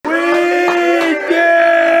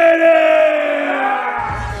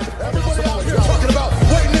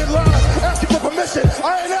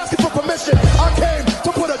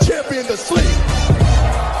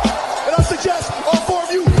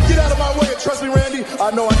I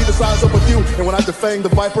know I need to size up with you, and when I defang the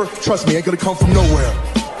Viper, trust me, ain't gonna come from nowhere.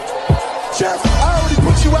 Jeff, I already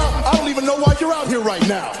put you out. I don't even know why you're out here right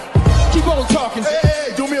now. Keep on talking. Hey,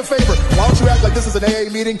 do me a favor. Why don't you act like this is an AA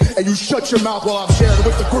meeting and you shut your mouth while I'm sharing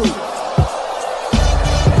with the group?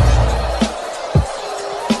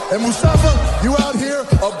 And Mustafa, you out here,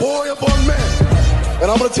 a boy among men. And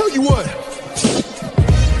I'm gonna tell you what,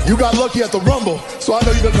 you got lucky at the Rumble, so I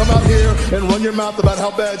know you're gonna come out here and run your mouth about how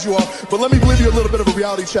bad you are. But let me give you a little bit of a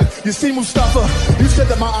reality check. You see, Mustafa, you said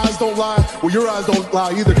that my eyes don't lie. Well, your eyes don't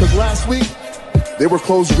lie either, because last week, they were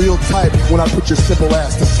closed real tight when I put your simple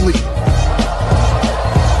ass to sleep.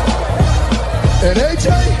 And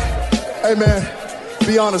AJ, hey man,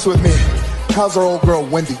 be honest with me. How's our old girl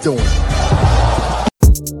Wendy doing?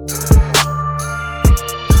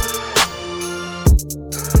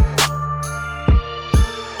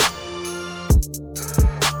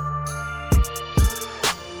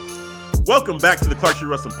 Welcome back to the Clark Street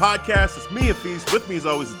Wrestling Podcast. It's me and Feast. With me as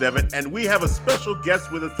always is Devin, and we have a special guest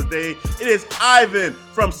with us today. It is Ivan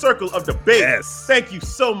from Circle of Debate. Yes. Thank you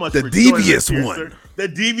so much for joining us here, one. Sir. The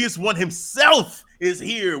devious one himself is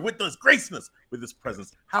here with us, gracing us with his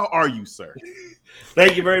presence. How are you, sir?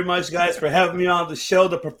 Thank you very much, guys, for having me on the show.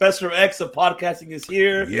 The Professor X of podcasting is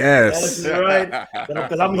here. Yes. That's right.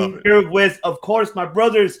 Because I'm here with, of course, my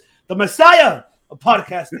brothers, the Messiah of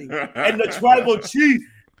podcasting and the Tribal Chief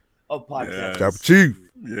of podcasting. Tribal Chief.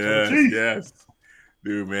 Yes.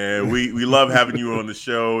 Dude, man, we love having you on the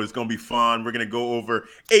show. It's going to be fun. We're going to go over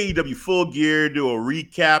AEW Full Gear, do a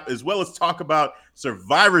recap, as well as talk about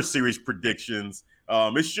Survivor Series predictions.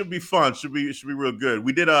 It should be fun. Should be real good.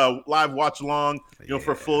 We did a live watch along,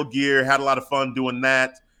 for Full Gear. Had a lot of fun doing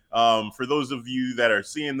that. For those of you that are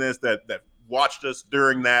seeing this, that watched us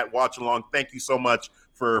during that watch along, thank you so much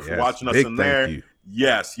for watching us in there. You.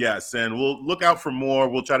 Yes, and we'll look out for more.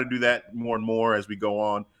 We'll try to do that more and more as we go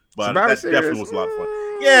on. But Survivor that Series. definitely was a lot of fun.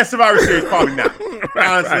 Yeah, Survivor Series, probably not.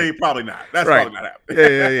 Honestly, probably not. That's probably not happening.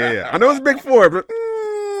 Yeah. I know it's Big Four, but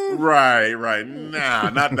Right.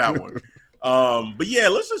 Nah, not that one. But yeah,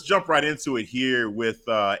 let's just jump right into it here with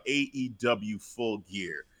AEW Full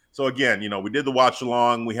Gear. So again, we did the watch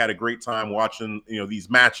along. We had a great time watching,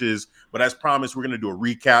 these matches. But as promised, we're going to do a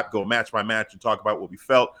recap, go match by match, and talk about what we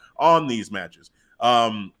felt on these matches.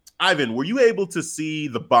 Ivan, were you able to see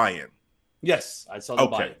the buy-in? Yes, I saw the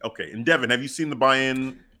buy-in. Okay. And Devin, have you seen the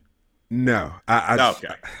buy-in? no.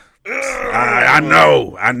 Okay. I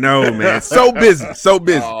know, man. So busy,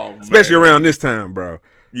 especially around this time, bro.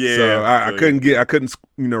 Yeah. So I couldn't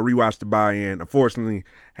rewatch the buy-in. Unfortunately,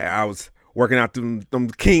 I was working out them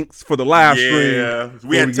kinks for the live stream. Yeah,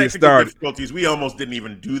 we had technical difficulties. We almost didn't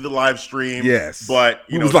even do the live stream. Yes, but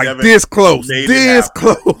it was like Devin this close.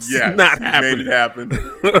 Yeah, not happening. Made it happen,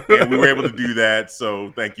 and we were able to do that.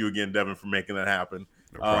 So thank you again, Devin, for making that happen.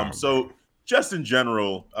 So just in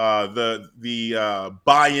general, the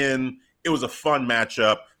buy-in, it was a fun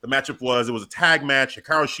matchup. The matchup was a tag match: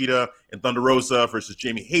 Hikaru Shida and Thunder Rosa versus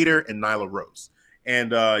Jamie Hayter and Nyla Rose.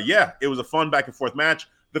 And it was a fun back and forth match.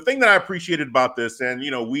 The thing that I appreciated about this, and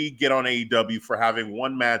we get on AEW for having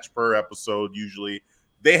one match per episode usually.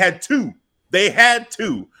 They had two.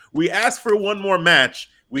 We asked for one more match.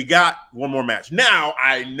 We got one more match. Now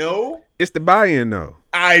I know it's the buy-in, though.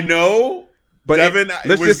 I know, but Devin,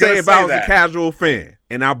 let's just say if I was a casual fan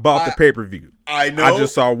and I bought the pay-per-view, I know I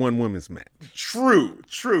just saw one women's match.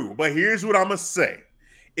 True. But here's what I'm gonna say: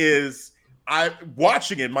 is I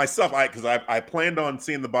watching it myself, because I planned on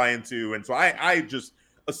seeing the buy-in too, and so I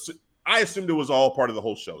assumed it was all part of the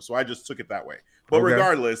whole show, so I just took it that way. But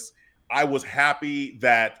regardless, I was happy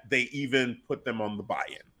that they even put them on the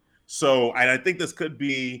buy-in. So, and I think this could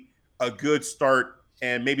be a good start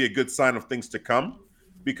and maybe a good sign of things to come,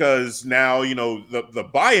 because now, the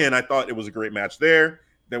buy-in, I thought it was a great match there.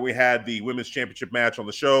 Then we had the Women's Championship match on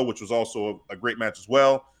the show, which was also a great match as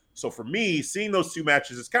well. So for me, seeing those two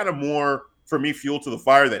matches is kind of more, for me, fuel to the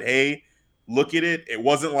fire that, hey, look at it. It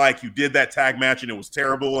wasn't like you did that tag match and it was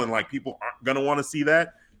terrible and like people aren't going to want to see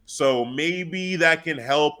that. So maybe that can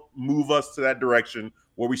help move us to that direction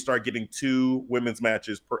where we start getting two women's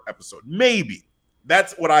matches per episode. Maybe.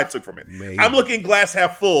 That's what I took from it. Maybe. I'm looking glass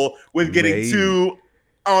half full with getting two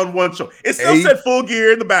on one show. It still said Full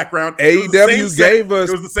Gear in the background. AEW gave us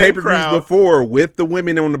pay-per-views before with the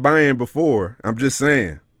women on the buy-in before. I'm just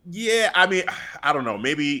saying. Yeah, I mean, I don't know.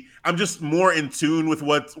 Maybe I'm just more in tune with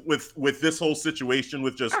with this whole situation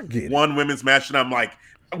with just one women's match, and I'm like,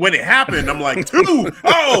 when it happened, I'm like, two.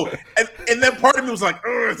 And then part of me was like,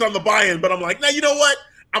 it's on the buy-in, but I'm like, now you know what?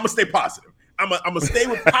 I'm gonna stay positive. I'm gonna stay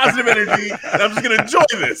with positive energy, and I'm just gonna enjoy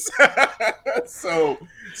this.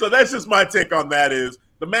 So that's just my take on that. Is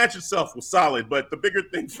the match itself was solid, but the bigger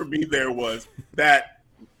thing for me there was that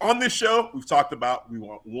on this show, we've talked about we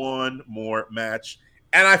want one more match,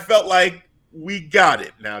 and I felt like we got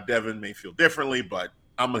it. Now, Devin may feel differently, but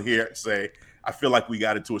I'm going to say I feel like we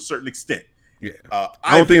got it to a certain extent. Yeah,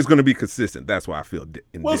 I don't think it's going to be consistent. That's why I feel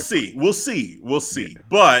We'll see. Yeah.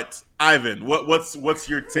 But Ivan, what's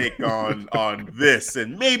your take on this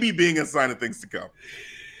and maybe being a sign of things to come?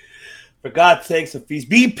 For God's sakes, Hafiz,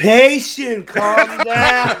 be patient. Calm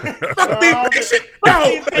down. Be patient,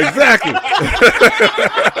 bro. Exactly.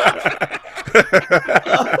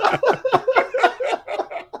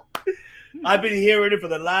 I've been hearing it for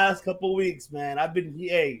the last couple of weeks, man. I've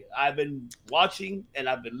been watching and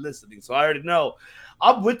I've been listening, so I already know.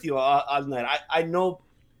 I'm with you on that. I know.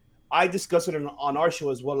 I discussed it on our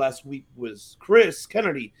show as well last week with Chris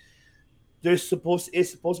Kennedy. It's supposed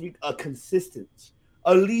to be a consistent,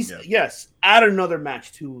 at least yes. Add another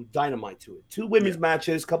match to Dynamite to it. 2 women's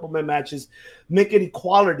matches, couple men matches, make it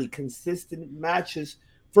equality, consistent matches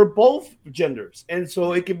for both genders, and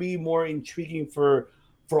so it can be more intriguing for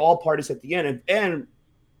all parties at the end. And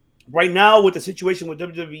right now, with the situation with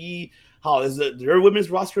WWE, how is their women's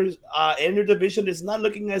roster and their division is not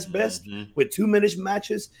looking as best with 2-minute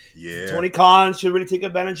matches. Yeah, Tony Khan should really take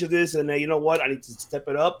advantage of this. And you know what? I need to step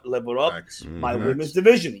it up, level up my women's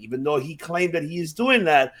division, even though he claimed that he is doing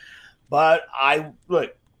that. But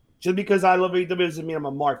just because I love AEW doesn't mean I'm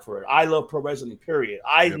a mark for it. I love pro wrestling, period.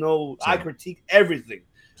 I know I critique everything.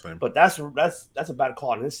 Same. But that's a bad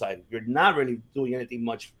call on his side. You're not really doing anything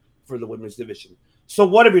much for the women's division. So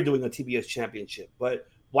what if you're doing a TBS championship? But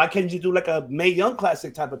why can't you do like a Mae Young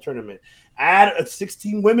Classic type of tournament? Add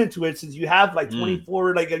 16 women to it since you have like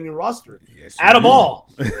 24 like in your roster. Yes, add them all.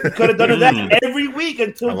 You could have done that every week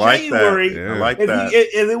until January. That. Yeah. I like that.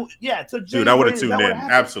 Until January. Dude, I would have tuned in.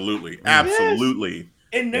 Absolutely. Yes.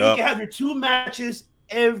 And then you can have your 2 matches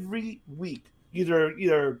every week.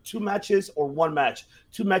 Either 2 matches or 1 match.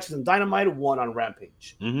 2 matches on Dynamite, 1 on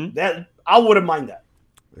Rampage. That I wouldn't mind that.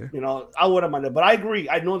 Yeah. I wouldn't mind that. But I agree.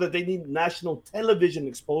 I know that they need national television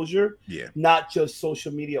exposure, not just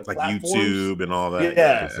social media like platforms. YouTube and all that.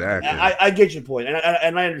 Yeah, exactly. I get your point,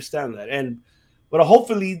 and I understand that. But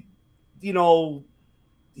hopefully,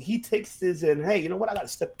 he takes this and hey, you know what? I got to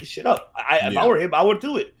step this shit up. If I were him, I would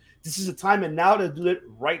do it. This is the time and now to do it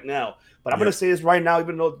right now. But I'm going to say this right now,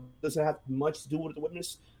 even though it doesn't have much to do with the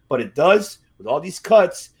witness, but it does with all these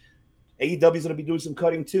cuts. AEW is going to be doing some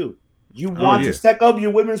cutting too. You want to stack up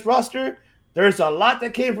your women's roster? There's a lot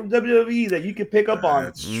that came from WWE that you can pick up on.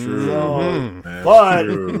 That's true. But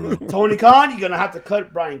Tony Khan, you're going to have to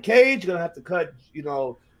cut Brian Cage. You're going to have to cut,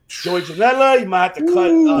 Joey Janela. You might have to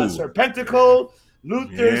cut Serpentico,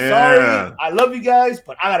 Luther. Yeah. Sorry. I love you guys,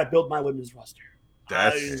 but I got to build my women's roster.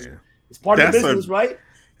 It's part of the business, right?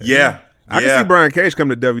 Yeah. I can see Brian Cage come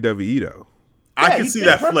to WWE, though. I can see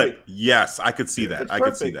that flip. Yes, I could see that. I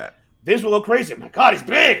could see that. This will go crazy. My God, he's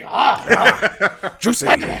big. Juicy.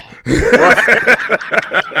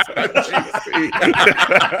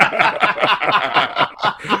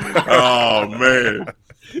 Oh, man.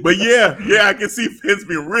 But yeah, I can see Vince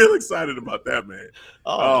being real excited about that, man.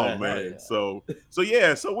 Oh man. So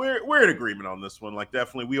we're in agreement on this one. Like,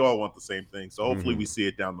 definitely, we all want the same thing. So hopefully we see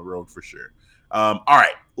it down the road for sure. All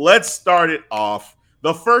right, let's start it off.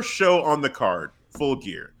 The first show on the card, Full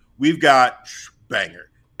Gear. We've got banger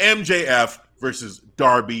MJF versus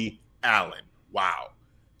Darby Allin. Wow.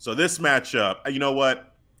 So this matchup, you know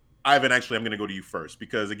what, Ivan? Actually, I'm going to go to you first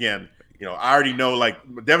because again, I already know. Like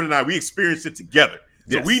Devin and I, we experienced it together.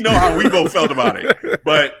 So we know how we both felt about it.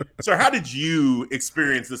 But, sir, how did you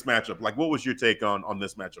experience this matchup? Like, what was your take on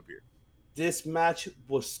this matchup here? This match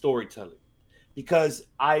was storytelling. Because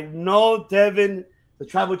I know Devin, the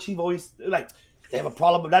tribal chief, always, they have a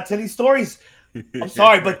problem with not telling stories. I'm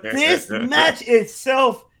sorry, but this match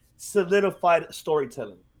itself solidified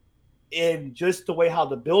storytelling. In just the way how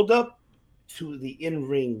the build-up to the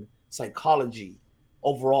in-ring psychology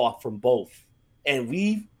overall from both. And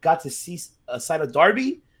we got to see a side of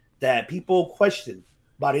Darby that people questioned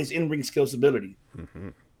about his in-ring skills ability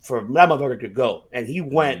for that motherfucker to go. And he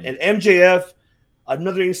went. And MJF,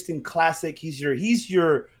 another instant classic. He's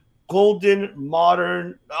your golden,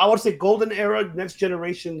 modern, I would say golden era, next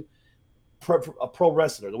generation pro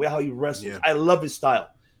wrestler. The way how he wrestles. Yeah. I love his style.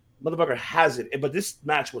 Motherfucker has it. But this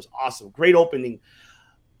match was awesome. Great opening.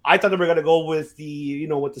 I thought they were going to go with the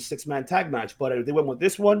 6-man tag match, but if they went with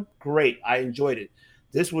this one, great. I enjoyed it.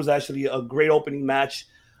 This was actually a great opening match.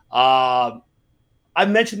 I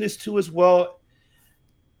mentioned this too as well.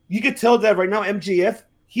 You could tell that right now MJF,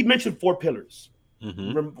 he mentioned 4 pillars.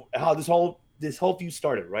 Remember how this whole feud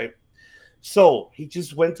started, right? So he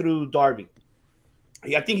just went through Darby.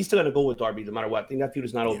 I think he's still gonna go with Darby no matter what. I think that feud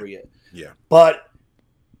is not over yet. Yeah. But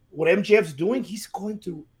what MJF's doing, he's going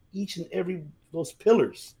through each and every those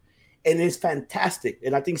pillars, and it's fantastic.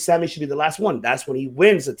 And I think Sammy should be the last one. That's when he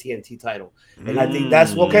wins the TNT title, and I think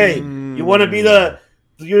that's okay. You want to be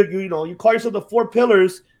you call yourself the 4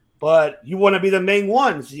 pillars, but you want to be the main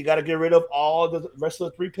one, so you got to get rid of all the rest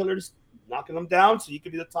of the 3 pillars, knocking them down, so you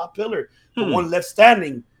can be the top pillar, the one left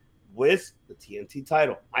standing with the TNT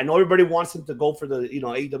title. I know everybody wants him to go for the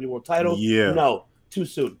AEW World title. Yeah. No, too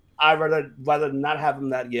soon. I'd rather not have him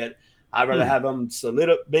that yet. I'd rather have him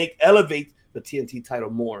elevate the TNT title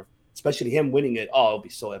more, especially him winning it. Oh, it'll be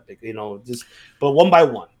so epic, but one by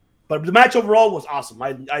one. But the match overall was awesome.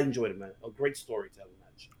 I enjoyed it, man. A great storytelling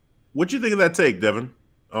match. What'd you think of that take, Devin,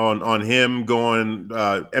 on him going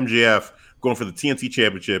MJF going for the TNT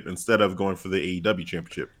championship instead of going for the AEW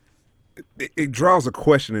championship? It draws a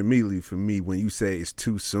question immediately for me when you say it's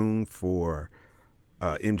too soon for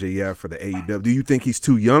MJF for the AEW. Do you think he's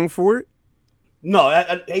too young for it? No,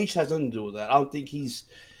 age has nothing to do with that. I don't think his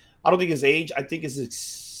age. I think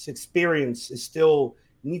his experience is still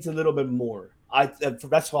needs a little bit more.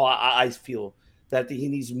 That's how I feel that he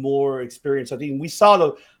needs more experience. I think we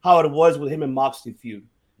saw how it was with him and Moxley feud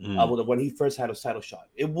when he first had a title shot.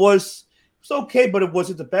 It was okay, but it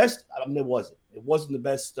wasn't the best. It wasn't. It wasn't the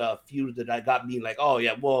best feud that I got me like, oh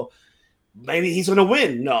yeah, well maybe he's gonna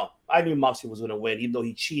win. No, I knew Moxley was gonna win, even though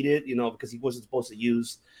he cheated, because he wasn't supposed to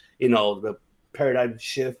use, the paradigm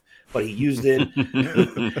shift, but he used it.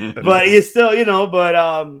 But it's still, but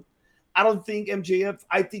I don't think MJF.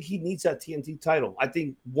 I think he needs that TNT title. I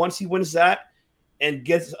think once he wins that and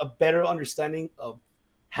gets a better understanding of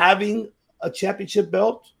having a championship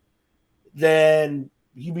belt, then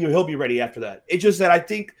he'll be ready after that. It's just that I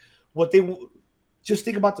think just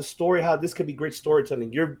think about the story, how this could be great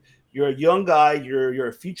storytelling. You're a young guy. You're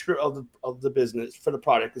a future of the business for the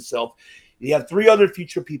product itself. You have 3 other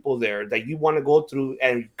future people there that you want to go through,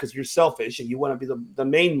 and because you're selfish and you want to be the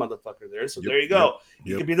main motherfucker there. So there you go.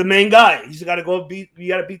 You can be the main guy. You just got to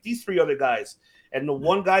beat these 3 other guys. And the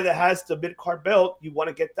one guy that has the mid-card belt, you want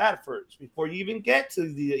to get that first before you even get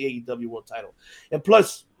to the AEW World title. And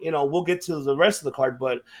plus, we'll get to the rest of the card,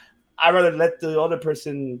 but I'd rather let the other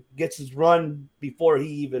person get his run before he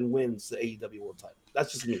even wins the AEW World title.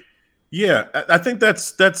 That's just me. Yeah, I think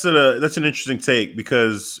that's an interesting take,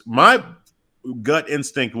 because my gut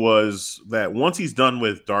instinct was that once he's done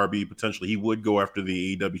with Darby, potentially he would go after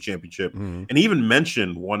the AEW championship. And he even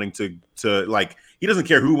mentioned wanting to like, he doesn't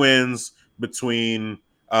care who wins between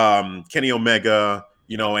Kenny Omega,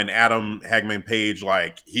 and Adam Hangman Page.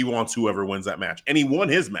 Like, he wants whoever wins that match, and he won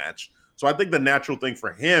his match. So I think the natural thing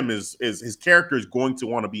for him is his character is going to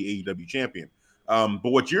want to be AEW champion. But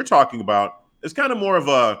what you're talking about is kind of more of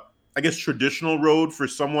a, I guess, traditional road for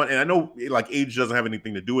someone. And I know like age doesn't have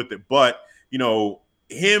anything to do with it, but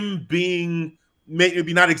him being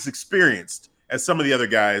maybe not as experienced as some of the other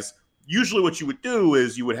guys, usually what you would do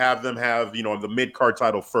is you would have them have, the mid-card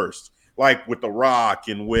title first, like with The Rock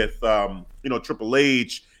and with, Triple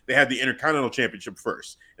H. They had the Intercontinental Championship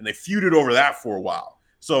first, and they feuded over that for a while.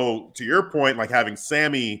 So to your point, like having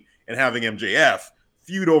Sammy and having MJF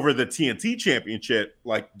feud over the TNT Championship,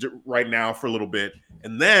 like right now for a little bit,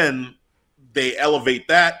 and then they elevate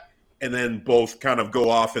that, and then both kind of go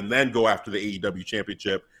off and then go after the AEW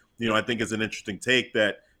Championship. I think is an interesting take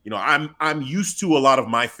that, I'm used to a lot of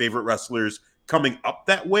my favorite wrestlers coming up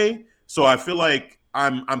that way. So I feel like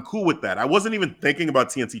I'm cool with that. I wasn't even thinking about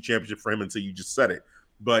TNT Championship for him until you just said it.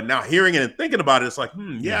 But now hearing it and thinking about it, it's like,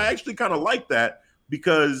 I actually kind of like that,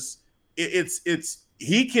 because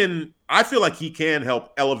I feel like he can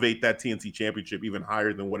help elevate that TNT Championship even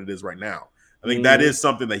higher than what it is right now. I think that is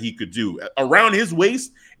something that he could do around his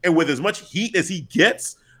waist, and with as much heat as he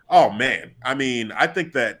gets. Oh man. I mean, I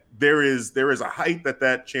think that there is a height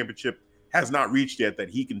that championship has not reached yet that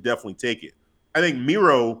he can definitely take it. I think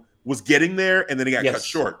Miro was getting there, and then he got cut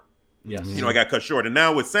short. Yes. He got cut short. And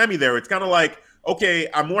now with Sammy there, it's kind of like, okay,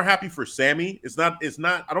 I'm more happy for Sammy. It's not,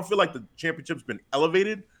 I don't feel like the championship's been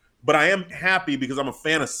elevated, but I am happy because I'm a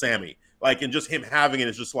fan of Sammy. Like, and just him having it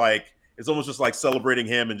is just like, it's almost just like celebrating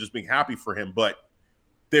him and just being happy for him. But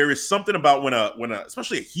there is something about when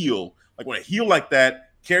especially a heel, like when a heel like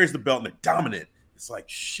that carries the belt and they're dominant, it's like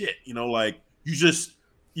shit, like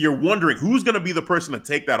you're wondering who's going to be the person to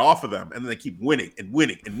take that off of them, and then they keep winning and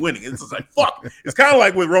winning and winning. And it's just like, fuck. It's kind of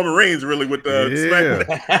like with Roman Reigns, really, with the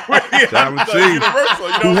Universal,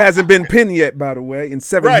 who hasn't been pinned yet, by the way, in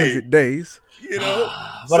 700 days.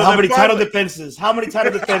 But so how many title defenses? How many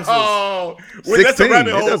title defenses? Oh, 16. That's a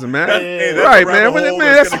rabbit hole. It doesn't matter. That's right, man.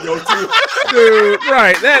 Dude,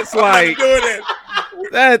 right. That's like.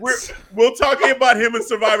 we'll talk about him in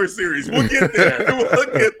Survivor Series. We'll get there. We'll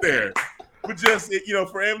get there. But just,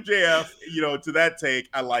 for MJF, to that take,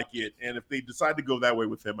 I like it. And if they decide to go that way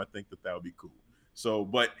with him, I think that would be cool. So,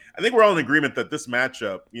 but I think we're all in agreement that this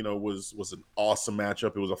matchup, was an awesome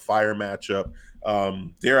matchup. It was a fire matchup.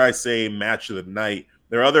 Dare I say, match of the night.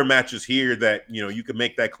 There are other matches here that, you can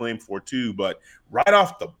make that claim for too. But right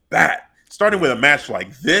off the bat, starting with a match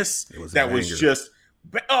like this, was just,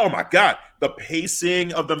 oh my God, the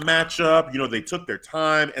pacing of the matchup, they took their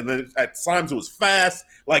time, and then at times it was fast.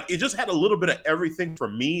 Like, it just had a little bit of everything for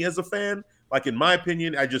me as a fan. Like, in my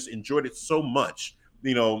opinion, I just enjoyed it so much.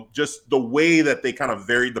 Just the way that they kind of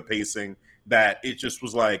varied the pacing, that it just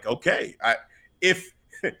was like, okay, if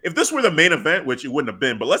this were the main event, which it wouldn't have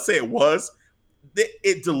been, but let's say it was,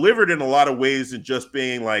 it delivered in a lot of ways in just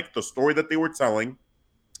being like the story that they were telling,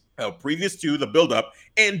 previous to the buildup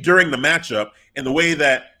and during the matchup, and the way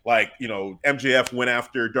that, like, MJF went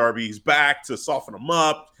after Darby's back to soften him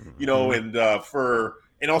up, and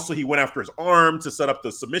also he went after his arm to set up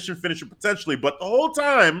the submission finisher potentially. But the whole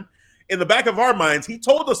time, in the back of our minds, he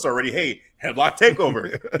told us already, hey, headlock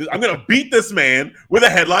takeover. I'm going to beat this man with a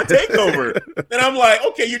headlock takeover. And I'm like,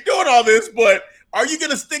 okay, you're doing all this, but are you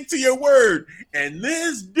going to stick to your word? And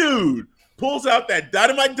this dude pulls out that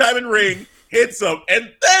Dynamite Diamond ring, hits him,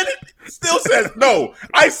 and then still says, no,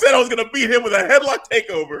 I said I was going to beat him with a headlock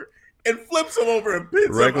takeover, and flips him over and pins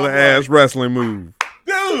him. Regular ass wrestling move.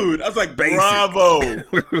 Dude, I was like, Basic.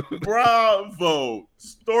 bravo.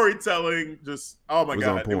 Storytelling, just, oh my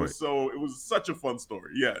God. It was such a fun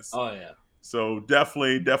story. Yes. Oh, yeah. So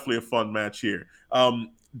definitely a fun match here.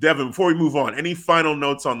 Devin, before we move on, any final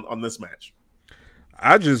notes on this match?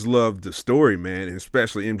 I just love the story, man, and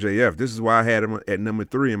especially MJF. This is why I had him at number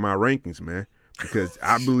 3 in my rankings, man, because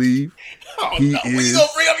I believe he is. We gonna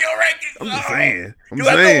bring up your rankings? I'm just saying. I know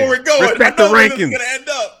where we're going. Respect I know the where rankings. this is gonna end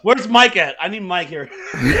up. Where's Mike at? I need Mike here.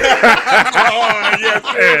 Oh, yes,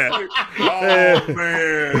 man. Oh,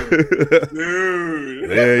 man. Dude.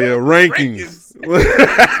 Yeah, rankings.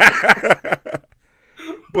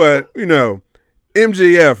 But,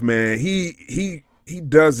 MJF, man, he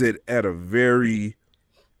does it at a very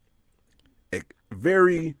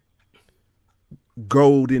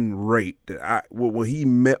golden rate that when he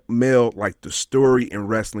meld like the story and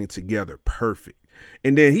wrestling together perfect.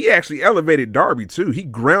 And then he actually elevated Darby too. He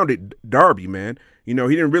grounded Darby, man. He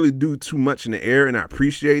didn't really do too much in the air, and I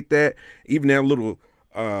appreciate that. Even that little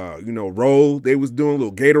roll they was doing, a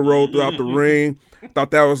little gator roll throughout the ring.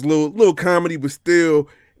 Thought that was a little comedy, but still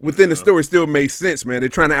within the story still made sense, man. They're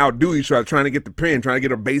trying to outdo each other, trying to get the pin, trying to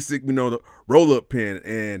get a basic, the roll-up pin.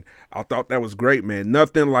 And I thought that was great, man.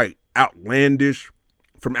 Nothing like outlandish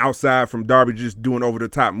from outside from Darby just doing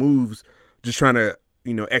over-the-top moves, just trying to,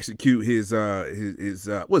 execute his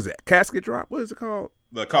what is that, casket drop? What is it called?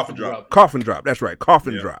 The coffin drop. Coffin drop, that's right,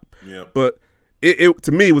 coffin drop. Yeah. But it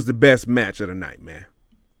to me, it was the best match of the night, man.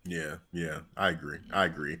 Yeah, I agree.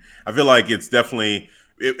 I feel like it's definitely...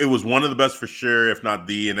 It was one of the best for sure, if not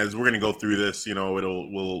the. And as we're gonna go through this,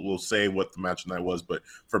 we'll say what the match tonight was. But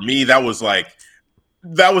for me, that was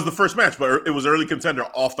the first match, but it was early contender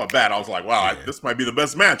off the bat. I was like, wow, this might be the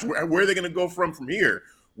best match. Where are they gonna go from here?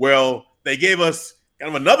 Well, they gave us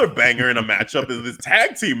kind of another banger in a matchup, is this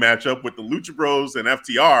tag team matchup with the Lucha Bros and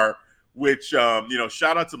FTR. Which shout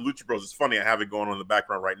out to the Lucha Bros. It's funny, I have it going on in the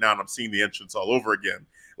background right now, and I'm seeing the entrance all over again.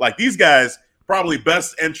 Like, these guys. Probably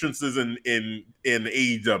best entrances in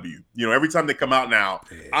AEW. Every time they come out now,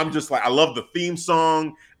 I'm just like, I love the theme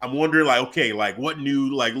song. I'm wondering, like, okay, like, what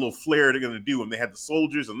new, like, little flair they're gonna do. And they had the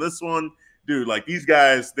soldiers in this one, dude. Like, these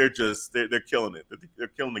guys, they're killing it. They're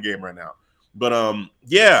killing the game right now. But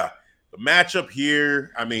the matchup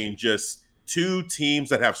here, I mean, just two teams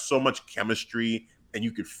that have so much chemistry, and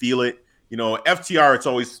you could feel it. FTR, it's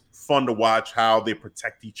always fun to watch how they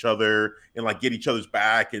protect each other and like get each other's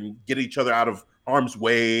back and get each other out of harm's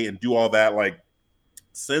way and do all that. Like,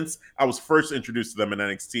 since I was first introduced to them in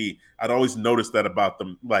NXT, I'd always noticed that about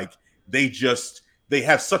them. Like, they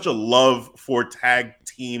have such a love for tag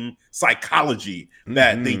team psychology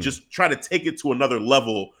that they just try to take it to another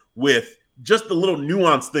level with just the little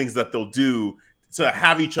nuanced things that they'll do to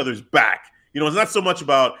have each other's back. It's not so much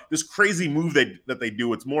about this crazy move that they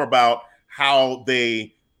do. It's more about how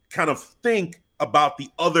they kind of think about the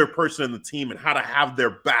other person in the team and how to have their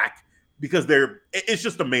back, because it's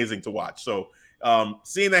just amazing to watch. So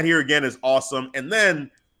seeing that here again is awesome. And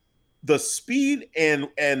then the speed and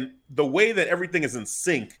the way that everything is in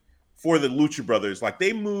sync for the Lucha Brothers, like,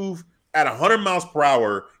 they move at 100 miles per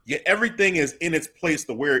hour, yet everything is in its place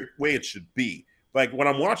the way it should be. Like, when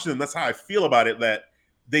I'm watching them, that's how I feel about it, that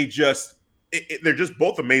they're just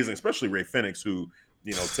both amazing, especially Rey Fenix, who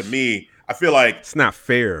to me, I feel like It's not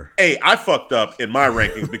fair. hey, I fucked up in my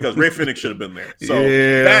rankings because Ray Phoenix should have been there. So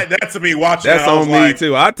Yeah. that to me watching That's that, I was on me like,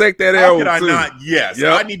 too. I take that how L could I too. not? Yes,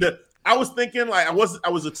 Yep. I need to. I was thinking like I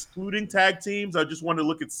was excluding tag teams. I just wanted to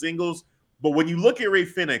look at singles. But when you look at Ray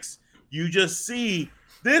Phoenix, you just see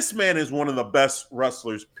this man is one of the best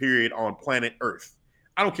wrestlers, period, on planet Earth.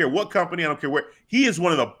 I don't care what company, I don't care where. He is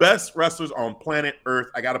one of the best wrestlers on planet Earth.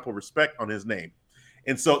 I got to put respect on his name.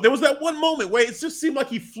 And so there was that one moment where it just seemed like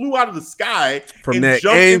he flew out of the sky From and that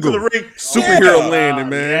jumped angle. into the ring. Superhero Yeah. landing,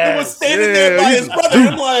 man. And was standing there by his brother.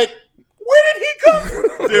 I'm like, where did he come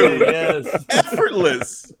from? Dude, Yes.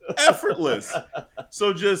 effortless.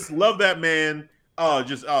 So just love that man.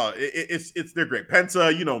 It's they're great.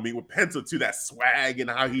 Penta, you know me with Penta too, that swag and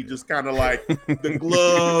how he just kind of like the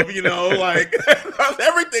glove, like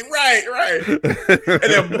everything right, and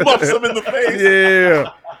then bumps him in the face.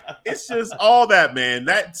 Yeah. It's just all that, man.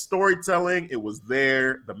 That storytelling, it was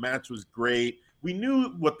there. The match was great. We knew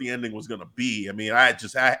what the ending was going to be. I mean, I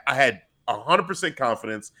had 100%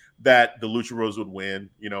 confidence that the Lucha Bros would win,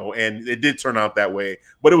 and it did turn out that way.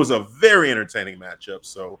 But it was a very entertaining matchup.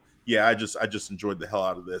 So yeah, I just enjoyed the hell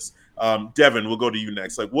out of this. Devin, we'll go to you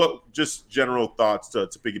next. Like, what just general thoughts to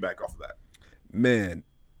piggyback off of that? Man,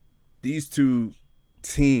 these two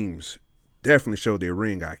teams definitely showed their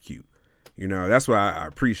ring IQ. That's what I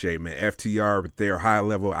appreciate, man. FTR with their high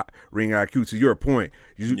level ring IQ. To your point,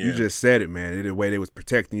 you just said it, man. The way they was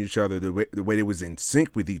protecting each other, the way they was in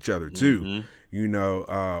sync with each other too.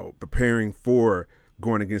 Mm-hmm. Preparing for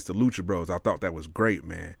going against the Lucha Bros. I thought that was great,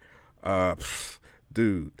 man.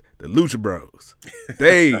 Dude, the Lucha Bros.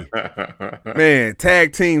 They, man,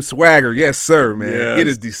 tag team swagger. Yes, sir, man. Yes. It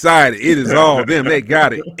is decided. It is all them. They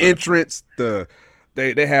got it. Entrance,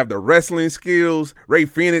 They have the wrestling skills. Ray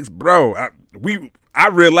Phoenix, bro. I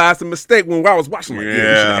realized the mistake when I was watching. Like, we should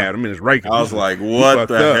have had him in his ranking. I was like, what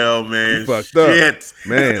the hell, man? He fucked up. Shit.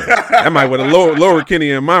 Man, that might would have lower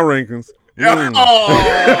Kenny in my rankings. Yeah.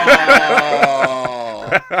 Oh.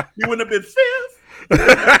 You wouldn't have been fifth.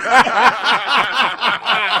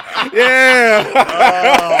 Yeah.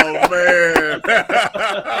 Oh, man.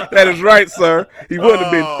 That is right, sir. He wouldn't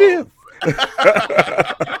have been fifth.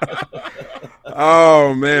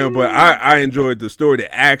 Oh man, but I enjoyed the story.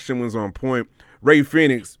 The action was on point. Ray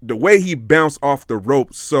Phoenix, the way he bounced off the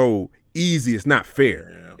rope so easy, it's not fair.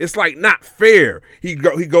 Yeah. It's like not fair. He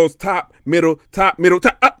goes top, middle, up, no,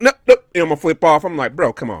 and I'm gonna flip off. I'm like,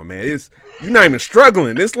 bro, come on, man. You're not even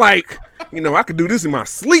struggling. It's like, I could do this in my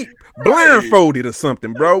sleep, blindfolded or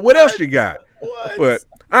something, bro. What else you got? What? But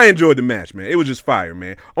I enjoyed the match, man. It was just fire,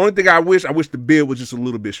 man. Only thing I wish the build was just a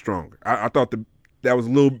little bit stronger. I thought that was a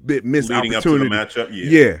little bit missed Leading opportunity. up to the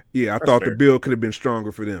matchup, yeah. I thought the build could have been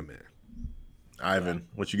stronger for them, man. Ivan,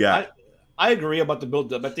 what you got? I agree about the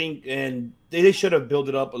build up. I think, and they should have built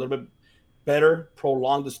it up a little bit better,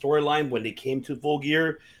 prolonged the storyline when they came to Full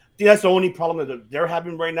Gear. I think that's the only problem that they're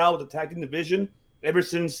having right now with the tag team division. Ever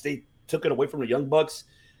since they took it away from the Young Bucks,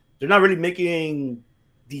 they're not really making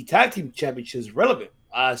the tag team championships relevant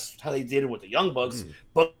as how they did it with the Young Bucks,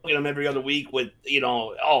 booking them every other week with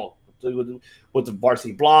with the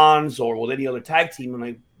Varsity Blondes or with any other tag team. And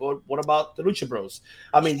like, what about the Lucha Bros?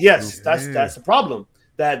 I mean, yes, that's the problem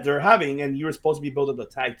that they're having, and you were supposed to be building a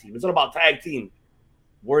tag team. It's not about tag team.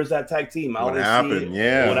 Where's that tag team? What happened?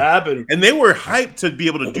 Yeah. What happened? And they were hyped to be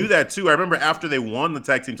able to do that too. I remember after they won the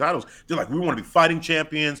tag team titles, they're like, we want to be fighting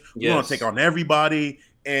champions. We want to take on everybody.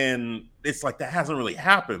 And it's like, that hasn't really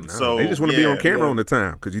happened. No, so they just want to be on camera on the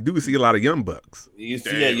time because you do see a lot of Young Bucks. You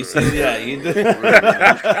see, you see, yeah. You do. You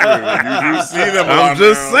see them. I'm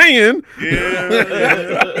just saying. Yeah.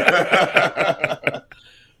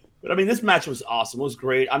 But I mean, this match was awesome. It was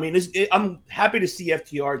great. I mean, I'm happy to see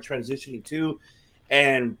FTR transitioning too,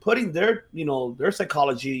 and putting their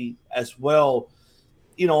psychology as well,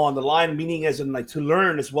 on the line, meaning as in like to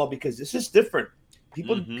learn as well, because this is different.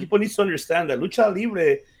 People need to understand that Lucha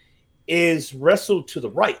Libre is wrestled to the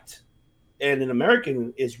right, and an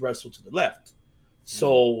American is wrestled to the left.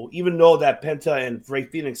 So even though that Penta and Ray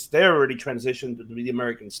Phoenix, they're already transitioned to the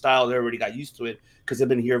American style, they already got used to it because they've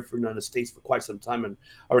been here in the States for quite some time and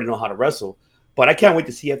already know how to wrestle. But I can't wait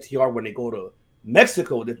to see FTR when they go to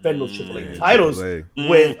Mexico defend those AAA titles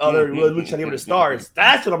with other Lucha Libre stars.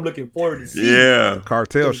 That's what I'm looking forward to see. Yeah.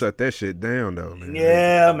 Cartel shut that shit down though, man.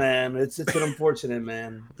 Yeah, man. It's an unfortunate,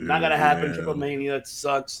 man. Not gonna happen. Triple Mania. It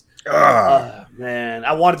sucks. Man,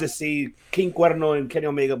 I wanted to see King Cuerno and Kenny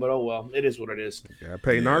Omega, but oh well, it is what it is. Yeah,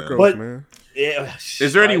 pay Narcos, man. Yeah.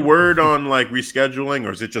 Is there any word on like rescheduling,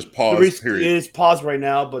 or is it just pause? It is paused right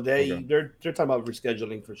now, but they're talking about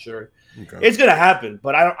rescheduling for sure. Okay. It's gonna happen,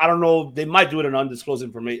 but I don't know. They might do it in undisclosed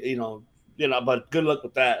information. but good luck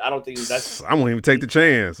with that. I don't think that's. I won't even take the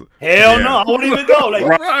chance. Hell no, I won't even go. Like,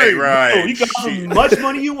 right. No, you can have as much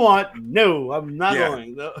money you want. No, I'm not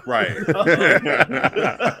going. No. Right.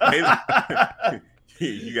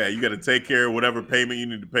 You got to take care of whatever payment you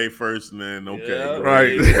need to pay first, and then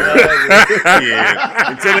right.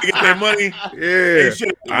 Until they get their money. Yeah,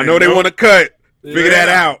 I know they want to cut. Figure that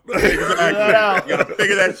out. Exactly. You got to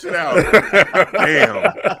figure that shit out.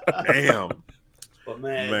 Damn. But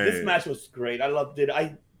man, this match was great. I loved it.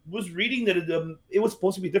 I was reading that it was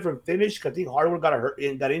supposed to be a different finish because I think Hardwood got hurt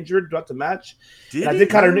and got injured throughout the match. I did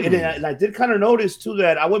kind of notice too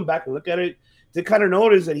that I went back and looked at it. Did kind of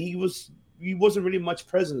notice that he wasn't really much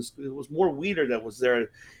presence. It was more Wheeler that was there.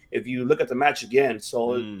 If you look at the match again,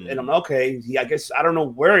 so and I'm okay. I guess I don't know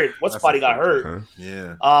what spot he got hurt. Huh?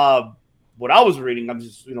 Yeah. What I was reading,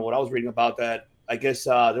 what I was reading about that. I guess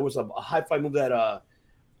there was a high fly move that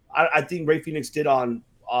I think Rey Fenix did on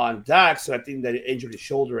Dax. So I think that it injured his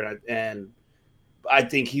shoulder, and I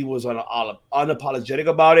think he was unapologetic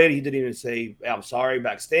about it. He didn't even say I'm sorry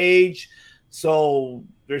backstage. So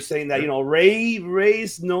they're saying that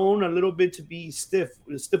Rey's known a little bit to be a stiff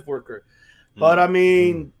worker, but I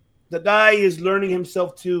mean the guy is learning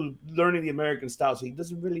himself too, learning the American style, so he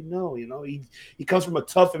doesn't really know. He comes from a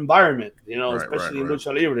tough environment, especially in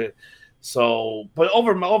Lucha Libre. So, but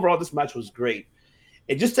overall, this match was great.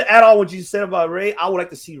 And just to add on what you said about Rey, I would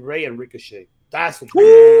like to see Rey and Ricochet. That's too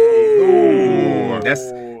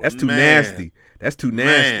nasty. That's too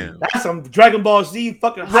nasty. Man. That's some Dragon Ball Z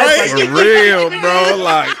fucking hype. Right? For real, bro.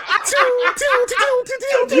 Like,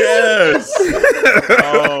 yes.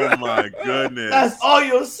 Oh my goodness. That's all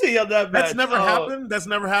you'll see on that match. That's never happened. That's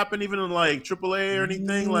never happened, even in like AAA or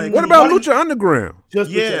anything. Like, what about Lucha Underground? Just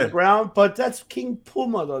Lucha Underground, but that's King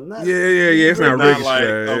Puma though. Yeah. It's not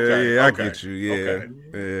Ricochet. Like, I get you.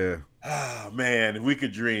 Yeah. Ah, man, if we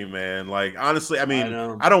could dream, man. Like, honestly, I mean,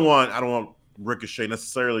 I don't want Ricochet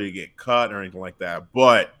necessarily to get cut or anything like that,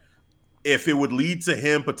 but if it would lead to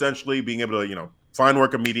him potentially being able to, find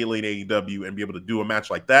work immediately in AEW and be able to do a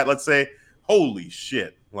match like that, let's say, holy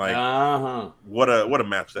shit! Like, what a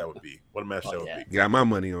match that would be! What a match that would be! Got my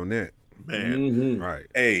money on that, man. Right?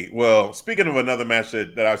 Hey, well, speaking of another match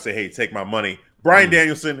that I would say, hey, take my money. Bryan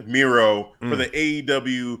Danielson, Miro for the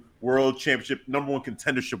AEW World Championship #1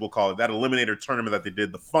 contendership, we'll call it, that Eliminator tournament that they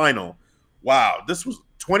did, the final. Wow, this was a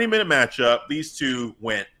 20-minute matchup. These two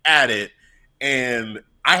went at it, and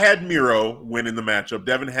I had Miro winning the matchup.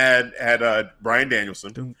 Devin had Bryan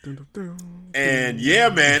Danielson. And yeah,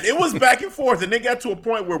 man, it was back and forth, and they got to a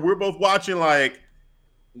point where we're both watching like,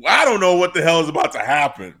 I don't know what the hell is about to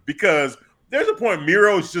happen, because there's a point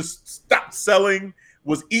Miro's just stopped selling,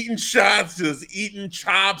 was eating shots, just eating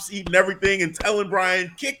chops, eating everything, and telling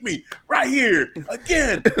Bryan, kick me right here,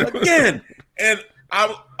 again. And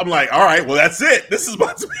I'm like, all right, well, that's it. This is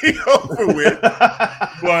about to be over with.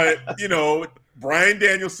 But, Bryan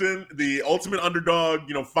Danielson, the ultimate underdog,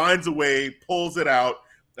 finds a way, pulls it out,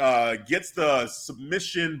 gets the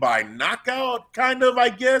submission by knockout, kind of, I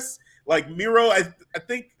guess. Like Miro, I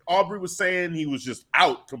think Aubrey was saying he was just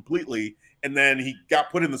out completely, and then he got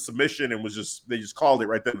put in the submission and they just called it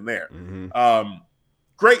right then and there.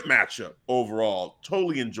 Great matchup overall.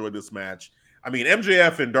 Totally enjoyed this match. I mean,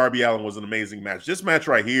 MJF and Darby Allin was an amazing match. This match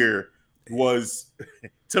right here was,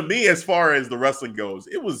 to me, as far as the wrestling goes,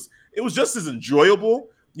 it was just as enjoyable.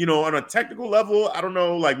 On a technical level, I don't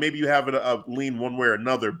know, like maybe you have a lean one way or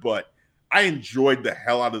another, but I enjoyed the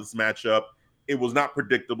hell out of this matchup. It was not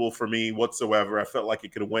predictable for me whatsoever. I felt like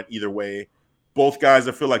it could have went either way. Both guys,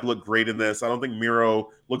 I feel like, look great in this. I don't think Miro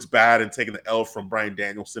looks bad in taking the L from Bryan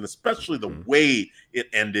Danielson, especially the way it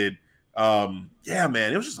ended. Yeah,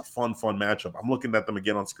 man, it was just a fun matchup. I'm looking at them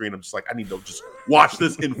again on screen. I'm just like, I need to just watch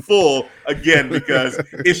this in full again, because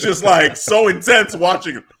it's just like so intense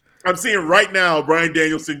watching it. I'm seeing right now Bryan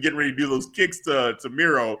Danielson getting ready to do those kicks to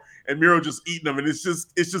Miro, and Miro just eating them, and it's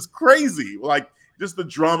just crazy. Like, just the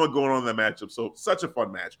drama going on in that matchup. So such a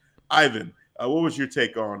fun match. Ivan, what was your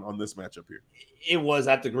take on this matchup here? It was,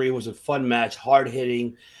 I have to agree, it was a fun match, hard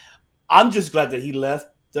hitting. I'm just glad that he left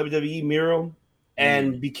WWE, Miro,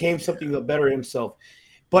 and became something better himself.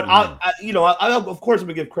 But I of course, I'm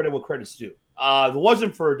gonna give credit what credit's due. If it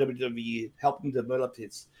wasn't for WWE helping develop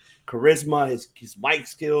his charisma, his mic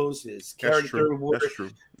skills, his character, that's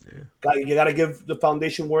true. You got to give the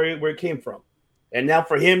foundation where it came from. And now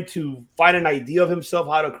for him to find an idea of himself,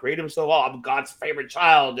 how to create himself, I'm God's favorite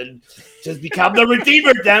child, and just become the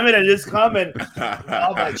Redeemer, damn it, and just come and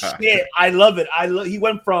I'm like, shit, I love it. He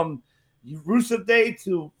went from Rusev Day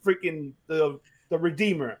to freaking the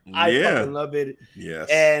Redeemer. I fucking love it. Yes.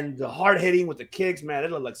 And the hard hitting with the kicks, man,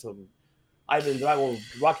 it looked like some. Ivan Drago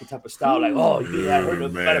Rocky type of style. Like, oh, yeah,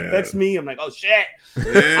 that affects me. I'm like, oh shit.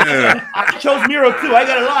 Yeah. I chose Miro too. I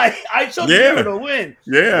gotta lie. I chose Miro to win.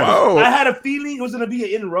 Yeah. Whoa. I had a feeling it was gonna be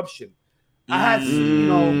an interruption. I had,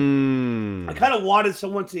 I kind of wanted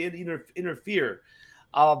someone to interfere.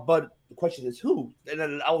 But the question is who? And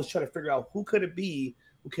then I was trying to figure out who could it be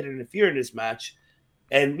who could interfere in this match.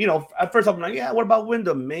 And, at first I'm like, yeah, what about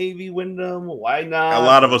Wyndham? Maybe Wyndham. Why not? A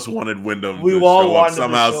lot of us wanted Wyndham We to all show wanted up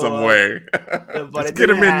somehow, some way. But Let's get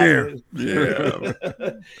him in there. Yeah.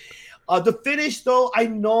 The finish, though, I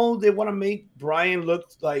know they want to make Brian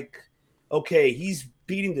look like, okay, he's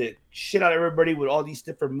beating the shit out of everybody with all these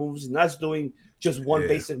different moves and that's doing just one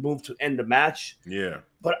basic move to end the match. Yeah.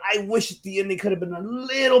 But I wish the ending could have been a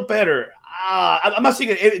little better. I'm not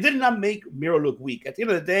saying it did not make Miro look weak. At the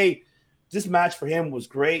end of the day, this match for him was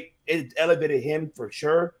great. It elevated him for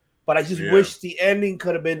sure. But I just wish the ending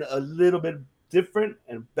could have been a little bit different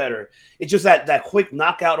and better. It's just that quick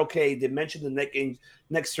knockout. Okay, they mentioned the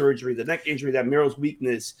neck surgery, the neck injury, that Miro's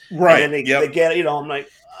weakness. Right. And then they get, I'm like,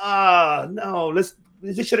 no, this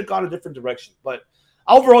should have gone a different direction. But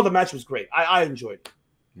overall, the match was great. I enjoyed it.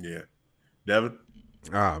 Yeah. Devin?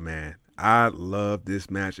 Oh, man. I love this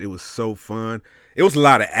match. It was so fun. It was a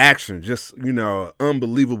lot of action, just,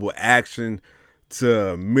 unbelievable action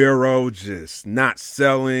to Miro just not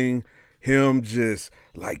selling, him just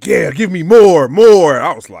like, yeah, give me more.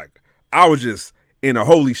 I was just in a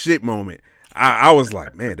holy shit moment. I was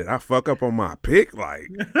like, man, did I fuck up on my pick? Like,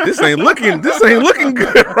 this ain't looking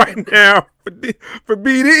good right now for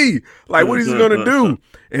BD. Like, what is he gonna do?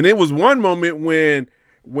 And it was one moment when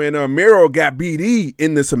Miro got BD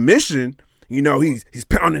in the submission, he's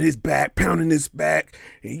pounding his back, and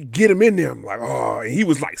he get him in there. I'm like, oh, and he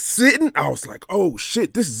was like sitting. I was like, oh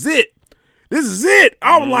shit, this is it.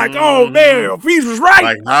 I was like, oh man, Fees was right.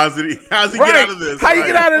 Like, how's he get out of this? How you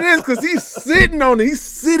get out of this? Because he's sitting on his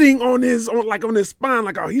spine,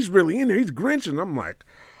 like, oh, he's really in there. He's grinching. I'm like,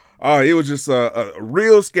 oh, it was just a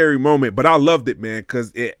real scary moment, but I loved it, man,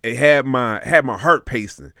 because it had my heart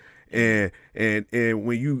pacing. And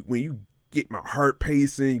when you get my heart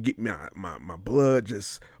pacing, get my blood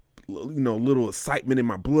just, little excitement in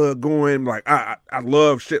my blood going. Like, I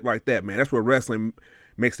love shit like that, man. That's what wrestling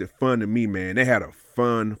makes it fun to me, man. They had a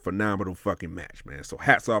fun, phenomenal fucking match, man. So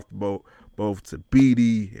hats off to both to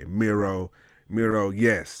BD and Miro. Miro,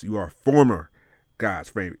 yes, you are former God's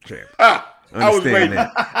favorite champ. I was waiting.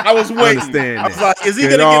 I was like, is he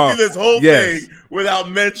going to get through this whole thing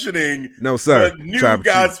without mentioning the new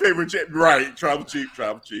God's favorite champion? Right, Tribal Chief.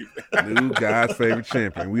 New God's favorite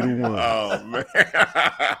champion. We the one. Oh, man.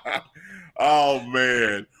 Oh,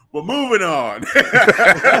 man. Well, moving on.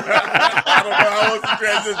 I don't know how else to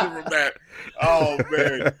transition from that. Oh,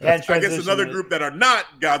 man. I guess another group that are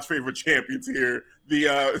not God's favorite champions here,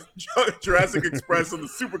 the Jurassic Express and the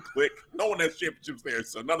Super Click. No one has championships there,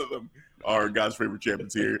 so none of them are God's favorite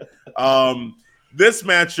champions here. This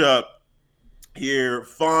matchup here,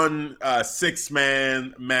 fun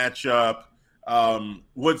 6-man matchup.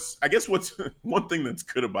 What's one thing that's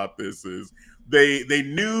good about this is they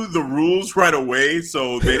knew the rules right away,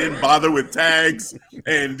 so they didn't bother with tags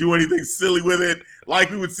and do anything silly with it, like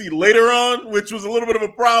we would see later on, which was a little bit of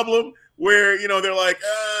a problem. Where they're like,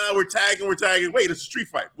 we're tagging. Wait, it's a street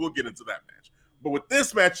fight. We'll get into that match. But with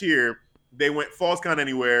this match here, they went Falls Count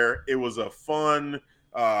Anywhere. It was a fun,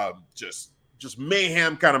 just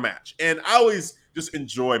mayhem kind of match. And I always just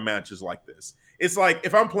enjoy matches like this. It's like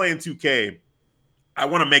if I'm playing 2K, I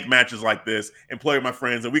want to make matches like this and play with my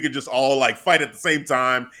friends, and we could just all like fight at the same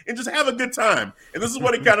time and just have a good time. And this is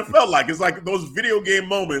what it kind of felt like. It's like those video game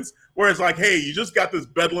moments where it's like, hey, you just got this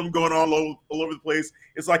bedlam going on all over the place.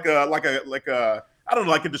 It's like a I don't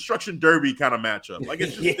know, like a destruction derby kind of matchup. Like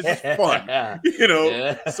it's just fun,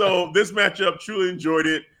 Yeah. So this matchup, truly enjoyed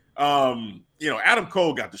it. Adam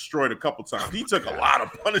Cole got destroyed a couple times. He took a lot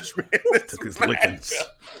of punishment. Took his lickings.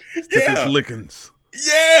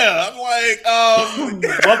 Yeah, I'm like,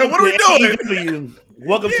 what are we doing?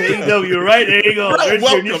 Welcome to AEW, right? There you go. Right,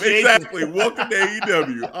 welcome, exactly. Welcome to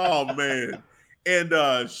AEW. Oh, man. And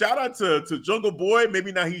shout out to Jungle Boy.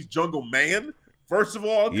 Maybe now he's Jungle Man. First of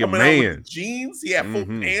all, coming out with the jeans. He had full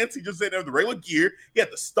pants. He just said there the regular gear. He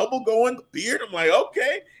had the stubble going, the beard. I'm like,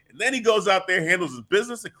 okay. And then he goes out there, handles his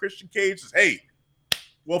business, and Christian Cage says, hey.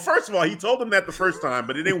 Well, first of all, he told him that the first time,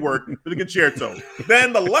 but it didn't work for the concerto.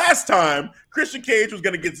 Then the last time, Christian Cage was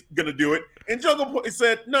gonna do it, and Jungle Boy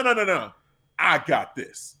said, no. I got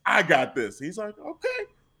this. He's like, okay,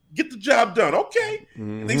 get the job done. Okay.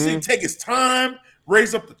 And they say take his time,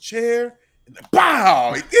 raise up the chair, and then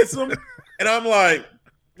pow, he gets him. And I'm like,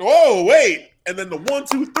 oh, wait. And then the 1,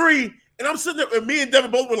 2, 3, and I'm sitting there, and me and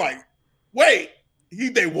Devin both were like, wait,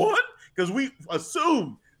 they won? Because we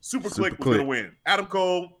assumed Super Click was going to win. Adam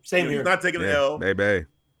Cole, same here. He's not taking the L. Baby.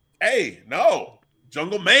 Hey, no.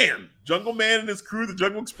 Jungle Man and his crew, the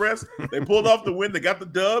Jungle Express, they pulled off the win. They got the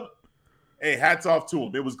dub. Hey, hats off to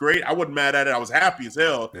him. It was great. I wasn't mad at it. I was happy as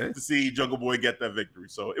hell to see Jungle Boy get that victory.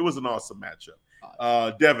 So it was an awesome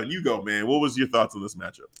matchup. Devin, you go, man. What was your thoughts on this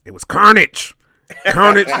matchup? It was carnage.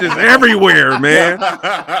 Carnage is everywhere, man.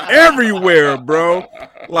 Everywhere, bro.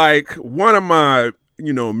 Like, one of my,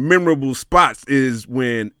 memorable spots is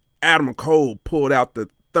when Adam Cole pulled out the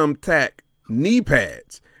thumbtack knee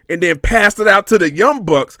pads and then passed it out to the Young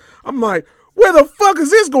Bucks. I'm like, where the fuck is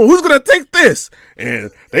this going? Who's going to take this?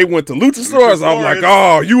 And they went to Luchasaurus. I'm like,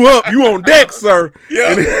 oh, you up. You on deck, sir.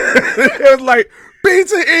 Yeah. And it was like,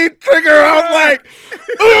 pizza eat trigger. I'm like,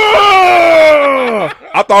 oh!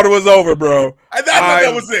 I thought it was over, bro. I thought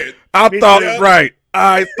that was it. I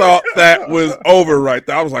thought that was over right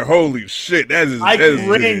there. I was like, holy shit. I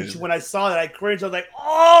cringed when I saw that. I was like,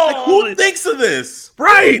 oh. Like, who thinks of this?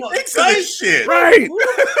 Right. Who thinks of this shit? Right.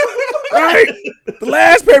 Right. The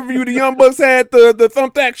last pay-per-view, the Young Bucks had the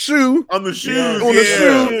thumbtack shoe. On the shoes. On the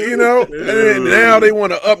shoe, And then now they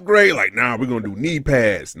want to upgrade. Like, nah, we're going to do knee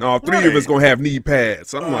pads. And all three of us going to have knee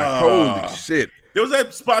pads. So I'm like, holy shit. There was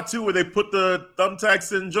that spot, too, where they put the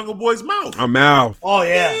thumbtacks in Jungle Boy's mouth. A mouth. Oh,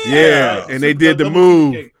 yeah. Yeah. And they did the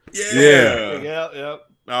move. Yeah.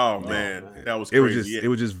 Oh, man. That was crazy. It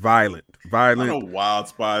was just violent. Violent. I know, wild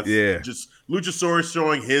spots. Yeah. Just Luchasaurus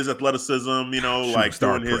showing his athleticism, like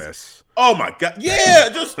doing his. Press. Oh, my God. Yeah.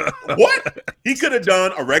 Just what? He could have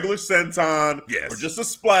done a regular senton or just a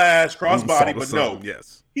splash, crossbody, but no.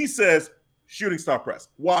 Yes. He says, shooting star press.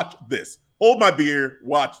 Watch this. Hold my beer.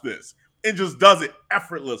 Watch this. And just does it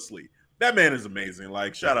effortlessly. That man is amazing.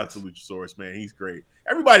 Like, shout out to Luchasaurus, man. He's great.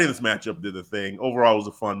 Everybody in this matchup did the thing. Overall, it was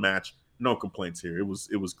a fun match. No complaints here. It was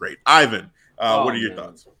great. Ivan, what are your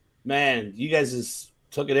thoughts? Man, you guys just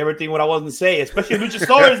took it everything what I wasn't to say, especially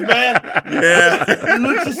Luchasaurus, man. Yeah.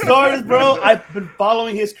 Luchasaurus, bro. I've been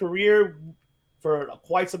following his career for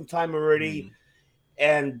quite some time already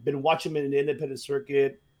and been watching him in the independent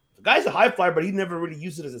circuit. The guy's a high flyer, but he never really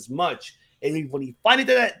used it as much. And when he finally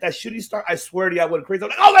did that shooting star, I swear to you, I went crazy. I'm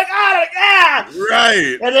like, oh my God, like, yeah.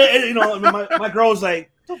 Right. And then, my girl was like,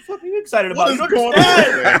 what the fuck are you excited about? What You is don't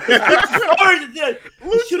understand.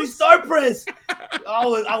 The shooting star press.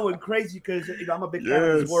 I went crazy because I'm a big fan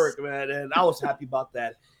of his work, man, and I was happy about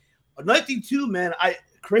that. Another thing too, man,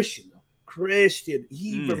 Christian,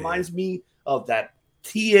 he reminds me of that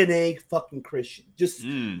TNA fucking Christian, just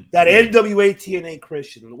that NWA TNA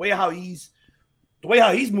Christian, and the way how he's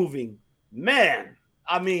moving. Man,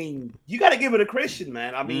 I mean, you got to give it a Christian,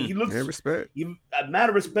 man. I mean, he looks respect. A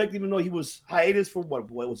matter of respect, even though he was hiatus for what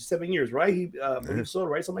was it, 7 years, right? He so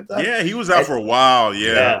right, something like that. Yeah, he was out for a while.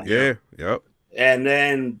 Yeah. Yep. And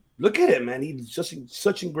then look at him, man. He's just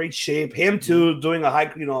such in great shape. Him too, doing a high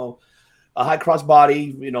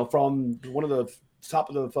crossbody, from one of the top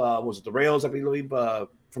of the the rails, I believe.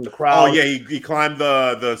 From the crowd. Oh yeah, he climbed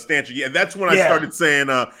the stanchion. Yeah, that's when I started saying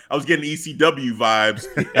I was getting ECW vibes.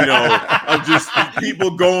 Of just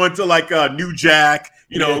people going to like New Jack,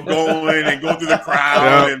 going and going through the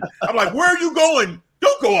crowd. Yeah. And I'm like, where are you going?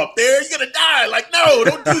 Don't go up there. You're gonna die. Like, no,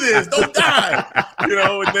 don't do this. Don't die. And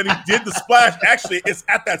then he did the splash. Actually, it's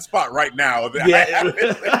at that spot right now. Yeah.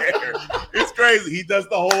 It's crazy. He does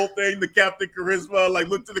the whole thing. The Captain Charisma, like,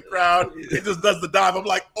 look to the crowd. He just does the dive. I'm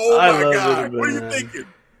like, oh my God, what are you thinking?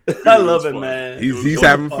 I love it, man. He's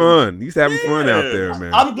having fun. He's having fun out there,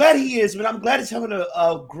 man. I'm glad he is, man. I'm glad he's having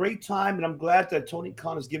a great time, and I'm glad that Tony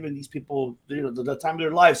Khan is giving these people, the time of their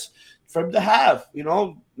lives for them to have.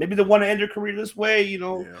 Maybe they want to end their career this way.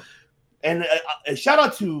 Yeah. And shout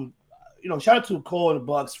out to Cole and the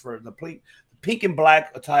Bucks for the pink and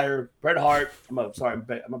black attire. Bret Hart. I'm a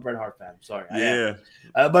Bret Hart fan. Sorry. Yeah.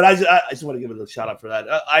 But I just want to give a little shout out for that.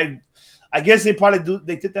 I guess they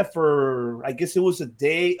did that for, I guess it was the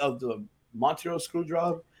day of the Montreal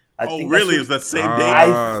Screwjob. Really? It was that same day?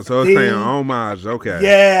 So it's paying homage. Okay.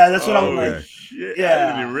 Yeah, that's what I was like. Shit. Yeah. I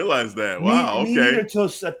didn't even realize that. Wow, okay. Until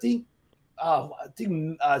I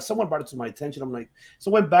think someone brought it to my attention. I'm like, so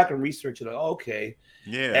I went back and researched it. Like, okay.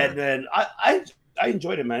 Yeah. And then I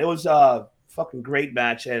enjoyed it, man. It was a fucking great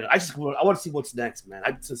match. And I want to see what's next, man.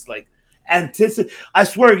 I just like anticipate. I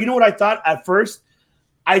swear, you know what I thought at first?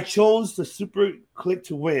 I chose the Super Click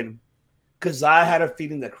to win because I had a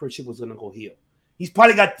feeling that Christian was going to go heel. He's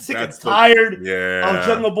probably got sick and tired of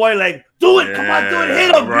Jungle Boy. Like, do it, come on, do it,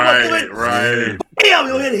 hit him, right. damn,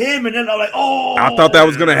 he'll hit him, and then I'm like, oh. I thought that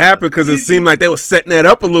was gonna happen because it seemed like they were setting that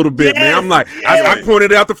up a little bit, man. I'm like, I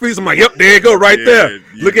pointed out the freeze. I'm like, yep, there you go, right there.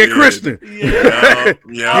 Look at Christian. Yeah.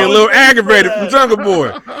 He a little aggravated from Jungle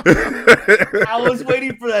Boy. I was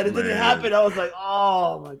waiting for that. It didn't happen. I was like,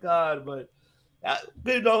 oh my god, but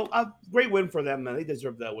great win for them, man. They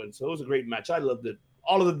deserved that win. So it was a great match. I loved it.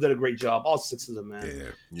 All of them did a great job. All 6 of them,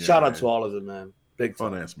 man. Shout out to all of them, man. Big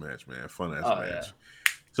fun ass match, man. Fun ass match. Yeah.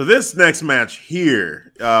 So this next match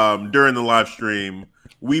here, during the live stream,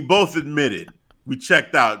 we both admitted we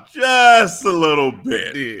checked out just a little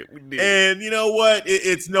bit. We did. And you know what?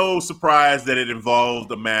 It's no surprise that it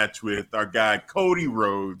involved a match with our guy Cody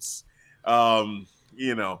Rhodes.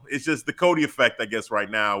 It's just the Cody effect, I guess, right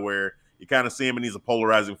now, where you kind of see him and he's a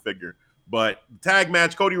polarizing figure. But the tag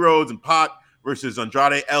match, Cody Rhodes and Pac versus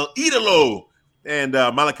Andrade El Idolo and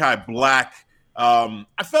Malachi Black. I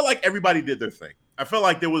felt like everybody did their thing. I felt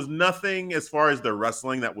like there was nothing as far as their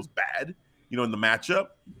wrestling that was bad, in the matchup.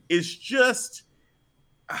 It's just,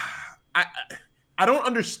 I don't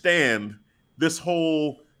understand this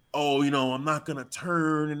whole, I'm not going to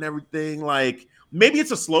turn and everything. Like, maybe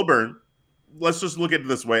it's a slow burn. Let's just look at it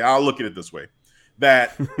this way. I'll look at it this way.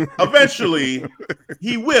 That eventually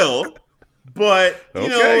he will, but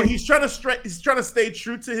he's trying to stay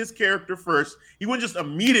true to his character first. He wouldn't just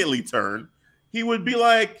immediately turn. He would be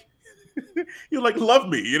like, love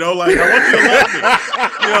me, I want you to love me,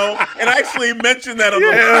 and I actually mentioned that on the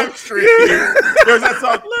live stream. There's that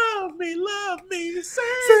song, love me, say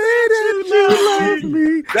that you love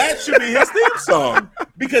me. That should be his theme song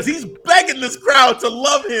because he's begging this crowd to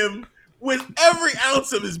love him with every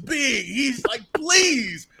ounce of his being. He's like,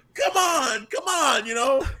 please, come on,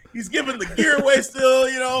 he's giving the gear away still,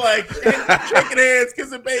 shaking hands,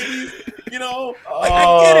 kissing babies.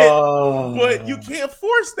 I get it, but you can't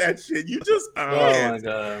force that shit. You just can't. Oh my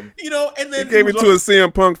god! And then he gave it to a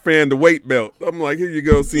CM Punk fan, the weight belt. I'm like, here you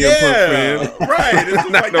go, CM Punk fan. Right? It's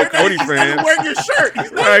not like, no Cody fan. He's wearing your shirt.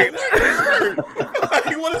 He's not wearing your shirt.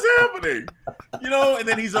 Like, what is happening? And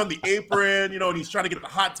then he's on the apron. And he's trying to get the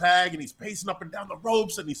hot tag, and he's pacing up and down the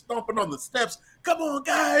ropes, and he's stomping on the steps. Come on,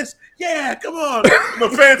 guys! Yeah, come on! The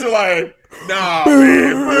fans are like, nah,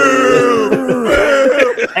 man, boo, boo.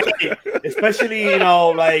 Hey, especially,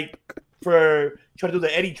 for trying to do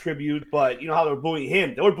the Eddie tribute, but you know how they were booing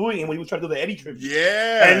him. They were booing him when he was trying to do the Eddie tribute.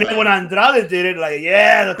 Yeah. And then when Andrade did it, like,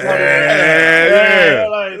 the Cody.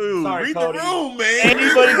 Like, ooh, sorry, read Cody. the room, man.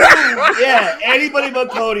 Anybody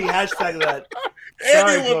but Cody. Hashtag that.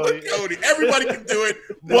 Anyone but Cody. Everybody can do it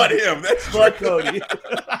but him. That's but Cody.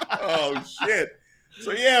 Oh, shit.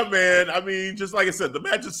 So, yeah, man. I mean, just like I said, the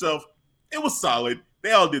match itself, it was solid.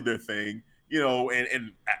 They all did their thing,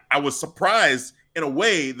 and I was surprised in a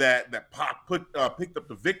way that Pac picked up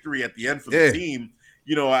the victory at the end for the team.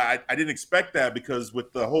 I didn't expect that because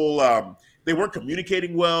with the whole they weren't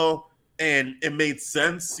communicating well, and it made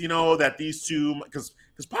sense, that these two, because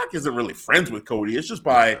Pac isn't really friends with Cody. It's just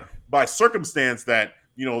by circumstance that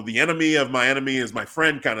the enemy of my enemy is my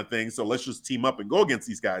friend kind of thing. So let's just team up and go against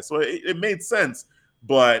these guys. So it made sense,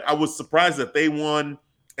 but I was surprised that they won.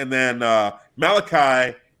 And then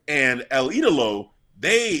Malachi and El Idolo,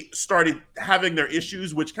 they started having their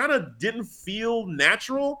issues, which kind of didn't feel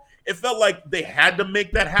natural. It felt like they had to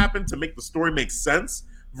make that happen to make the story make sense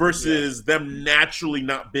versus them naturally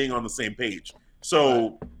not being on the same page.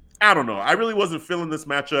 So I don't know. I really wasn't feeling this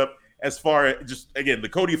matchup as far as just, again, the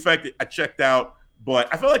Cody effect, I checked out,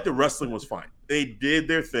 but I felt like the wrestling was fine. They did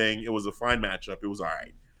their thing. It was a fine matchup. It was all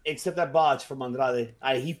right. Except that botch from Andrade.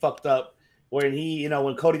 He fucked up. When he,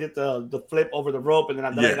 when Cody did the flip over the rope and then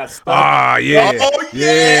Andrade got stuck. Ah, yeah. Oh,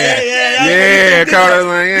 yeah. Cody,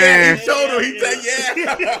 like, he showed him. He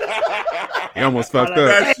said, He almost fucked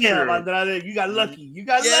up. Damn, Andrade, you got lucky.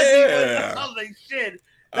 I was like, shit.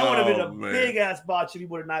 That would have been a big ass botch if he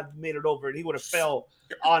would have not made it over and he would have fell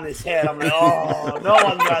on his head. I'm like, oh no,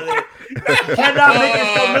 Andrade. You cannot make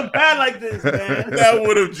yourself look bad like this, man. That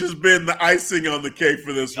would have just been the icing on the cake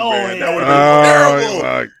for this man. Yeah. That would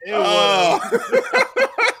have been terrible.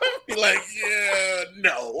 Be like,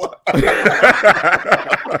 no.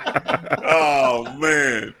 Oh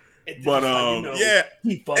man. But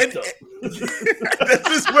he fucked up. This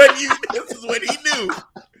is when he knew.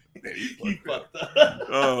 He fucked up.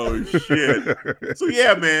 Oh shit. So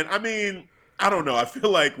yeah, man. I mean, I don't know. I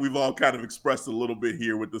feel like we've all kind of expressed a little bit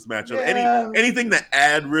here with this matchup. Anything to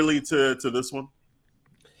add really to this one?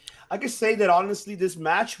 I could say that honestly, this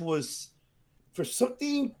match was for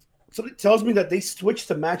something tells me that they switched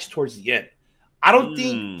the match towards the end. I don't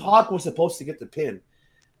think Pac was supposed to get the pin.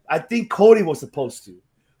 I think Cody was supposed to.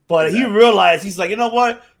 But he realized, he's like, you know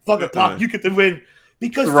what? Fuck it, Pac, you get the win.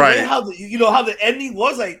 Because the Right. way how the ending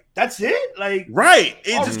was, like, that's it? Like, Right.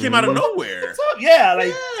 It just came out of nowhere. what's up? Yeah,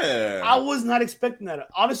 like, Yeah. I was not expecting that.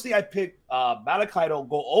 Honestly, I picked Malachi to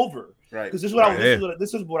go over. Right. Because this is what Right.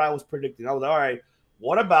 this is what I was predicting. I was like, all right,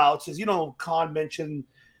 what about, since, Khan mentioned,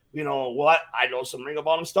 well, I know some Ring of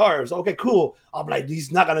Honor stars. Okay, cool. I'm like,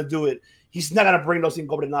 he's not going to do it. He's not going to bring those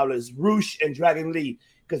Ingobernables, Rush and Dragon Lee,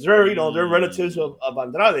 because they're relatives of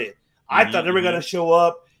Andrade. I thought they were going to show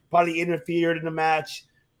up, probably interfered in the match,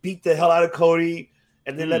 beat the hell out of Cody,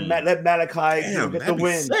 and then let Malachi Damn, get the that'd be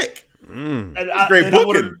win. sick. Mm. And Great and I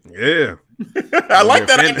booking. Yeah. I like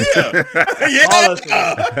that idea.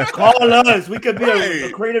 Call us. We could be a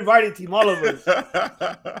Right. creative writing team, all of us.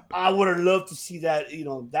 I would have loved to see that,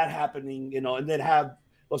 that happening, and then have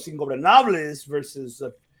Los Ingobernables versus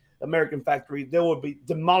American Factory. They would be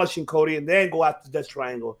demolishing Cody and then go after the Death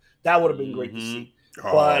Triangle. That would have been great to see.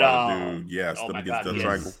 Oh, But, dude, yes, oh them my against God, the yes.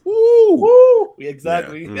 triangle. Woo!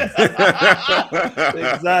 Exactly. Yeah.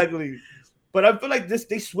 Exactly. But I feel like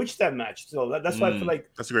they switched that match. So that's why I feel like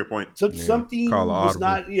That's a great point. something Call an was audible.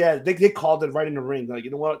 not. Yeah, they called it right in the ring. Like, you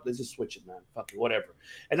know what? Let's just switch it, man. Fuck it, whatever.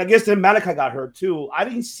 And I guess then Malachi got hurt too. I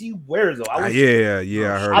didn't see where though. I was,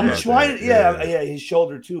 Yeah, I heard I'm about trying. that. Yeah, his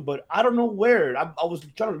shoulder too. But I don't know where. I was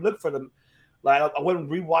trying to look for them. Like, I went and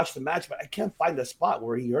rewatched the match, but I can't find the spot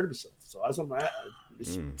where he hurt himself. So I was like,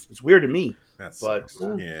 it's weird to me. But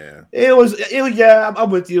yeah. It was. Yeah, I'm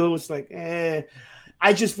with you. It was like,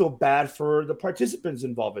 I just feel bad for the participants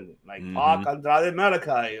involved in it, like Pac, Andrade,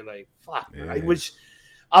 Malachi. Like, fuck. Yeah. I wish.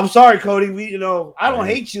 I'm sorry, Cody. I don't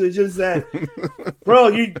hate you. It's just that, bro,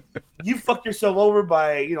 you fucked yourself over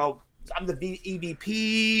by, I'm the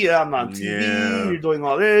EVP. I'm on TV. Yeah. You're doing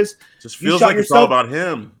all this. Just You feels shot like it's all yourself- about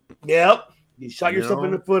him. Yep. You shot You yourself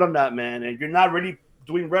in know? the foot on that, man, and you're not really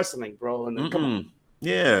doing wrestling, bro. And then, come on.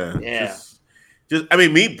 Yeah. Yeah. Just I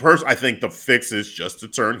mean, me personally, I think the fix is just to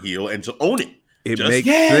turn heel and to own it. It Just- makes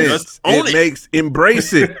Yes. sense. Just own it.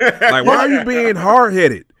 Embrace it. Like, why are you being hard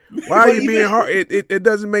headed? Why are you being hard? It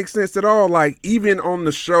doesn't make sense at all. Like, even on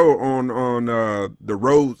the show on the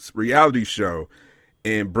Rhodes reality show,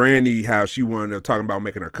 and Brandy, how she wanted to talk about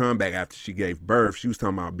making her comeback after she gave birth. She was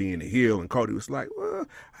talking about being a heel, and Cody was like, "Well,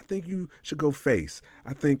 I think you should go face.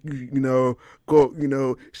 I think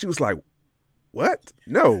go. She was like, "What?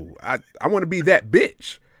 No, I want to be that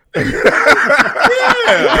bitch." I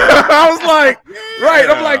was like, right.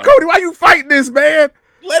 I'm like, Cody, why you fighting this, man?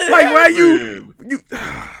 Let it Like, why happen. you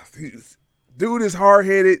dude is hard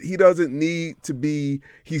headed. He doesn't need to be.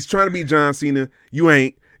 He's trying to be John Cena. You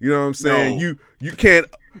ain't. You know what I'm saying? No. You can't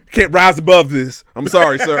rise above this. I'm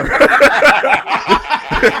sorry, sir.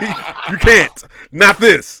 You can't. Not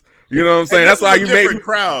this. You know what I'm saying? And That's this why is a you made different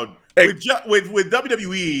crowd. Hey. With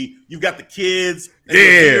WWE, you've got the kids. And Yeah.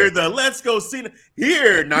 here the Let's Go Cena.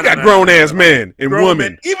 Here, you got grown ass men and Grown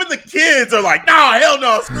women. men. Even the kids are like, "Nah, hell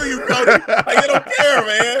no, screw you, Cody." Like, they don't care,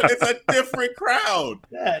 man. It's a different crowd.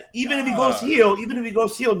 Yeah, even if he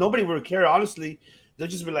goes heel, nobody would care. Honestly, they'll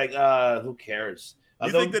just be like, "Who cares?"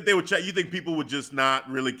 You think that they would check? You think people would just not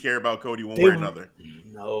really care about Cody one They way or would- another?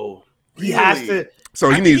 No, Really? he has to. So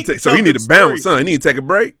I he think needs he to can so he tell need good to bounce, stories. son. He need to take a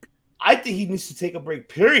break. I think he needs to take a break.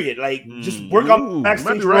 Period. Like, just work on Ooh,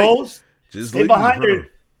 backstage might be right. roles. Just Stay leave, behind huh? her.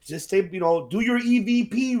 Just stay. Do your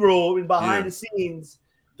EVP role in behind Yeah. the scenes.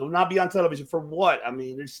 Do not be on television for what? I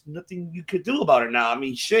mean, there's nothing you could do about it now. I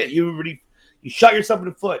mean, shit. You shot yourself in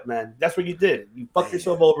the foot, man. That's what you did. You fucked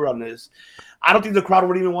yourself over on this. I don't think the crowd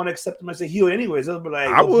would even want to accept him as a heel, anyways. They'll be like,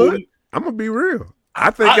 I "Oh, would. boy." I'm gonna be real. I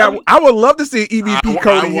think I I would love to see EVP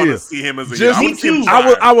Cody I want here. to see him as a Just- heel. I Me wanna see him too.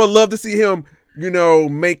 try. I would love to see him,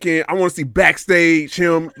 I want to see backstage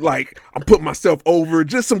him, like, I'm putting myself over,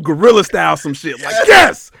 just some gorilla style, some shit. Like,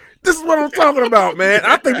 yes, this is what I'm talking about, man.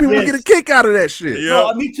 I think people would get a kick out of that shit. Yeah.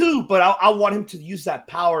 No, me too. But I want him to use that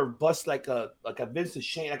power, bust like a Vince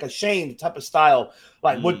Shane, like a Shane type of style,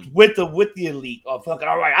 like with the elite. Oh, fuck it,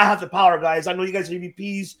 all right, I have the power, guys. I know you guys are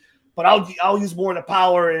EVPs, but I'll use more of the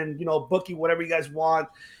power and booking whatever you guys want.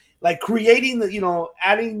 Like creating the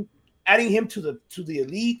adding him to the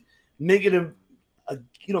elite, making him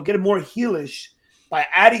get him more heelish by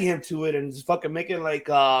adding him to it and just fucking make it like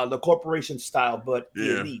the corporation style, but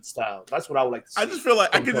the elite style. That's what I would like to see. I just feel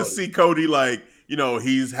like I could just see Cody like,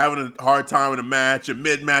 he's having a hard time in a match, and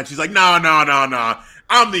mid-match, he's like, no.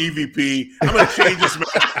 I'm the EVP. I'm going to change this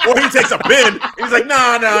match. Or he takes a pin. And he's like,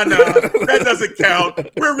 no. That doesn't count.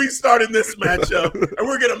 We're restarting this matchup, and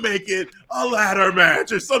we're going to make it a ladder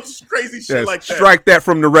match or some crazy shit Yes, like that. strike that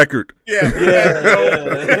from the record. Yeah.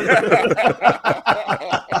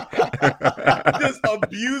 Just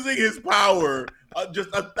abusing his power, just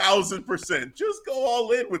 1,000%. Just go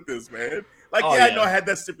all in with this, man. Like, Oh, I yeah. know I had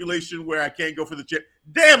that stipulation where I can't go for the chip.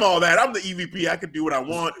 Damn all that. I'm the EVP. I can do what I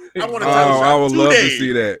want. I want a title shot. I would 2 love days. to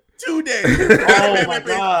see that. 2 days. Oh, my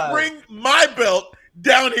God. Bring my belt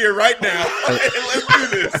down here right now. And let's do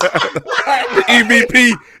this.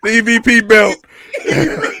 The EVP belt.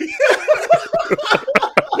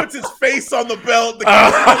 Puts his face on the belt. The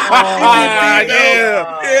yeah.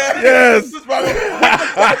 Yes. This is why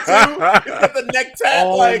it's got the neck tat.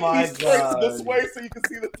 Oh, like my he's facing God. this way so you can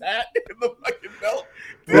see the tat in the fucking belt.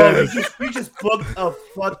 Bro, you just booked a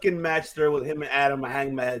fucking match there with him and Adam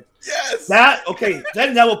Hangman. Yes. That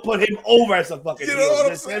will put him over as a fucking You know heel. what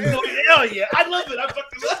I'm Just saying? him going, hell yeah, I love it. I fucking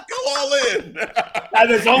love Let's go all in. it. Have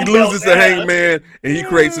his own He loses belt, to yeah. Hangman and he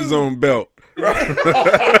creates his own belt.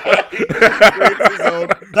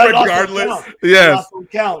 Regardless. Yes.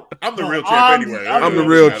 Count. I'm the real champ anyway. I'm the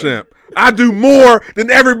real champ. I do more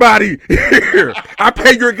than everybody here. I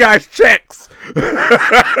pay your guys checks.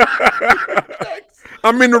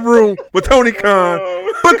 I'm in the room with Tony Khan,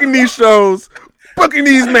 booking these shows, booking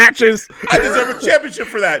these matches. I deserve a championship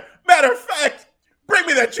for that. Matter of fact, bring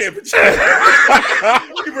me that championship.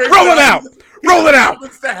 Roll it out. Roll it out.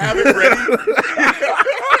 Wants to have it ready.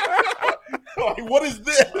 Like, what is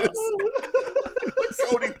this?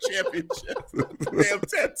 Cody championship. Damn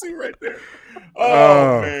tattoo right there.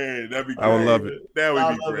 Oh, man, that'd be great. I would love it. That would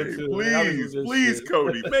I be love it great. too. That was good Please, shit.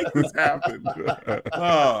 Cody, make this happen.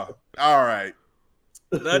 Oh, all right.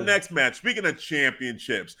 The next match, speaking of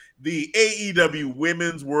championships, the AEW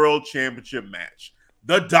Women's World Championship match.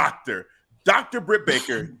 The Doctor, Dr. Britt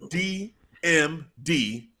Baker,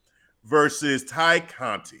 DMD, versus Ty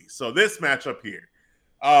Conti. So this matchup here.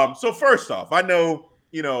 So first off, I know,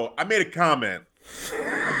 I made a comment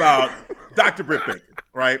about Dr. Britt Baker,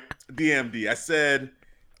 right? DMD. I said,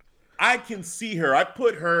 I can see her. I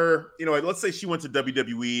put her, let's say she went to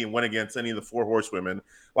WWE and went against any of the 4 horsewomen.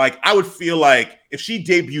 Like, I would feel like if she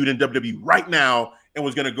debuted in WWE right now and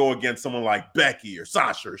was going to go against someone like Becky or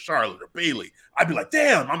Sasha or Charlotte or Bayley, I'd be like,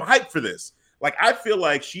 damn, I'm hyped for this. Like, I feel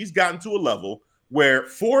like she's gotten to a level where,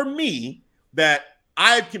 for me, that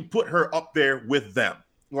I can put her up there with them.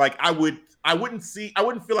 Like, I wouldn't feel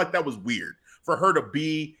like that was weird for her to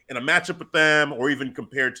be in a matchup with them or even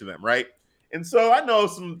compared to them, right? And so I know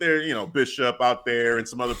Bishop out there and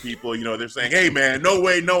some other people, they're saying, hey, man, no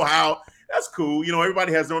way, no how. That's cool.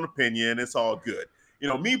 Everybody has their own opinion. It's all good.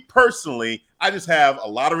 Me personally, I just have a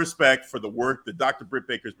lot of respect for the work that Dr. Britt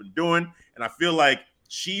Baker's been doing. And I feel like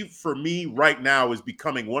she, for me right now, is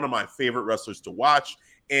becoming one of my favorite wrestlers to watch.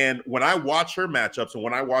 And when I watch her matchups and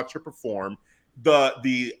when I watch her perform,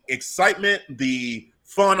 the excitement, the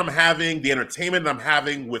fun I'm having, the entertainment I'm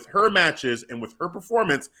having with her matches and with her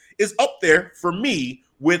performance is up there for me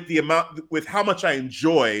with how much I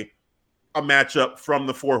enjoy a matchup from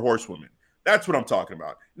the 4 horsewomen. That's what I'm talking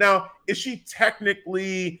about. Now, is she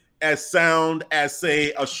technically as sound as,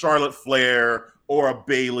 say, a Charlotte Flair or a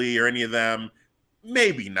Bayley or any of them?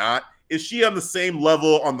 Maybe not. Is she on the same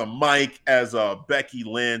level on the mic as a Becky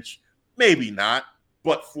Lynch? Maybe not.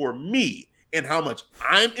 But for me and how much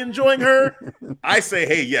I'm enjoying her, I say,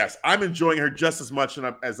 hey, yes, I'm enjoying her just as much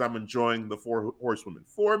as I'm enjoying the 4 horsewomen.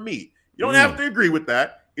 For me. You don't have to agree with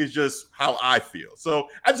that. It's just how I feel. So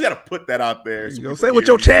I just got to put that out there. So Say it with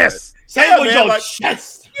your chest. Say it with your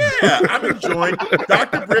chest. Yeah, I'm enjoying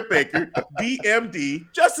Dr. Britt Baker, DMD,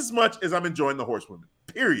 just as much as I'm enjoying the horsewomen.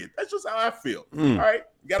 Period. That's just how I feel. All right.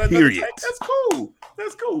 You got another Period. take? That's cool.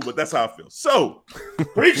 That's cool, but that's how I feel. So,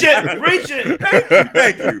 Preach it.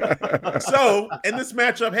 thank you. So, in this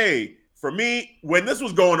matchup, hey, for me, when this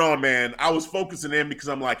was going on, man, I was focusing in because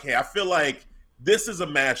I'm like, hey, I feel like this is a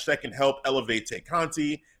match that can help elevate Tay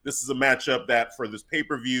Conti. This is a matchup that for this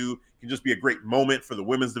pay-per-view can just be a great moment for the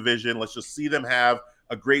women's division. Let's just see them have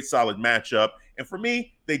a great, solid matchup. And for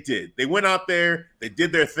me, they did. They went out there. They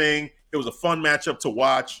did their thing. It was a fun matchup to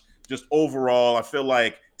watch. Just overall, I feel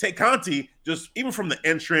like Tay Conti, just even from the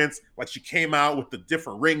entrance, like she came out with the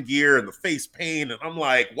different ring gear and the face paint. And I'm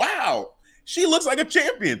like, wow, she looks like a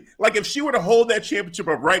champion. Like if she were to hold that championship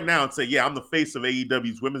up right now and say, yeah, I'm the face of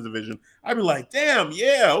AEW's women's division, I'd be like, damn,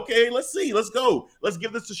 yeah, okay, let's see. Let's go. Let's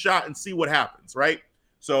give this a shot and see what happens, right?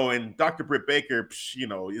 So, and Dr. Britt Baker,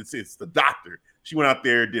 it's the doctor. She went out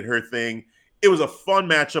there, did her thing. It was a fun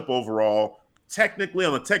matchup overall. Technically,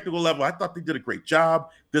 on the technical level, I thought they did a great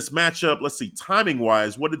job. This matchup, let's see,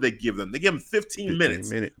 timing-wise, what did they give them? They gave them 15 minutes.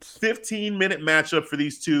 15-minute matchup for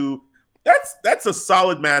these two. That's a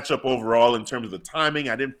solid matchup overall in terms of the timing.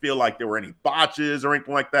 I didn't feel like there were any botches or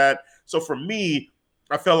anything like that. So for me,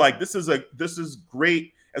 I felt like this is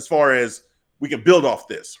great as far as we can build off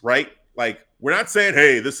this, right? Like, we're not saying,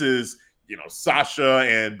 hey, this is, Sasha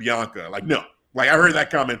and Bianca. Like, no. Like, I heard that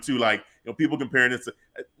comment too. Like, people comparing it to.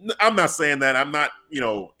 I'm not saying that. I'm not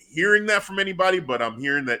hearing that from anybody, but I'm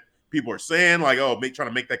hearing that people are saying like, oh, trying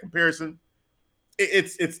to make that comparison.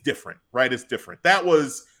 It's different, right? It's different. That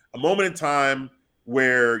was a moment in time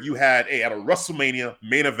where you had at a WrestleMania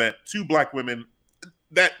main event, 2 black women.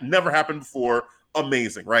 That never happened before.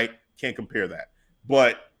 Amazing, right? Can't compare that.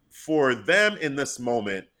 But for them in this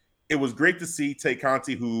moment, it was great to see Tay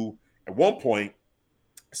Conti, who at one point,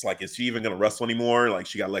 it's like, is she even going to wrestle anymore? Like,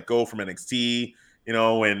 she got let go from NXT,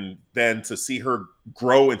 and then to see her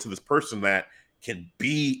grow into this person that can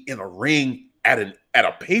be in a ring at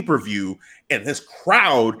a pay-per-view, and this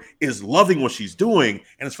crowd is loving what she's doing,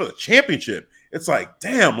 and it's for the championship. It's like,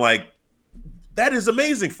 damn, like, that is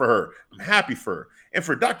amazing for her. I'm happy for her. And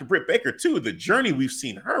for Dr. Britt Baker, too, the journey we've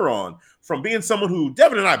seen her on from being someone who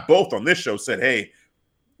Devin and I both on this show said, hey,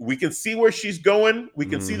 we can see where she's going. We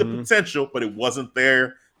can see the potential, but it wasn't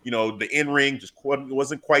there. The in-ring just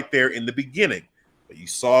wasn't quite there in the beginning. But you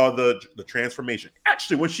saw the transformation.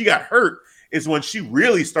 Actually, when she got hurt is when she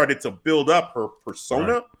really started to build up her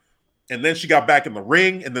persona. Right. And then she got back in the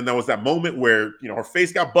ring. And then there was that moment where, her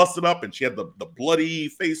face got busted up and she had the bloody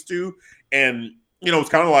face too. And, it's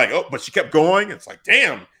kind of like, oh, but she kept going. It's like,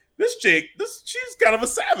 damn, this chick, she's kind of a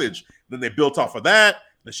savage. Then they built off of that.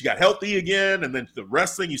 Then she got healthy again. And then the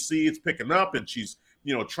wrestling, you see it's picking up and she's,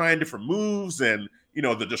 trying different moves. And,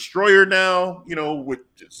 the Destroyer now,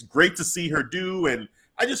 it's great to see her do. And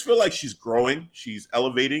I just feel like she's growing. She's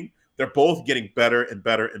elevating. They're both getting better and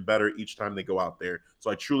better and better each time they go out there. So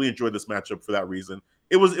I truly enjoyed this matchup for that reason.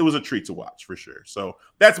 It was a treat to watch for sure. So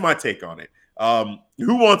that's my take on it.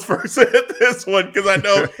 Who wants first to hit this one? Because I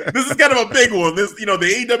know this is kind of a big one. This, the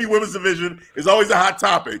AEW women's division is always a hot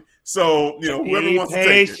topic. So, whoever wants to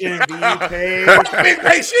take it. Be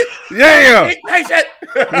patient. Yeah. Be patient.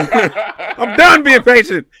 I'm done being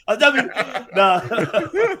patient. No,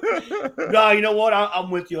 you know what?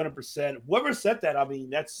 I'm with you 100%. Whoever said that, I mean,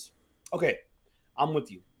 that's okay. I'm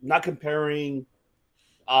with you. Not comparing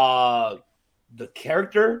the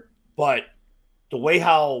character, but the way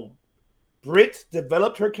how Britt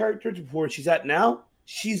developed her character to where she's at now,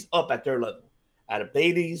 she's up at their level. At a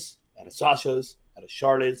Bailey's, at a Sasha's, at a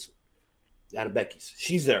Charlotte's, at a Becky's.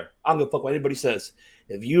 She's there. I don't give a fuck what anybody says.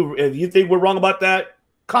 If you think we're wrong about that,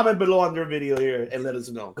 comment below on their video here and let us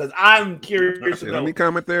know. Because I'm curious to know. Let me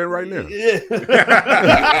comment there right now.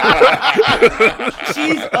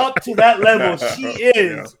 She's up to that level. She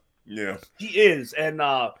is. Yeah. She is. And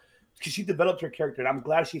because she developed her character. And I'm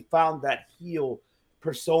glad she found that heel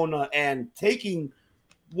persona and taking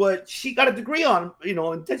what she got a degree on,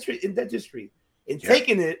 in dentistry, and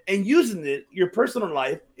taking it and using it, your personal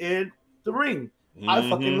life in the ring. I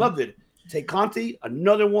fucking loved it. Tay Conti,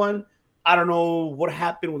 another one. I don't know what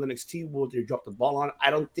happened with NXT, what they dropped the ball on. I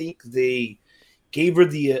don't think they gave her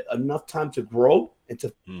the enough time to grow and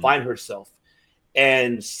to find herself.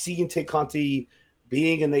 And seeing Tay Conti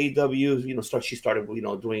being in AEW, she started,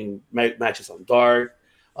 doing matches on Dark.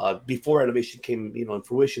 Before Elevation came, in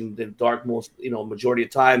fruition, the Dark most, majority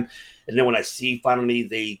of time. And then when I see finally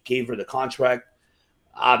they gave her the contract,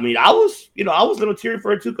 I mean, I was going to tear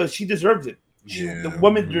for her too because she deserves it. The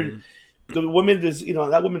woman,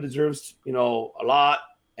 that woman deserves, a lot,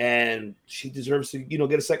 and she deserves to,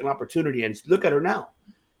 get a second opportunity. And look at her now.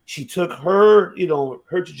 She took her,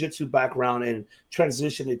 her jiu-jitsu background and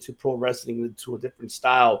transitioned it to pro wrestling into a different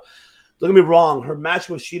style. Don't get me wrong, her match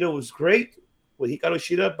with Shida was great. With Hikaru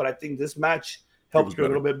Shida, but I think this match helped her a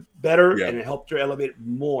little bit better, and it helped her elevate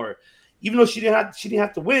more. Even though she didn't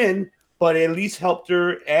have to win, but it at least helped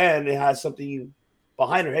her, and it has something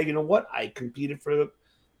behind her. Hey, you know what? I competed for the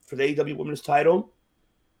AEW Women's title,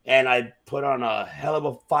 and I put on a hell of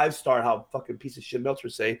a 5-star. How fucking piece of shit Meltzer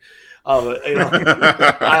say? I don't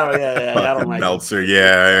like Meltzer.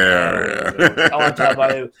 Yeah. I want to talk about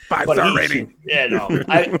it. 5-star rating.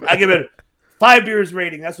 I give it 5 beers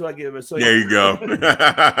rating. That's what I give it. So there you go. But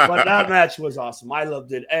that match was awesome. I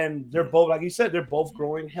loved it. And they're both, like you said, they're both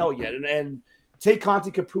growing. Hell yeah. And Tay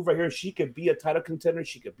Conti could prove right here she could be a title contender.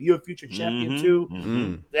 She could be a future champion too.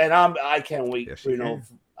 And I can't wait. Yes,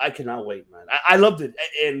 I cannot wait, man. I loved it.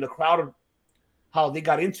 And the crowd, how they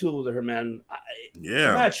got into her, man.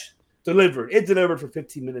 The match delivered. It delivered for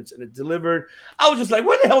 15 minutes, and it delivered. I was just like,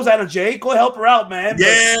 where the hell's Anna Jay? Go help her out, man.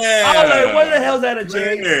 Yeah. I was like, where the hell's Anna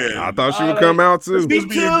Jay? Man. I thought she would come out too. Be a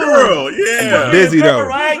girl. Yeah. Busy though.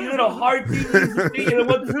 Right? Heartbeat.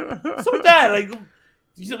 So that, like,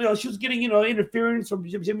 she was getting, interference from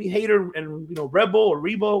Jimmy Hayter and, Rebel or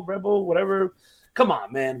Rebel, whatever. Come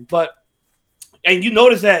on, man. And you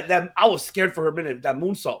notice that I was scared for her a minute, that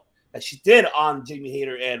moonsault. that she did on Jamie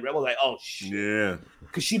Hayter and Rebel. Like, oh shit, Yeah.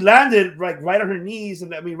 because she landed right on her knees,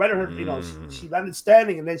 and I mean, right on her, you know, she landed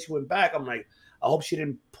standing, and then she went back. I'm like, I hope she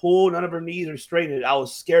didn't pull none of her knees or straighten it. I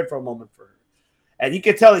was scared for a moment for her, and you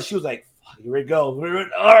could tell that she was like, here we go.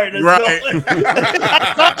 All right, let's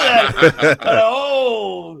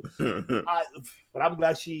go. But I'm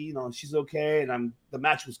glad she, you know, she's okay, and the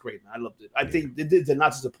match was great, man. I loved it. I think it did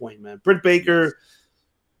not disappoint, man. Britt Baker,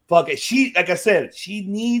 fuck it. She, like I said, she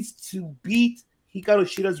needs to beat Hikaru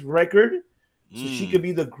Shida's record so she could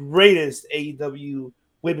be the greatest AEW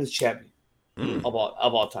women's champion of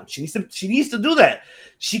all time. She needs to do that.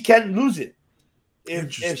 She can't lose it. If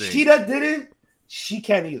Shida didn't, she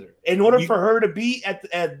can't either. In order for her to be at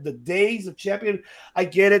the days of champion, I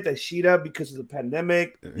get it that Shida, because of the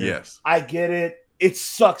pandemic. Yes, I get it. It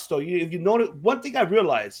sucks though. If you notice, one thing I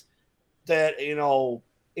realized that, you know,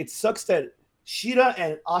 it sucks that Shida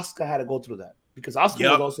and Asuka had to go through that, because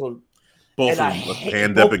Asuka was also both of them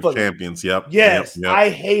pandemic champions. Yep. Yes, I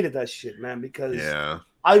hated that shit, man, because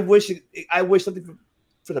I wish something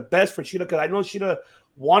for the best for Shida, because I know Shida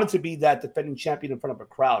wanted to be that defending champion in front of a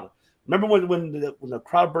crowd. Remember when the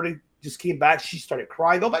crowd burning just came back, she started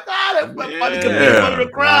crying. Oh my God, everybody could be in front of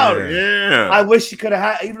the crowd. Yeah. I wish she could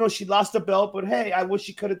have had, even though she lost the belt, but hey, I wish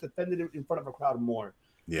she could have defended it in front of a crowd more.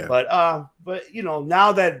 Yeah. But you know,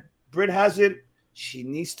 now that Britt has it, she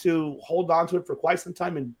needs to hold on to it for quite some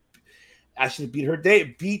time and actually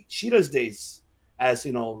beat Shida's days as,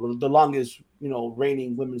 you know, the longest, you know,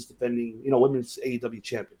 reigning women's AEW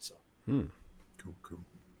champion. So Cool.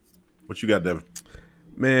 What you got, Devin?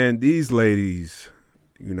 Man, these ladies,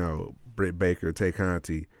 you know, Britt Baker, Tay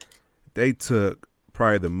Conti, they took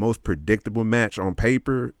probably the most predictable match on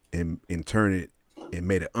paper and turned it and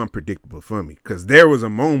made it unpredictable for me. Because there was a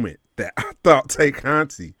moment that I thought Tay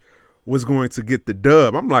Conti was going to get the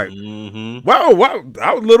dub. I'm like, wow,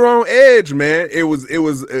 I was a little on edge, man. It was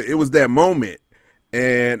that moment,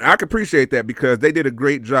 and I can appreciate that because they did a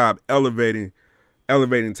great job elevating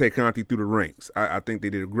Tay Conti through the ranks. I think they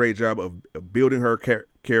did a great job of building her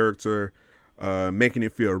character, making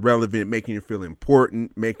it feel relevant, making it feel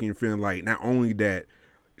important, making it feel like not only that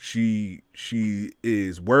she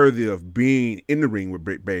is worthy of being in the ring with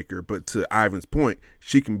Britt Baker, but to Ivan's point,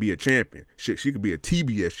 she can be a champion. She could be a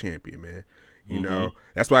TBS champion, man. You know,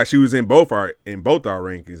 that's why she was in both our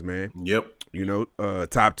rankings, man. Yep. You know,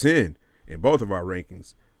 top 10 in both of our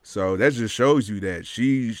rankings. So that just shows you that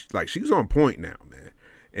she's on point now, man.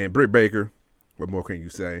 And Britt Baker, what more can you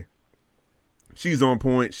say? She's on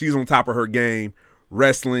point. She's on top of her game.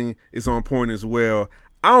 Wrestling is on point as well.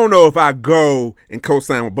 I don't know if I go and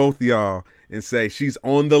co-sign with both of y'all and say she's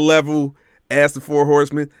on the level as the Four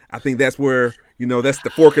Horsemen. I think that's where, you know, that's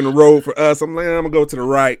the fork in the road for us. I'm going to go to the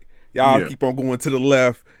right. Y'all keep on going to the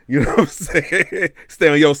left. You know what I'm saying? Stay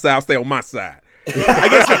on your side. Stay on my side. I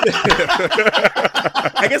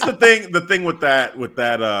guess the thing with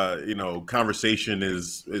that you know, conversation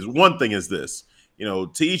is one thing is this, you know,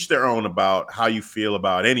 to each their own about how you feel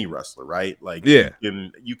about any wrestler, right? Like,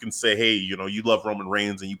 you can say, hey, you know, you love Roman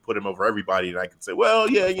Reigns and you put him over everybody, and I can say, well,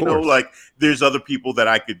 yeah, you know, like there's other people that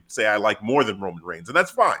I could say I like more than Roman Reigns, and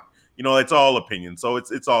that's fine. You know, it's all opinion, so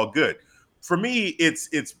it's all good. For me, it's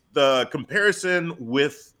the comparison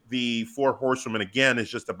with the Four Horsewomen again is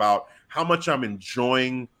just about how much I'm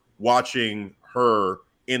enjoying watching her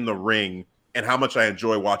in the ring and how much I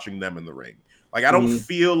enjoy watching them in the ring. Like, I don't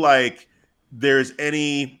feel like there's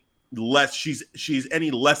any less she's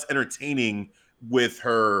any less entertaining with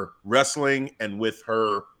her wrestling and with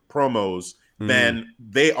her promos than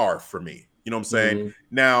they are for me. You know what I'm saying?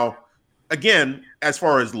 Now, again, as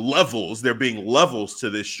far as levels, there being levels to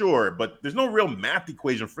this, sure, but there's no real math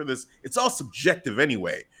equation for this. It's all subjective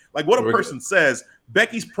anyway. Like, what a person says,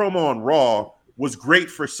 Becky's promo on Raw was great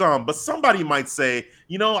for some, but somebody might say,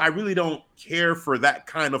 you know, I really don't care for that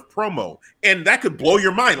kind of promo. And that could blow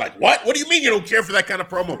your mind. Like, what? What do you mean you don't care for that kind of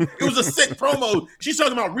promo? It was a sick promo. She's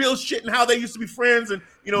talking about real shit and how they used to be friends. And,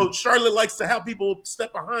 you know, Charlotte likes to have people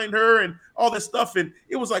step behind her and all this stuff. And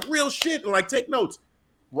it was like real shit and like take notes.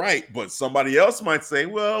 Right. But somebody else might say,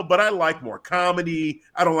 well, but I like more comedy.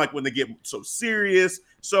 I don't like when they get so serious.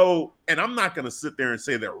 So, and I'm not going to sit there and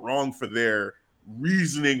say they're wrong for their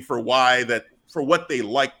reasoning for what they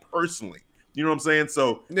like personally. You know what I'm saying?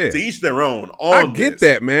 So to each their own. I get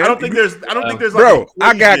that, man. I don't think there's bro,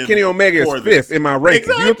 like I got Kenny Omega as fifth in my rankings.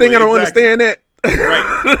 Exactly, you think I don't understand that?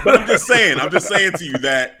 Right. But I'm just saying to you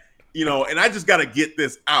that, you know, and I just got to get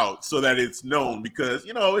this out so that it's known because,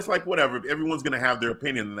 you know, it's like whatever. Everyone's going to have their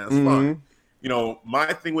opinion and that's fine. You know,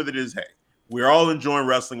 my thing with it is, hey, we're all enjoying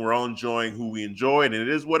wrestling. We're all enjoying who we enjoy, and it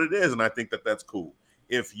is what it is. And I think that that's cool.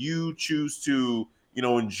 If you choose to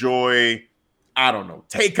enjoy, I don't know,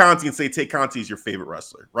 Tay Conti and say Tay Conti is your favorite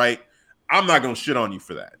wrestler, right? I'm not going to shit on you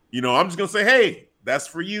for that. I'm just going to say, hey, that's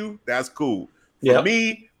for you. That's cool. For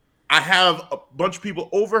me, I have a bunch of people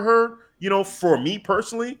over her, for me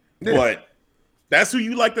personally, but that's who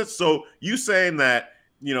you like. That. So you saying that,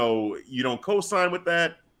 you don't co-sign with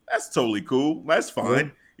that, that's totally cool. That's fine.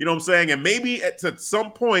 Yeah. You know what I'm saying? And maybe at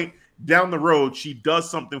some point down the road, she does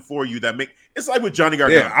something for you that it's like with Johnny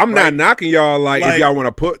Gargano. Yeah, I'm not knocking y'all like if y'all want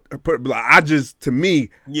to put I just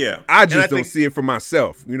I just don't see it for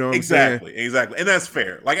myself. You know what I'm saying? Exactly. And that's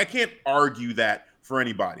fair. Like I can't argue that for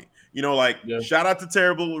anybody. Shout out to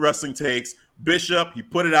Terrible Wrestling Takes. Bishop, he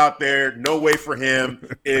put it out there. No way for him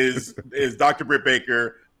is Dr. Britt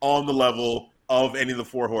Baker on the level of any of the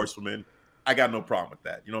Four Horsewomen. I got no problem with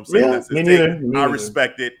that. You know what I'm saying? Yeah, That's me neither. I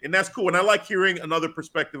respect it, and that's cool. And I like hearing another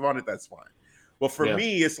perspective on it. That's fine. But for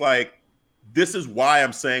me, it's like this is why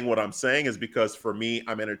I'm saying what I'm saying is because for me,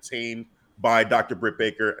 I'm entertained by Dr. Britt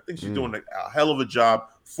Baker. I think she's doing a hell of a job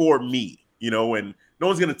for me. And no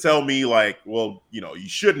one's gonna tell me like, well, you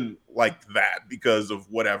shouldn't like that because of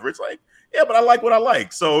whatever. It's like, yeah, but I like what I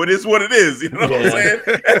like, so it is what it is. You know what I'm saying?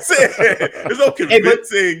 That's it. There's no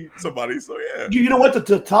convincing somebody. So yeah. You know what?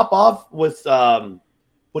 To top off with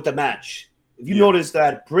the match, if you notice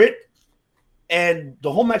that Britt and the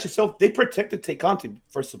whole match itself, they protected Tay Conti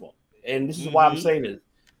first of all, and this is why I'm saying it.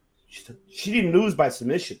 She didn't lose by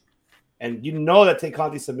submission, and you know that Tay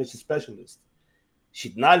Conti's submission specialist. She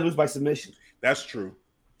did not lose by submission. That's true.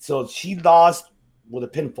 So she lost with a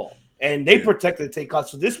pinfall. And they protected Tay Conti.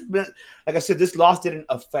 So this, like I said, this loss didn't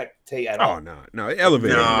affect Tay at all. Oh no, it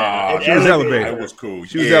elevated. She was elevated. It was cool.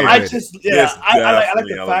 She was elevated. I like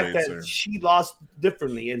the fact that she lost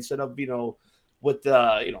differently instead of with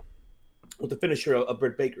the finisher of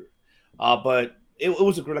Britt Baker. But it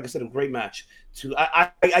was like I said, a great match.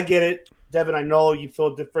 I get it, Devin. I know you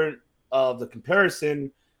feel different of the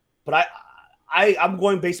comparison, but I'm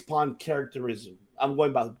going based upon characterism. I'm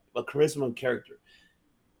going by a charisma and character.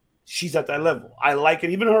 She's at that level. I like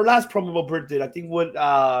it. Even her last promo what Britt did, I think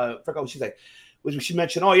I forgot what she's like. She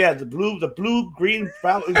mentioned, oh yeah, the blue, green,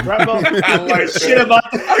 brown. I don't give a shit about.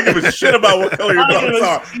 I don't give a shit about what color your belts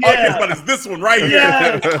are. All I care about is this one right here.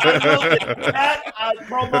 Yes, that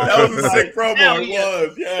promo. That was a sick promo. It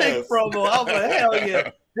was. Yes. Sick promo. I was like, hell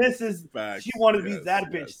yeah. This is. Facts. She wanted to be that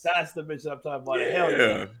bitch. That's the bitch that I'm talking about. Yeah. Hell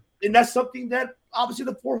yeah. And that's something that obviously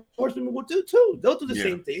the Four Horsemen will do too. They'll do the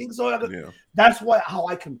same thing. So that's how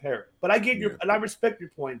I compare it. But I get and I respect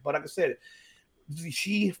your point. But like I said,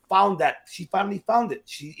 she found that. She finally found it.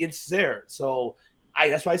 It's there. So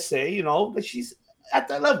that's why I say, that she's at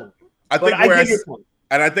that level. I get your point.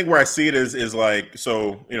 And I think where I see it is like,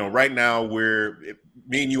 so, right now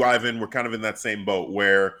me and you, Ivan, we're kind of in that same boat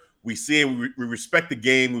where we see it, we respect the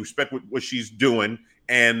game, we respect what she's doing.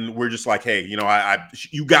 And we're just like, hey,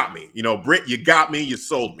 you got me. Britt, you got me. You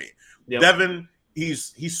sold me. Yep. Devin,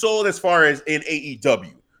 he's sold as far as in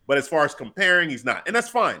AEW, but as far as comparing, he's not, and that's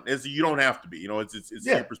fine. You don't have to be. It's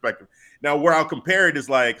your perspective. Now, where I'll compare it is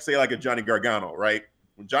like, say, like a Johnny Gargano, right?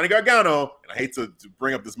 When Johnny Gargano, and I hate to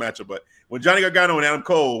bring up this matchup, but when Johnny Gargano and Adam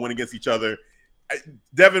Cole went against each other,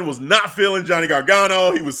 Devin was not feeling Johnny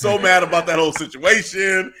Gargano. He was so mad about that whole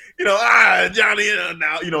situation. Johnny,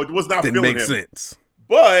 now was not Didn't feeling make him. Sense.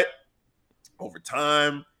 But over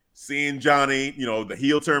time, seeing Johnny, the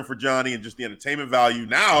heel turn for Johnny and just the entertainment value.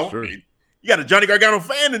 Now, you got a Johnny Gargano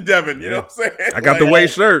fan in Devin. You know what I'm saying? I got the way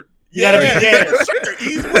shirt. Yeah, sure.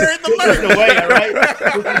 He's wearing the merch. The way,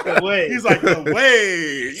 right? The way. He's like, the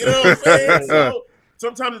way. You know what I'm saying? So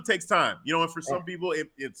sometimes it takes time. And for some people,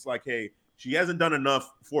 it's like, hey, she hasn't done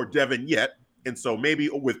enough for Devin yet. And so maybe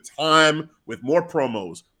with time, with more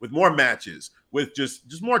promos, with more matches, with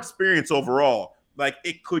just more experience overall, like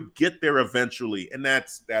it could get there eventually, and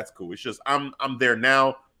that's cool. It's just I'm there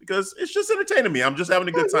now because it's just entertaining me. I'm just having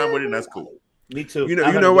a good time with it, and that's cool. Me too. You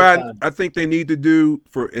know what I think they need to do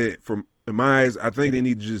from my eyes. I think they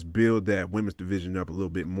need to just build that women's division up a little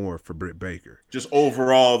bit more for Britt Baker. Just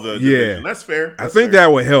overall the division. That's fair. I think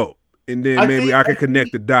that would help, and then maybe I could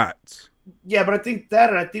connect the dots. Yeah, but I think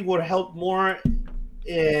would help more,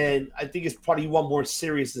 and I think it's probably you want more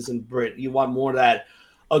seriousness in Britt. You want more of that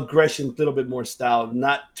aggression, a little bit more style,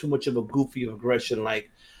 not too much of a goofy aggression like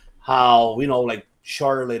how like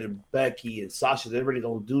Charlotte and Becky and Sasha. They really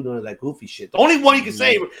don't do none of that goofy shit. The only one you can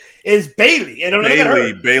say is Bayley. And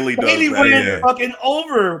Bayley went fucking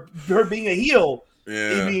over her being a heel.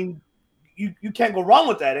 Yeah. I mean, you can't go wrong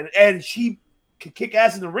with that. And she can kick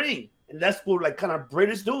ass in the ring, and that's what like kind of Britt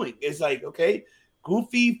is doing. It's like okay,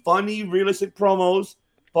 goofy, funny, realistic promos,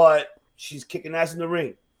 but she's kicking ass in the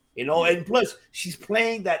ring. And plus she's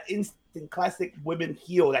playing that classic women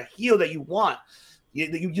heel that you want.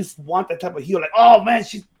 You just want that type of heel. Like, oh man,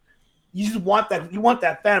 you just want that. You want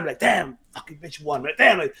that fan. Like, damn, fucking bitch won. Right?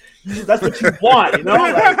 Damn, like, that's what you want. You know,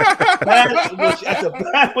 like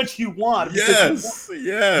that's what you want. Yes.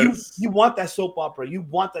 You want that soap opera. You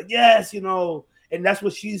want that. Yes, you know, and that's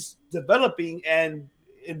what she's developing and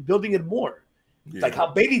building it more. Yeah. Like how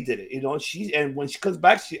Bayley did it, you know. And when she comes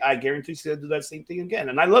back, I guarantee she'll do that same thing again.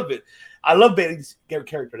 And I love it. I love Bayley's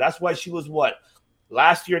character. That's why she was what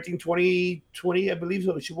last year, I think 2020, I believe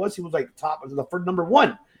so. She was like top, the first number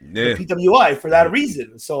one in PWI for that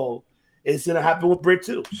reason. So it's gonna happen with Britt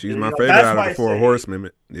too. She's my favorite out of the Four Horsemen.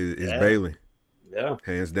 Is Bayley. Yeah,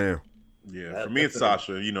 hands down. Yeah, for me it's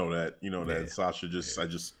Sasha. You know that. Sasha I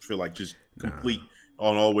just feel like just complete.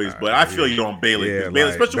 On always, but I feel you on Bayley, Bayley,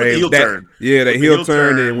 especially with the heel turn. Yeah, the heel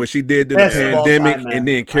turn, and when she did the pandemic, and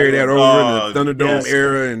then carry that over in the Thunderdome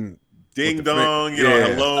era, and ding dong,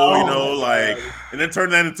 hello, like, and then turn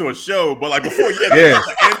that into a show. But like before, yes,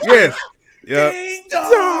 ding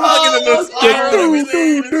dong,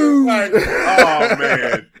 like, oh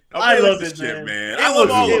man. I love this shit, man. I love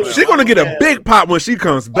all of it. She's gonna get a big pop when she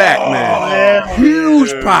comes back, man.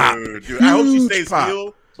 Huge pop. Dude. I hope she stays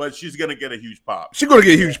heel. But she's gonna get a huge pop. She's gonna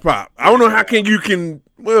get a huge pop. I don't know how you can.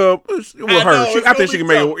 Well, it will hurt. I think she can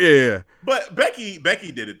make it. Yeah. But Becky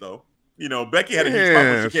did it though. You know, Becky had a huge pop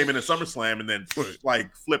when she came in at SummerSlam and then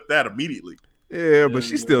like flipped that immediately. Yeah, but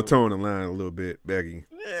she's still towing the line a little bit, Becky.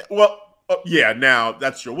 Yeah, now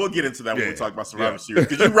that's true. We'll get into that when we talk about Survivor Series.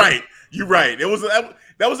 Because you're right. It was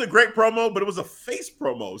that was a great promo, but it was a face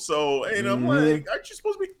promo. So like, aren't you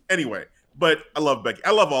supposed to be anyway? But I love Becky.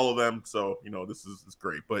 I love all of them. So, this is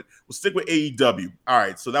great. But we'll stick with AEW. All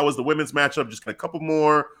right. So that was the women's matchup. Just got a couple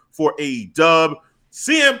more for AEW.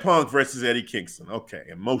 CM Punk versus Eddie Kingston. Okay.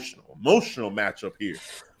 Emotional matchup here.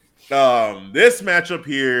 This matchup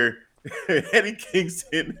here, Eddie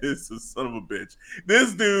Kingston is a son of a bitch.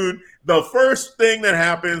 This dude, the first thing that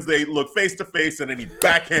happens, they look face to face and then he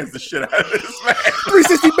backhands the shit out of this man.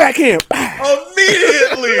 360 backhand.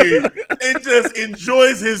 Immediately. And just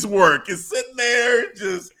enjoys his work. Is sitting there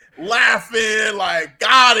just laughing, like,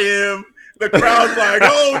 got him. The crowd's like,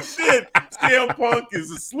 oh shit, CM Punk is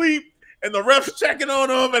asleep. And the ref's checking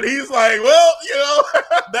on him, and he's like, well,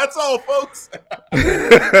 that's all, folks.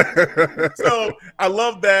 So I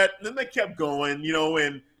love that. And then they kept going,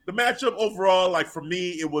 and the matchup overall, like for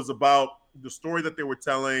me, it was about the story that they were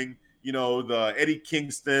telling. The Eddie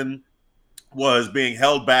Kingston was being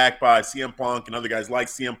held back by CM Punk and other guys like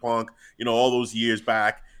CM Punk, all those years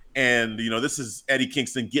back. And, this is Eddie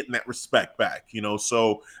Kingston getting that respect back,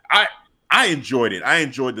 So I enjoyed it. I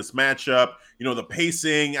enjoyed this matchup. The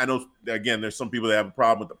pacing. I know, again, there's some people that have a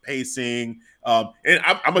problem with the pacing. And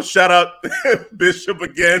I'm going to shout out Bishop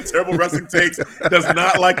again. Terrible Wrestling Takes does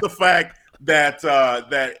not like the fact that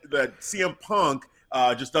that CM Punk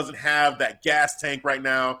just doesn't have that gas tank right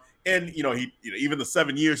now. And, he even the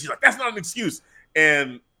 7 years, he's like, that's not an excuse.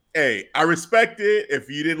 And, hey, I respect it. If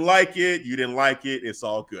you didn't like it, you didn't like it. It's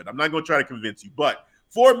all good. I'm not going to try to convince you. But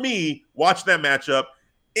for me, watch that matchup.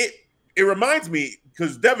 It reminds me,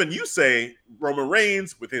 because Devin, you say Roman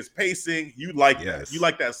Reigns with his pacing, you like that. You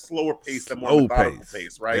like that slower pace, that more methodical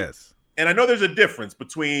pace, right? Yes. And I know there's a difference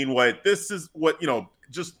between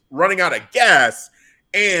just running out of gas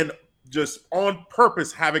and just on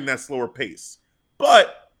purpose having that slower pace.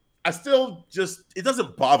 But I still it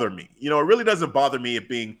doesn't bother me. It really doesn't bother me it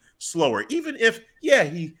being slower. Even if,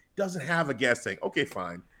 he doesn't have a gas tank. Okay,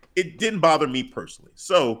 fine. It didn't bother me personally.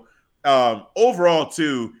 So, overall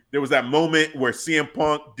too, there was that moment where CM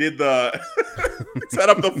Punk did the set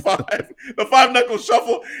up the five knuckle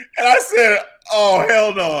shuffle, and I said, oh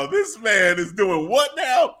hell no, this man is doing what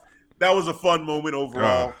now? That was a fun moment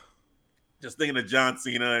overall. Just thinking of John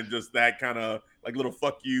Cena and just that kind of like little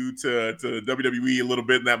fuck you to WWE a little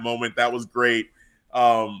bit in that moment. That was great.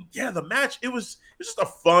 The match, it was just a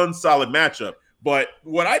fun, solid matchup. But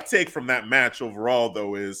what I take from that match overall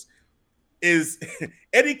though is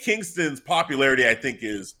Eddie Kingston's popularity, I think,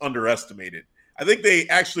 is underestimated. I think they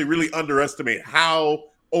actually really underestimate how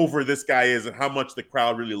over this guy is and how much the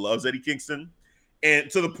crowd really loves Eddie Kingston. And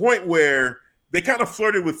to the point where they kind of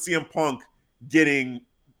flirted with CM Punk getting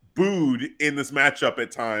booed in this matchup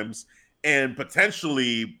at times and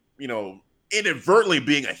potentially, inadvertently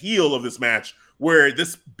being a heel of this match, where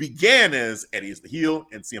this began as Eddie is the heel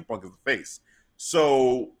and CM Punk is the face.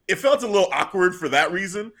 So it felt a little awkward for that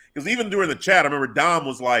reason, because even during the chat, I remember Dom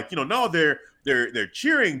was like, no, they're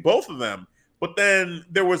cheering both of them. But then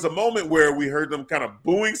there was a moment where we heard them kind of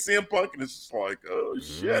booing CM Punk, and it's just like, oh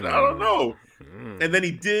shit, I don't know. And then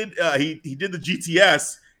he did the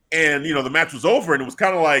GTS, And the match was over, and it was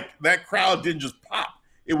kind of like that crowd didn't just pop.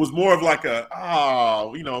 It was more of like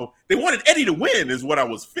they wanted Eddie to win, is what I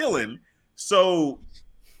was feeling. So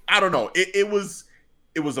I don't know. It was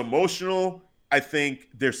emotional. I think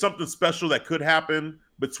there's something special that could happen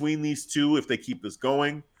between these two if they keep this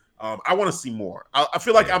going. I want to see more. I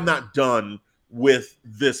feel like I'm not done with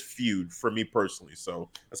this feud for me personally. So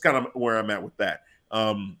that's kind of where I'm at with that.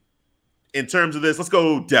 In terms of this, let's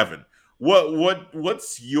go, Devin.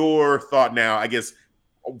 What's your thought now? I guess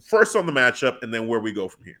first on the matchup, and then where we go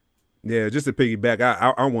from here. Yeah, just to piggyback,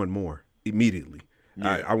 I want more immediately.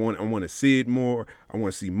 Yeah. I want to see it more. I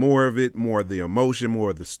want to see more of it, more of the emotion,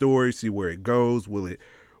 more of the story. See where it goes. Will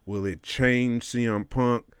it change CM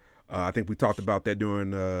Punk? I think we talked about that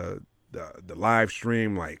during the live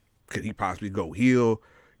stream. Like, could he possibly go heel?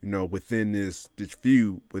 Within this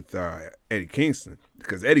feud with Eddie Kingston,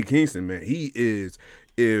 because Eddie Kingston, man, he is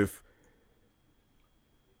if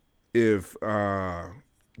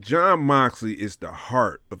Jon Moxley is the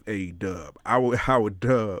heart of AEW, I would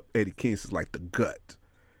dub Eddie Kingston like the gut,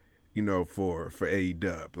 for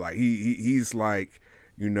AEW. Like he's like,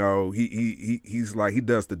 he's like, he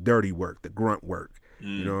does the dirty work, the grunt work.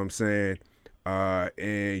 You know what I'm saying?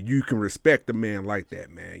 And you can respect the man like that,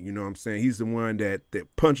 man. You know what I'm saying? He's the one that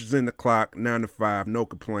punches in the clock, 9 to 5, no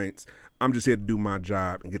complaints. I'm just here to do my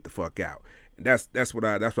job and get the fuck out. And that's what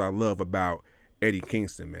I love about Eddie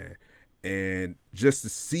Kingston, man. And just to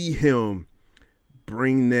see him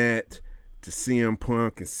bring that to CM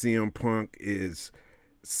Punk, and CM Punk is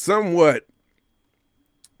somewhat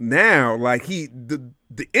now like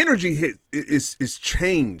the energy is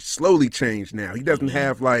changed, slowly changed now. He doesn't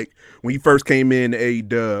have like when he first came in to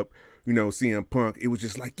AEW, CM Punk, it was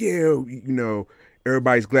just like, yeah,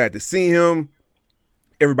 everybody's glad to see him.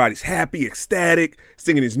 Everybody's happy, ecstatic,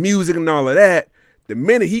 singing his music and all of that. The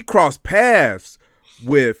minute he crossed paths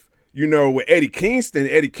with Eddie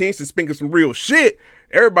Kingston speaking some real shit,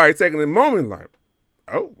 everybody taking a moment like,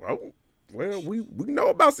 oh, well, we know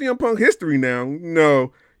about CM Punk history now.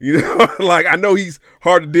 Like, I know he's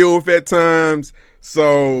hard to deal with at times.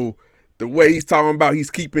 So the way he's talking about he's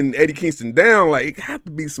keeping Eddie Kingston down, like, it had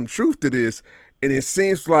to be some truth to this. And it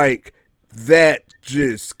seems like that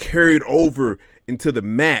just carried over into the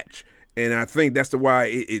match. And I think that's why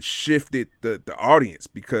it shifted the audience,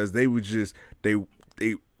 because they were just, they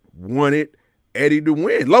wanted Eddie to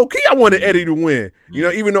win. Low key, I wanted Eddie to win.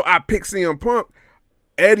 Even though I picked CM Punk,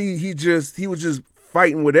 Eddie, he was just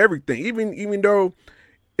fighting with everything. Even though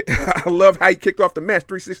I love how he kicked off the match,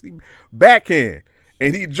 360 backhand,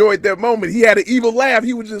 and he enjoyed that moment. He had an evil laugh.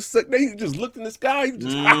 He was just sitting there. He just looked in the sky. He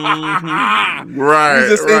just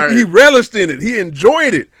right. He relished in it. He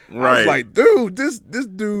enjoyed it. Right. I was like, dude, this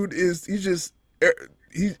dude is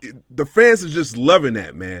the fans are just loving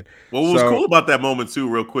that, man. Well, what was cool about that moment too,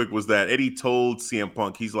 real quick, was that Eddie told CM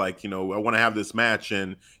Punk, he's like, I want to have this match,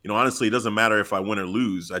 and honestly, it doesn't matter if I win or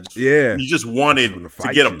lose. He just wanted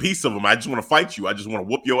to get a piece of him. I just want to fight you. I just want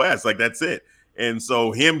to whoop your ass. Like, that's it. And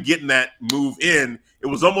so him getting that move in, it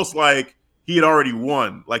was almost like he had already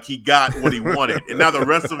won. Like, he got what he wanted, and now the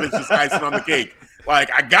rest of it's just icing on the cake. Like,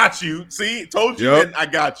 I got you. See, told you, and I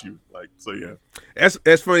got you. Like, so yeah.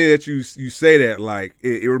 That's funny that you say that. Like,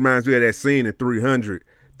 it reminds me of that scene in 300,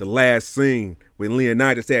 the last scene when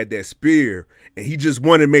Leonidas had that spear, and he just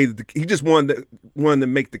wanted to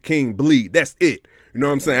make the king bleed. That's it. You know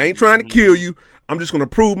what I'm saying? I ain't trying to kill you. I'm just gonna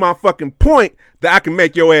prove my fucking point that I can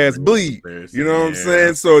make your ass bleed. You know what I'm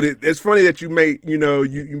saying? So it's funny that you make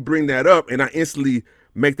you bring that up, and I instantly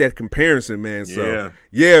make that comparison, man. So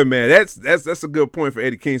yeah, man, that's a good point for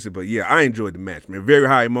Eddie Kingston. But yeah, I enjoyed the match, man. Very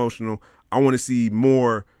high emotional. I want to see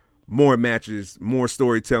more matches, more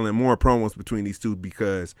storytelling, more promos between these two,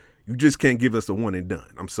 because you just can't give us a one and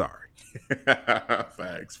done. I'm sorry.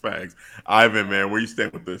 Facts. Ivan, man, where you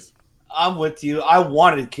stand with this? I'm with you. I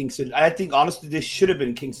wanted Kingston. I think honestly this should have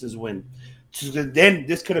been Kingston's win. Then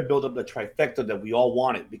this could have built up the trifecta that we all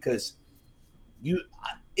wanted, because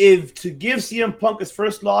if to give CM Punk his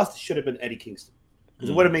first loss, it should have been Eddie Kingston, because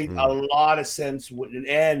it would have made a lot of sense.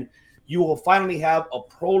 And you will finally have a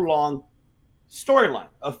prolonged storyline,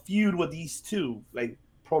 a feud with these two, like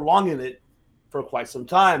prolonging it for quite some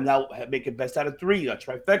time. Now make it best out of 3, a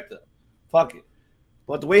trifecta. Fuck it.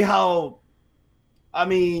 But the way how,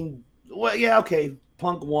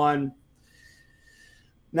 Punk won.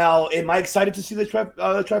 Now, am I excited to see the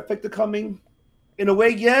trifecta coming? In a way,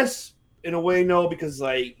 yes. In a way, no, because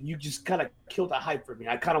like you just kind of killed the hype for me.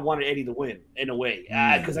 I kind of wanted Eddie to win in a way,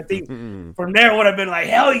 because I think from there it would have been like,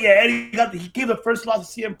 hell yeah, Eddie he gave the first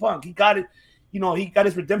loss to CM Punk. He got it, he got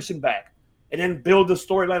his redemption back, and then build the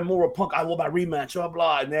storyline more with Punk. I want my rematch, blah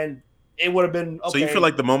blah, and then it would have been okay. So you feel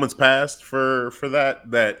like the moment's passed for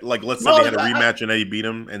that like let's say No, they had a rematch and Eddie beat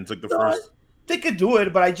him and took the first. They could do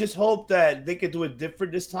it, but I just hope that they could do it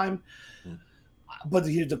different this time. But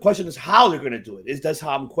the question is how they're going to do it. That's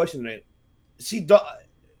how I'm questioning it. See,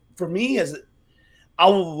 for me,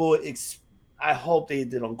 I hope they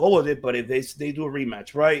don't go with it. But if they do a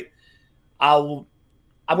rematch, right, I'm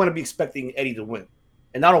going to be expecting Eddie to win,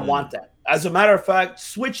 and I don't want that. As a matter of fact,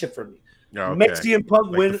 switch it for me. Okay. Make CM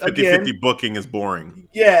Punk win again. 50-50 booking is boring.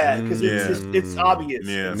 Yeah, because it's obvious.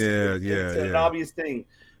 Yeah. It's an obvious thing.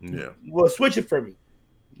 Yeah. Well, switch it for me.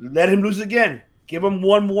 Let him lose again. Give him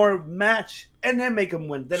one more match, and then make him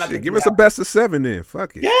win. Then give us a best of 7 then.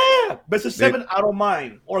 Fuck it. Yeah, best of 7. I don't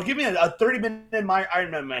mind. Or give me a 30-minute my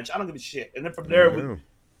Iron Man match. I don't give a shit. And then from there,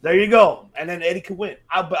 there you go. And then Eddie could win.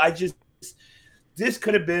 This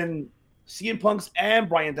could have been CM Punk's and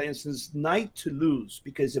Bryan Danielson's night to lose,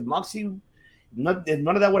 because if none of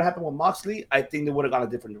that would have happened with Moxley, I think they would have gone a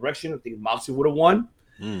different direction. I think Moxley would have won,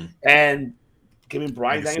 and giving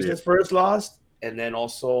Bryan Danielson his first loss, and then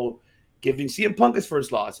also giving CM Punk his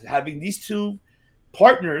first loss, having these two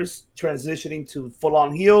partners transitioning to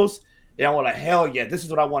full-on heels. And I'm like, hell yeah, this is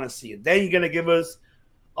what I want to see. And then you're gonna give us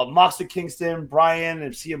a Moxley Kingston, Bryan,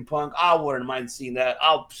 and CM Punk. I wouldn't mind seeing that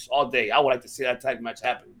all day. I would like to see that type of match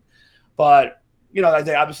happen. But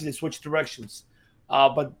obviously they switched directions.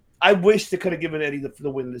 But I wish they could have given Eddie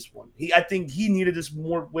the win this one. I think he needed this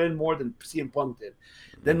win more than CM Punk did.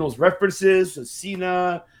 Then those references to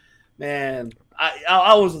Cena, man,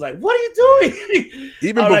 I was like, what are you doing?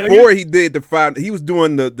 Even before he did the fight, he was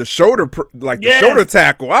doing the shoulder, the shoulder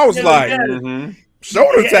tackle. I was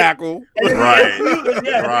shoulder tackle. Right.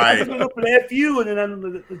 Right. For FU, and then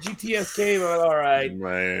the GTS came. All right.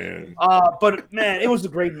 Man. But man, it was a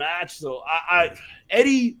great match. So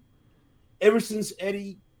Eddie, ever since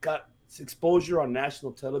Eddie got his exposure on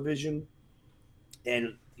national television,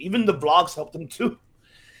 and even the vlogs helped him too.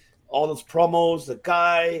 All those promos, the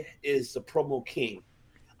guy is the promo king.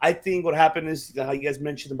 I think what happened is how you guys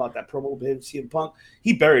mentioned about that promo with CM Punk.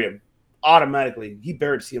 He buried him automatically. He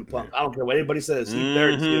buried CM Punk. I don't care what anybody says. He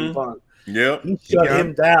buried CM Punk. Yep. He shut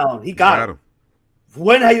him down. He got him.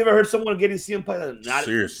 When have you ever heard someone getting CM Punk?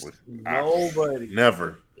 Seriously. Nobody.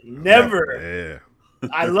 Never. Yeah.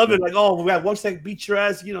 I love it. Like, we got 1 second, beat your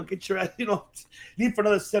ass, get your ass, leave for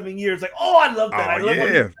another 7 years. Like, I love that. I love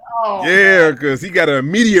it. Yeah, because he got an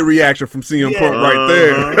immediate reaction from CM Punk right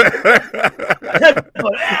there.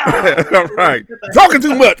 All right. Talking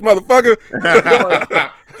too much, motherfucker.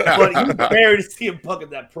 But he buried CM Punk in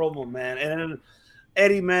that promo, man. And then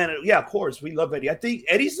Eddie, man, of course, we love Eddie. I think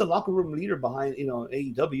Eddie's the locker room leader behind,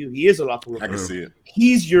 AEW. He is a locker room leader. I can see it.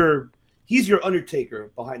 He's your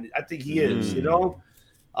Undertaker behind it. I think he is,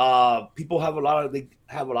 people have a lot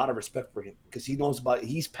of respect for him because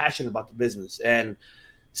he's passionate about the business, and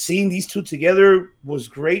seeing these two together was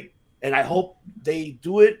great. And I hope they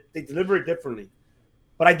deliver it differently.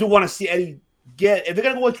 But I do want to see Eddie if they're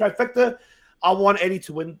gonna go with trifecta, I want Eddie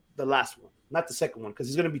to win the last one, not the second one, because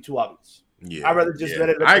it's gonna be too obvious. Yeah, I'd rather just let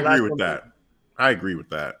it. I agree with that. I agree with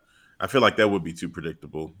that. I feel like that would be too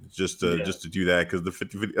predictable just to do that, because the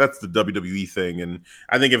 50-50, that's the WWE thing. And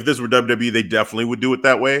I think if this were WWE, they definitely would do it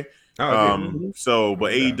that way. But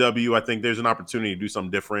AEW, I think there's an opportunity to do something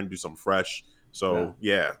different, do something fresh. So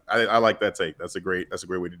I like that take. That's a great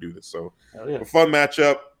way to do this. So a fun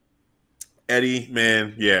matchup. Eddie,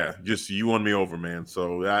 man, just you won me over, man.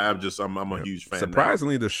 So I'm a huge fan.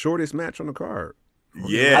 Surprisingly, the shortest match on the card.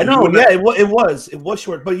 Yeah, I know. Yeah, it was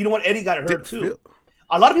short, but you know what? Eddie got hurt too.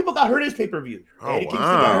 A lot of people got hurt in his pay-per-view. Oh,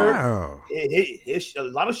 wow. A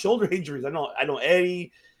lot of shoulder injuries. I know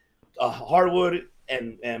Eddie, Hardwood,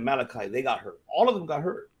 and Malachi, they got hurt. All of them got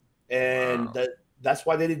hurt. And that's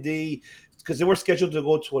why because they were scheduled to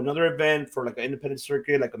go to another event for like an independent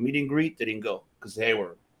circuit, like a meet and greet. They didn't go because they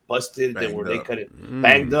were busted. They couldn't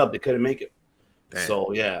banged up. They couldn't make it. Dang.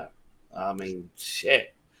 So, I mean,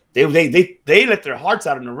 shit. They let their hearts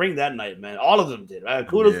out in the ring that night, man. All of them did. Right?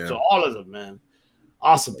 Kudos to all of them, man.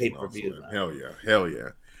 Awesome pay-per-view. Awesome, hell yeah.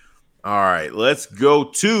 All right, let's go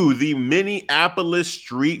to the Minneapolis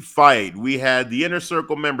Street Fight. We had the Inner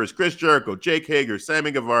Circle members Chris Jericho, Jake Hager, Sammy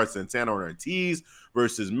Guevara, Santana Ortiz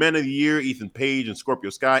versus Men of the Year, Ethan Page and Scorpio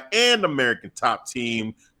Sky, and American Top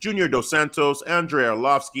Team, Junior Dos Santos, Andrei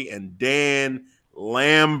Arlovsky, and Dan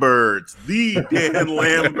Lambert, the Dan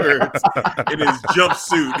Lambert in his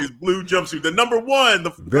jumpsuit, his blue jumpsuit, the number one, the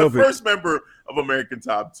first member of American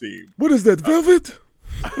Top Team. What is that, velvet?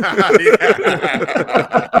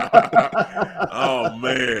 Oh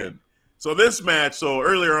man! So this match, so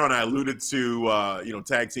earlier on, I alluded to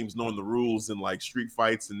tag teams knowing the rules in like street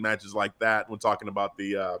fights and matches like that when talking about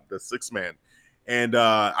the 6-man, and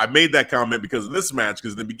I made that comment because of this match.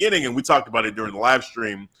 Because in the beginning, and we talked about it during the live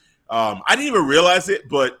stream, I didn't even realize it,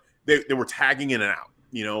 but they were tagging in and out,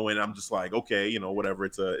 and I'm just like, okay, whatever.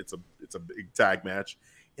 It's a big tag match.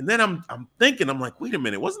 And then I'm thinking, I'm like, wait a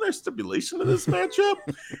minute, wasn't there stipulation to this matchup?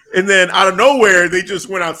 And then out of nowhere, they just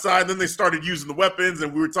went outside. And then they started using the weapons,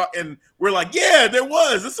 and we were talking. And we're like, yeah, there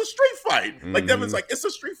was. It's a street fight. Mm-hmm. Like Devin's like, it's a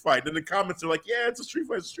street fight. And the comments are like, yeah, it's a street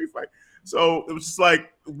fight. It's a street fight. So it was just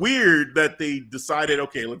like weird that they decided,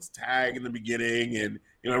 okay, let's tag in the beginning, and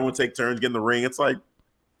everyone take turns getting in the ring. It's like,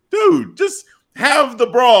 dude, just have the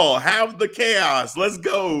brawl, have the chaos. Let's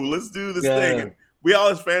go. Let's do this thing. And we all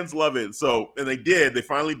as fans love it. So, and they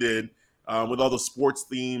finally did, with all the sports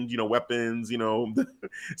themed, weapons,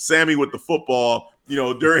 Sammy with the football,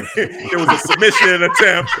 during it was a submission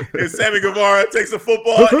attempt, and Sammy Guevara takes a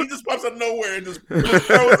football and he just pops out of nowhere and just throws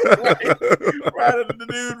it right at the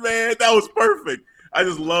dude, man. That was perfect. I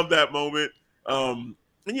just love that moment. And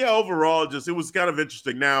yeah, overall, it was kind of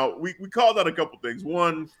interesting. Now, we called out a couple things.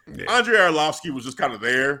 One, Andrei Arlovsky was just kind of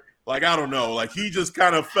there. Like, I don't know. Like, he just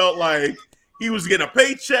kind of felt like he was getting a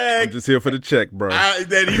paycheck. I'm just here for the check, bro.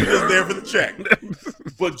 Then he was just there for the check.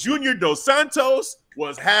 But Junior Dos Santos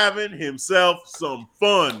was having himself some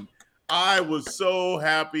fun. I was so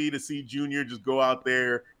happy to see Junior just go out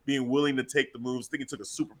there, being willing to take the moves. I think he took a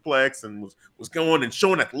superplex and was going and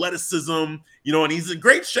showing athleticism, and he's in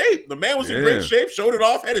great shape. The man was in great shape, showed it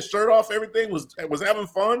off, had his shirt off, everything, was having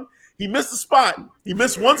fun. He missed a spot. He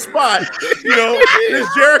missed one spot. There's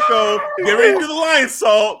Jericho, get ready to do the lion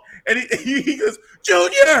salt. And he goes,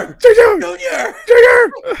 Junior. He's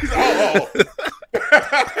like, oh.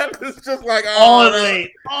 It's just like, all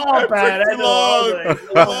bad.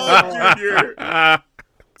 Junior.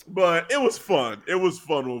 But it was fun. It was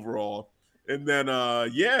fun overall. And then,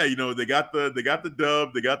 they got the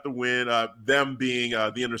dub. They got the win. Them being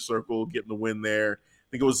the Inner Circle, getting the win there.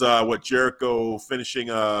 I think it was Jericho finishing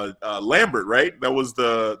Lambert, right? That was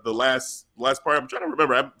the last part. I'm trying to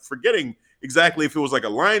remember. I'm forgetting exactly if it was like a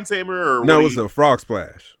lion tamer or no, it was a frog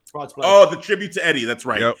splash. Oh, the tribute to Eddie. That's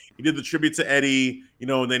right. Yep. He did the tribute to Eddie,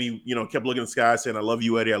 and then he, kept looking at the sky saying, I love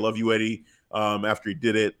you, Eddie. I love you, Eddie, after he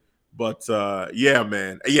did it. But yeah,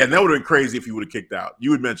 man. Yeah, and that would have been crazy if he would have kicked out. You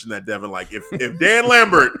would mention that, Devin. Like if Dan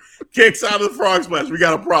Lambert kicks out of the frog splash, we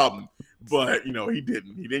got a problem. But he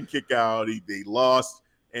didn't. He didn't kick out. They lost.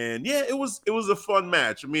 And yeah, it was a fun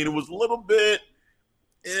match. I mean, it was a little bit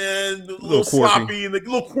and a little sloppy and a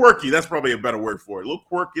little quirky. That's probably a better word for it. A little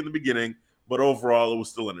quirky in the beginning, but overall it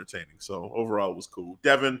was still entertaining. So overall it was cool.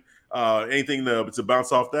 Devin, anything to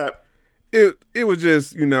bounce off that? It was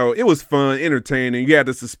just, it was fun, entertaining. You had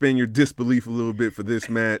to suspend your disbelief a little bit for this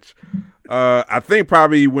match. I think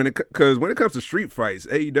probably when it comes to street fights,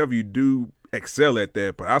 AEW do excel at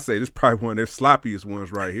that, but I'll say this is probably one of their sloppiest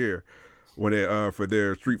ones right here when they for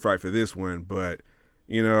their street fight for this one. But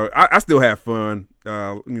I still have fun.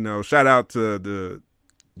 Shout out to the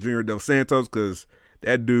Junior Dos Santos because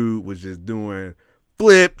that dude was just doing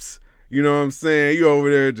flips. You know what I'm saying? You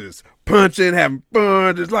over there just punching, having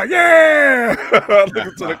fun, just like, yeah,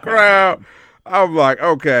 looking to the crowd. I'm like,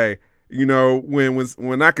 okay,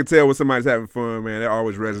 when I can tell when somebody's having fun, man, that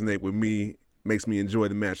always resonate with me, makes me enjoy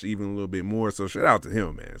the match even a little bit more. So shout out to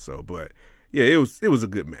him, man. So, but yeah, it was a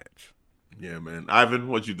good match. Yeah, man. Ivan,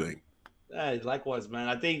 what'd you think? Likewise, man.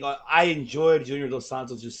 I think I enjoyed Junior Dos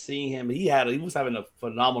Santos, just seeing him. He was having a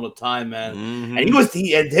phenomenal time, man. Mm-hmm.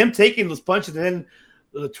 And him taking those punches, and then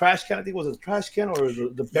the trash can. I think it was a trash can or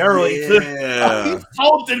the barrel. Yeah. He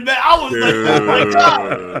folded, man. I was like, oh my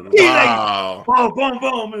god. He like boom, boom,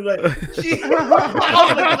 boom, and like, I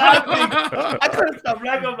was like laughing. I couldn't stop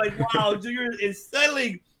laughing. I'm like, wow, Junior is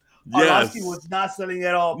selling. Yes. Arlovsky was not selling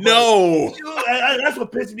at all. No. That's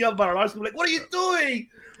what pissed me off about Arlovsky. I'm like, what are you doing?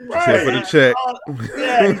 Right. For the check.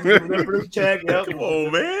 He's for the check. Yep. Come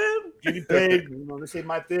on, man. Getting paid. This ain't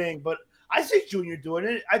my thing. But I see Junior doing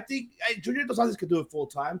it. I think Junior Dos Santos could do it full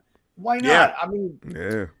time. Why not? Yeah. I mean,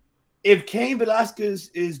 if Cain Velasquez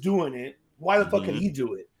is doing it, why the fuck can he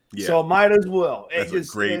do it? Yeah. So might as well. That's a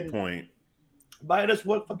great point. Might as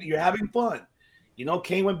well. You're having fun.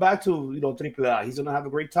 Cain went back to AAA. He's gonna have a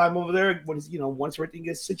great time over there when once everything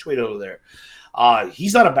gets situated over there.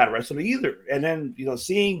 He's not a bad wrestler either. And then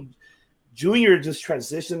seeing Junior just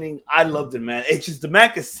transitioning, I loved it, man. It's just the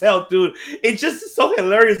man can sell, dude. It's just so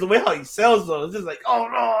hilarious the way how he sells, though. It's just like, oh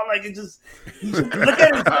no, like it just look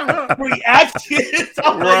at his reactions.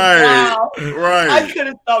 I'm like, wow. Right. I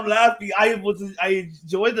couldn't stop laughing. I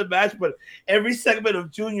enjoyed the match, but every segment of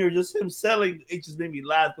Junior, just him selling, it just made me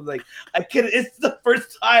laugh. But like, I can't. It's the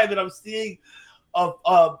first time that I'm seeing a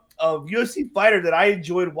UFC fighter that I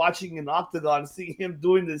enjoyed watching in Octagon, seeing him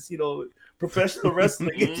doing this, professional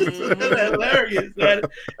wrestling. It's just hilarious, man.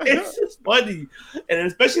 It's just funny. And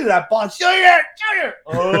especially that boss, Junior.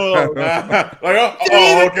 Oh, okay.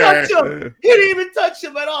 touch him. He didn't even touch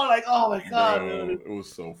him at all. Like, oh my God, Bro, dude. it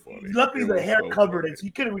was so funny. Luckily, the hair covered it, so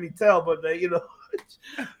you couldn't really tell, but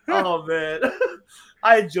oh man.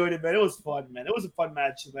 I enjoyed it, man. It was fun, man. It was a fun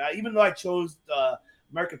match, man. Even though I chose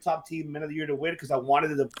American Top Team Man of the Year to win because I wanted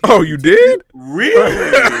it to. Oh, you did?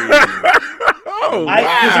 Really? Oh,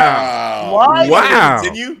 wow. Wow.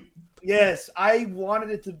 Continue? Yes, I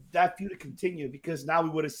wanted that feud to continue because now we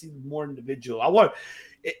would have seen more individual.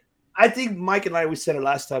 I think Mike and we said it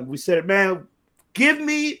last time. We said it, man. Give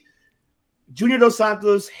me Junior Dos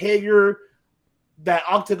Santos, Hager, that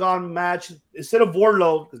Octagon match instead of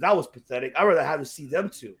Wardlow because that was pathetic. I'd rather have to see them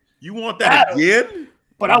two. You want that again?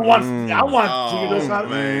 But I want Junior Dos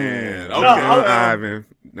Santos. Man. Okay, Ivan.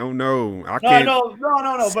 No. I can't. No.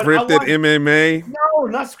 Scripted MMA. No,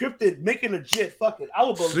 not scripted. Make it legit. Fuck it. I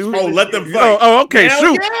will go. Let them fight. Oh, okay. Hell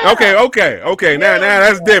Shoot. yeah. Okay. Now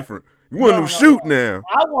that's different. You want them to shoot now?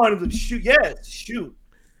 I want them to shoot. Yes, shoot.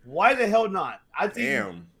 Why the hell not? I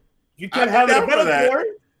think you can have it a Bellator.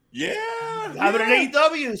 Yeah. Have it at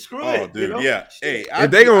AEW. Screw it. Oh, dude. Yeah. Hey,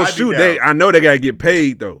 if they gonna shoot, I know they gotta get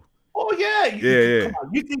paid though. Oh yeah. Yeah. Come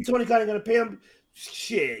on. You think Tony Khan is gonna pay him?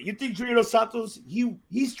 Shit. You think Junior Dos Santos?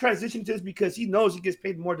 He's transitioned to this because he knows he gets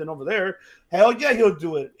paid more than over there. Hell yeah, he'll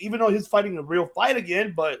do it. Even though he's fighting a real fight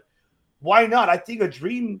again, but why not? I think a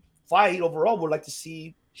dream fight overall would like to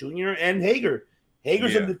see Junior and Hager.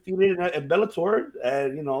 Hager's undefeated in Bellator,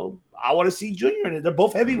 and I want to see Junior in it. They're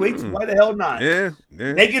both heavyweights. Why the hell not? Yeah.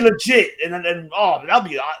 Make it legit, and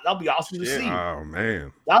that'll be awesome to see. Oh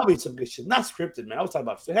man, that'll be some good shit. Not scripted, man. I was talking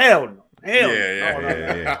about hell no. No.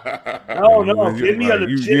 Give me a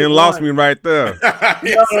legit. You lost me right there.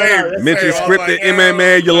 Mention scripted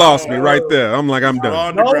MMA, you lost me right there. I'm like, I'm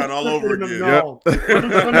done. Underground all over again. No, a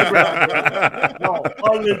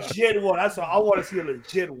legit one. That's all. I want to see a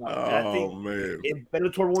legit one. Oh man. If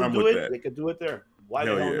Bellator won't do it, they could do it there. Why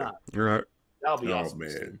the hell not? Right. That'll be awesome.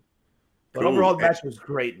 Man. But overall, the match was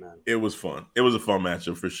great, man. It was fun. It was a fun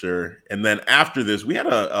matchup for sure. And then after this, we had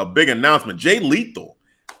a big announcement. Jay Lethal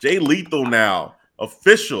now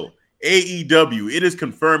official AEW. It is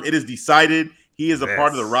confirmed. It is decided. He is a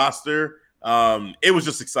part of the roster. It was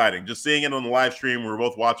just exciting. Just seeing it on the live stream. We were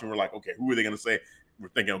both watching. We're like, okay, who are they going to say? We're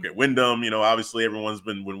thinking, okay, Wyndham. Obviously everyone's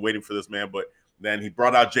been waiting for this man. But then he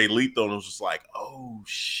brought out Jay Lethal and it was just like, oh,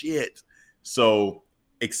 shit. So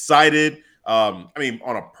excited. On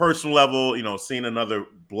a personal level, seeing another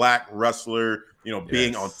black wrestler,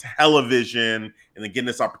 being on television and then getting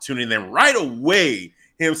this opportunity. And then right away,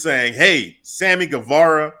 him saying, hey, Sammy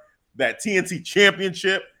Guevara, that TNT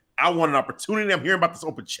championship, I want an opportunity. I'm hearing about this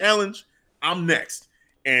open challenge. I'm next.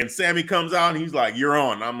 And Sammy comes out and he's like, you're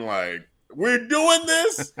on. I'm like, we're doing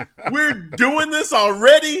this? We're doing this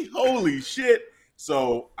already? Holy shit.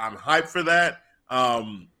 So I'm hyped for that.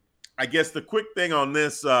 I guess the quick thing on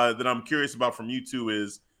this that I'm curious about from you two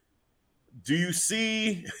is, do you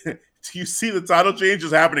see the title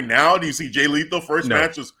changes happening now? Do you see Jay Lethal first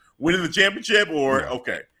match was winning the championship, or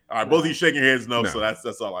okay? All right, both of you shaking your heads no. So that's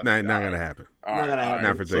all I think. Not gonna happen.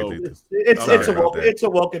 Not for Jay Lethal. It's a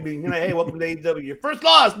welcoming. Hey, welcome to AEW. Your first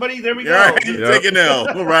loss, buddy. There we go. Right, take an L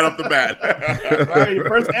right off the bat. All right, your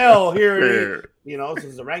first L here.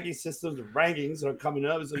 Since the ranking systems of rankings are coming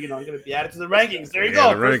up, so I'm going to be added to the rankings. There you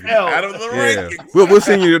go. First L. Out of the rankings. We'll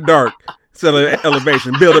send you the dark. Set an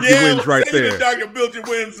elevation, build up your wins right there. Build your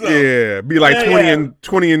wins up. Yeah, be like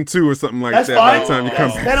 20 and 2 or something like That's that fine. by the time you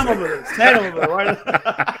come. Send them over there. Right?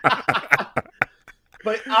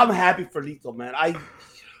 But I'm happy for Lethal, man. I've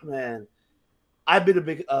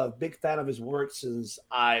been a big fan of his work since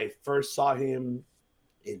I first saw him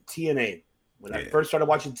in TNA. When I first started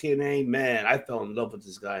watching TNA, man, I fell in love with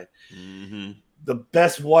this guy. Mm-hmm. The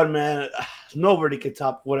best one, man. Nobody can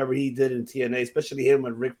top whatever he did in TNA, especially him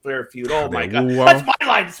and Ric Flair feud. Oh my God, that's my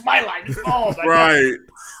line. It's my line. It's all right.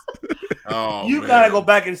 You gotta go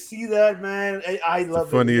back and see that, man. I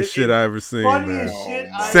love the funniest shit I ever seen. Funniest shit.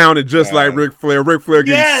 Sounded just like Ric Flair. Ric Flair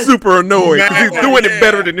getting super annoyed because he's doing it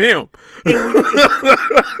better than him.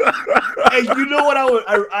 And you know what?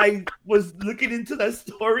 I was looking into that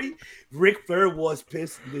story. Ric Flair was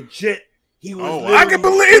pissed legit. He was. Oh, I can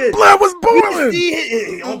believe his blood was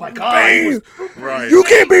boiling. Oh my God! He was- Right. You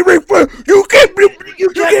can't beat Ric Flair. You can't beat me. You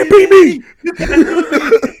can't beat me.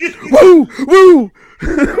 Woo, woo.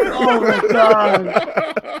 Oh my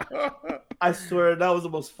God! I swear that was the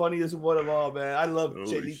most funniest one of all, man. I love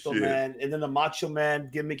Jay Holy Lethal, shit. man, and then the Macho Man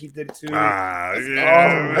gimmick he did too. Ah, Oh,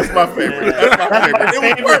 yeah. That's my favorite. man. That's my favorite. my It was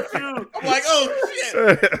favorite, perfect. too. I'm like, oh shit.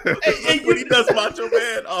 When he does Macho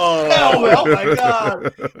Man. Oh my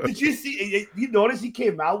God! Did you see? You notice he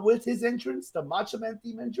came out with his entrance, the Macho Man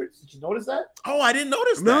theme entrance. Did you notice that? Oh, I didn't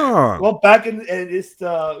notice that. No. Well, back in and it's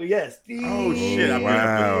yes. Oh shit! I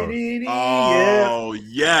Wow. Yeah. Oh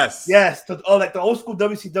yes. Yes. Like the old school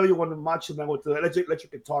WCW one, the Macho Man with the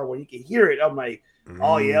electric guitar, where you can hear it. I'm like,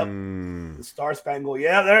 oh yep. The Star Spangled.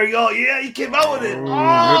 Yeah, there you go. Yeah, he came out with it. Ooh,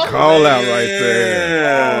 Oh, good call out man. right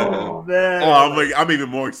there. Oh man. Oh, I'm even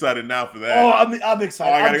more excited now for that. Oh, I'm Oh,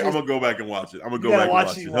 excited. I'm gonna go back and watch it. I'm gonna go You back gotta and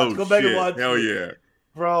watch it. watch it. Oh, Go back and shit. watch Hell it. yeah.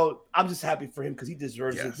 Bro, I'm just happy for him because he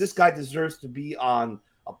deserves Yes. it. This guy deserves to be on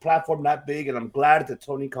a platform that big, and I'm glad that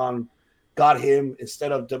Tony Khan got him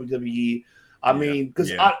instead of WWE. I mean,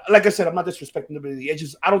 because like I said, I'm not disrespecting WWE. It's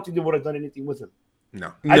just I don't think they would have done anything with him.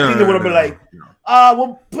 No. I think they would have been like, No.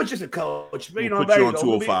 we'll put you as a coach. We'll You know, put there you you on go.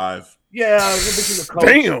 205. Yeah, we'll put you as a coach.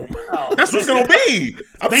 Damn. Oh, That's what's gonna be.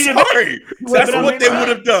 I'm They- sorry. would've That's been what they amazing. would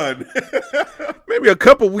have done. Maybe a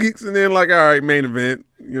couple weeks and then like, all right, main event,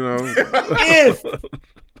 you know. if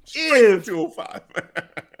 205.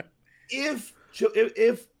 if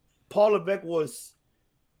Paul Levesque was,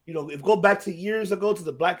 if go back to years ago to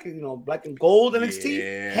the black and gold NXT,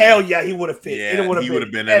 Yeah. hell yeah, he would have fit. Yeah, It he would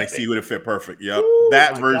have been epic. NXT. He would have fit perfect. Yep. Ooh,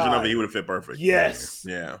 that my version God. of it, he would have fit perfect. Yes.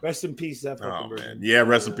 Yeah. Rest in peace, that fucking Oh version. man. Yeah.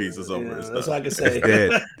 Rest in peace. It's over. Yeah, It's that's done. all I can say. It's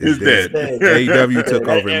dead. It's dead. dead. AEW took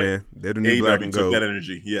Hey, over, hey, man. They're the new black AEW and took gold. that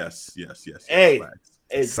energy. Yes. Hey. Facts.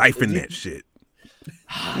 Siphon that shit.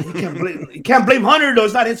 You can't blame Hunter though.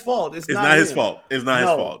 It's not his fault. It's Not his him. fault. It's not his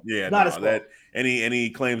No, fault. Yeah. not no, his that any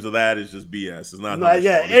claims of that is just BS. It's not. No, Hunter's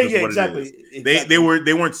yeah, fault. It's just yeah, what it exactly. is. Exactly.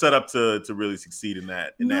 They weren't set up to really succeed in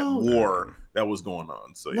that No. war that was going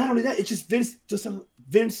on. So Not yeah. only that, it's just Vince does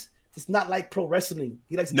not like pro wrestling.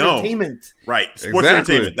 He likes No. entertainment. Right. Sports Exactly.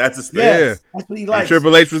 entertainment. That's his thing. Yes, that's what he And likes.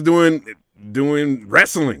 Triple H was doing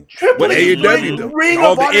wrestling. Triple What H was AEW doing do. Ring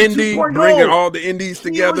All of the Honor indie, 2.0. bringing all the indies He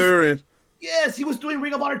together and Yes, he was doing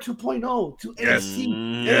Ring of Honor 2.0 to Yes. NXT.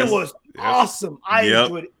 And Yes. it was Yes. awesome. I Yep.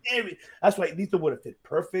 enjoyed every. That's why Lethal would have fit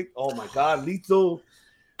perfect. Oh my God, Lethal.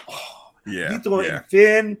 Yeah. Lethal yeah. and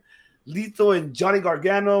Finn. Lethal and Johnny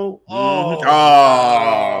Gargano. Oh,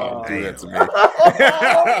 Oh, do Damn. that to me.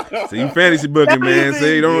 so you fantasy booking, man.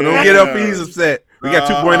 See, don't get up easy upset. We got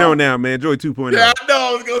 2.0 now, man. Enjoy 2.0. Yeah, I know.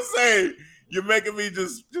 I was gonna say you're making me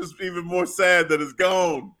just even more sad that it's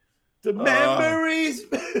gone. the memories.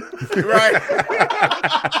 Right?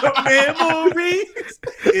 The memories.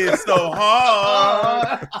 It's so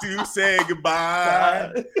hard to say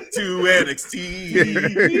goodbye to NXT.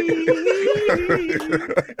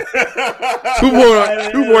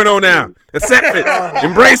 2.0 now. Accept it.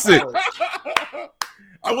 Embrace it.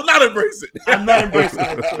 I will not embrace it. I'm not embracing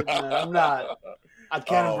that shit, man. I'm not. I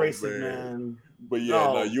can't Oh, embrace it, man. man. But yeah,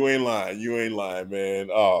 no, No. you ain't lying. You ain't lying, man.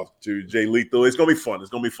 Oh, dude, Jay Lethal. It's gonna be fun. It's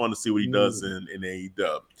gonna be fun to see what he does in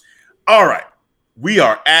AEW. All right. We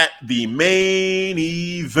are at the main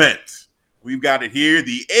event. We've got it here.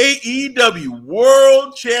 The AEW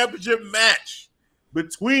World Championship match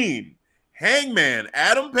between Hangman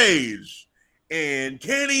Adam Page and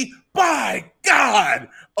Kenny, by God,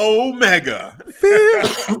 Omega.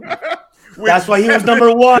 That's why he was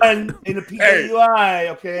number one in the PWI,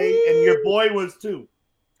 okay? And your boy was too.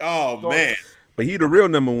 Oh, man. But he the real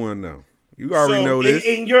number one, though. You already So, know this.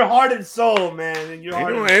 In your heart and soul, man. In your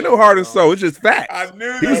heart Ain't no heart and soul. It's just facts. I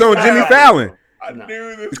knew He was this on would Jimmy happen. Fallon. I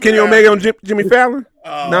knew this. Is Kenny would Omega on happen. Jimmy Fallon?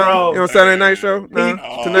 Oh, No. bro. You on Saturday Night Show? No.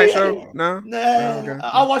 Oh. Tonight Show? No. Nah, Okay.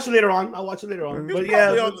 I'll watch it later on. He was But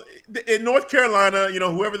yeah, probably in North Carolina,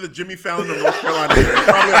 whoever the Jimmy Fallon of North Carolina is,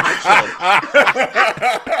 probably on that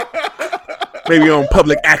show. Maybe on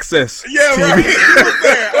public access. Yeah, TV. right. He was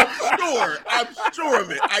there. I'm sure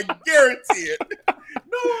of it. I guarantee it.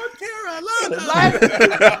 North Carolina.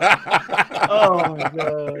 oh my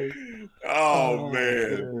god. Oh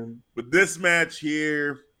man. But this match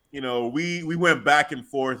here, we went back and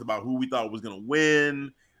forth about who we thought was going to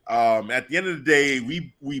win. At the end of the day,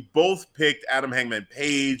 we both picked Adam Hangman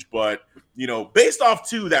Page, but based off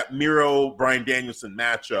that Miro Bryan Danielson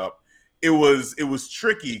matchup, it was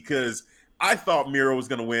tricky because I thought Miro was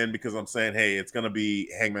going to win because I'm saying, hey, it's going to be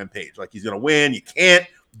Hangman Page. Like, he's going to win. You can't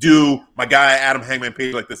do my guy Adam Hangman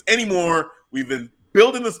Page like this anymore. We've been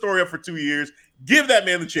building the story up for 2 years. Give that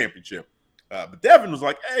man the championship. But Devin was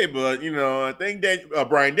like, hey, but, I think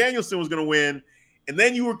Bryan Danielson was going to win. And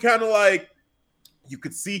then you were kind of like, you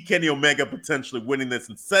could see Kenny Omega potentially winning this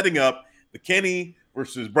and setting up the Kenny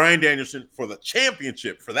versus Bryan Danielson for the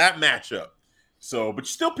championship, for that matchup. So, but you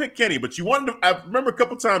still picked Kenny, but you wanted to, I remember a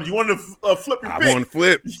couple times you wanted to flip your pick. I wanted to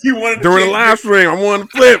flip. You wanted to during the live stream, I wanted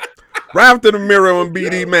to flip. Right after the Miro and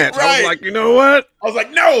BD match. Right. I was like, you know what? I was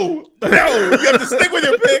like, no, you have to stick with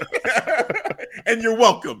your pick. And you're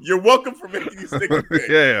welcome. You're welcome for making you stick with your pick.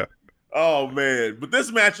 Yeah. Oh, man. But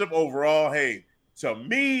this matchup overall, hey, to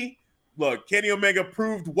me, look, Kenny Omega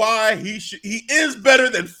proved why he is better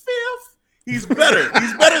than fifth. He's better.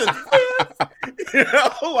 He's better than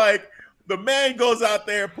fifth. Like, the man goes out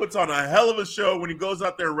there, puts on a hell of a show. When he goes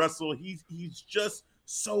out there and wrestle, he's just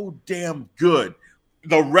so damn good.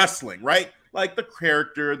 The wrestling, right? Like the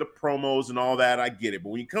character, the promos, and all that, I get it. But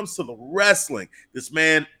when it comes to the wrestling, this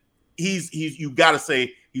man, he's you got to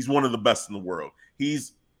say he's one of the best in the world.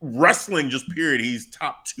 He's wrestling, just period. He's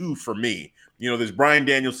top 2 for me. There's Bryan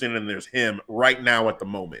Danielson and there's him right now at the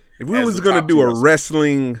moment. If we was gonna do a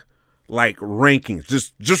wrestling like rankings,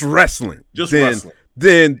 just wrestling, wrestling,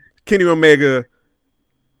 then Kenny Omega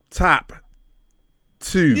top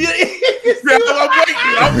 2.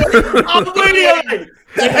 I'm waiting.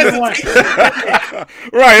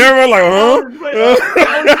 Right, everyone like, huh?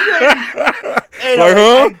 Like,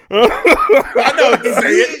 huh? I know what to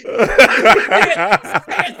say it.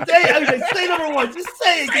 Say number 1. Just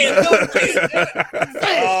say it.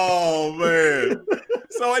 Oh man.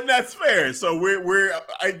 So, and that's fair. So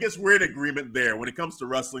I guess we're in agreement there. When it comes to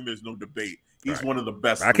wrestling, there's no debate. He's one of the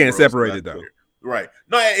best. I can't separate it though. Right.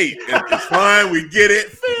 No, hey, it's fine. We get it.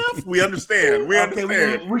 Fifth. We understand. We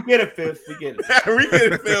understand. We get it, fifth. We get it. We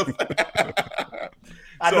get it, fifth.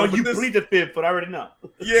 I know you plead the fifth, but I already know.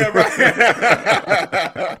 Yeah, right.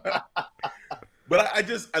 But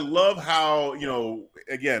I love how,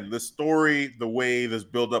 again, the story, the way this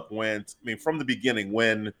buildup went. I mean, from the beginning,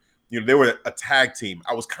 when, they were a tag team,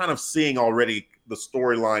 I was kind of seeing already the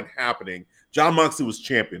storyline happening. Jon Moxley was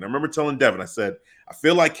champion. I remember telling Devin, I said, I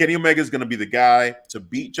feel like Kenny Omega is going to be the guy to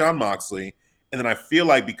beat Jon Moxley. And then I feel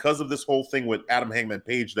like because of this whole thing with Adam Hangman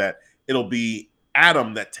Page, that it'll be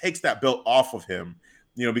Adam that takes that belt off of him,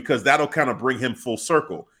 because that'll kind of bring him full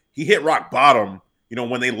circle. He hit rock bottom,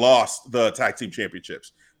 when they lost the tag team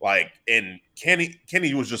championships. Like, and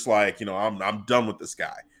Kenny was just like, I'm done with this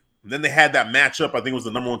guy. And then they had that matchup. I think it was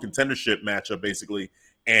the number 1 contendership matchup, basically.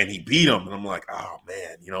 And he beat him. And I'm like, oh,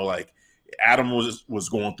 man, like Adam was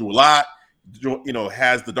going through a lot.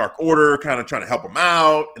 Has the Dark Order kind of trying to help him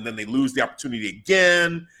out, and then they lose the opportunity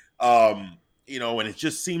again. And it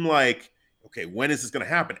just seemed like, okay, when is this going to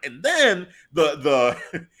happen? And then the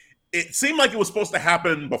it seemed like it was supposed to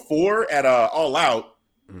happen before at All Out,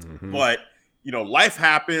 but life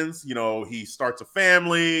happens. He starts a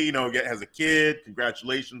family. Has a kid.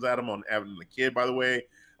 Congratulations, Adam, on having the kid, by the way,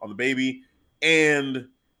 on the baby. And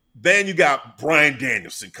then you got Bryan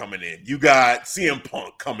Danielson coming in. You got CM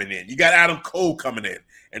Punk coming in. You got Adam Cole coming in.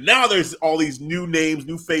 And now there's all these new names,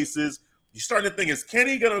 new faces. You're starting to think, is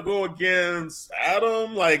Kenny going to go against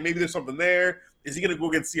Adam? Like, maybe there's something there. Is he going to go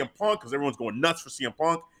against CM Punk? Because everyone's going nuts for CM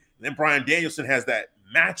Punk. And then Bryan Danielson has that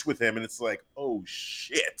match with him. And it's like, oh,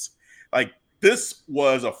 shit. Like, this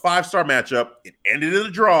was a 5-star matchup. It ended in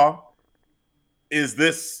a draw. Is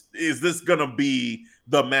this going to be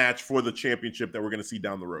the match for the championship that we're going to see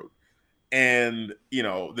down the road? And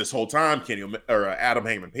this whole time, Adam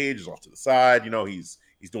Hangman Page is off to the side. He's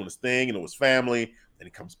doing his thing, his family. Then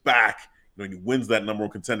he comes back, and he wins that number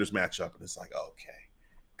 1 contenders matchup, and it's like, okay,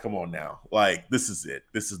 come on now, like this is it.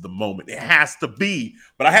 This is the moment. It has to be.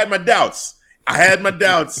 But I had my doubts.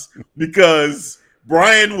 Because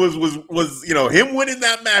Bryan was him winning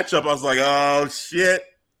that matchup. I was like, oh shit,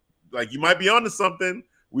 like you might be onto something.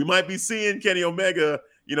 We might be seeing Kenny Omega,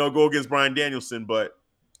 go against Bryan Danielson, but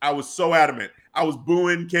I was so adamant. I was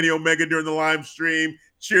booing Kenny Omega during the live stream,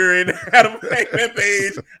 cheering Adam Hangman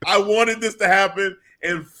Page. I wanted this to happen.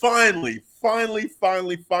 And finally,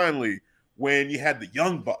 when you had the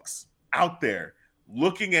Young Bucks out there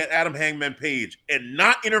looking at Adam Hangman Page and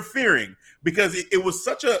not interfering, because it was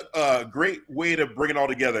such a great way to bring it all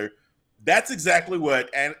together. That's exactly what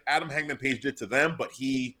Adam Hangman Page did to them, but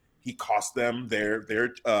he cost them their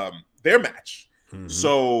match. Mm-hmm.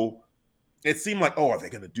 So it seemed like, are they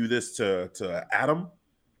going to do this to Adam?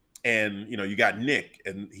 And, you got Nick,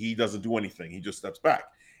 and he doesn't do anything. He just steps back.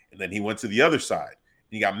 And then he went to the other side.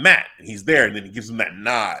 And you got Matt, and he's there, and then he gives him that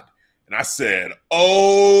nod. And I said,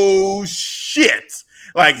 oh, shit.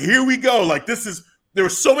 Like, here we go. Like, there were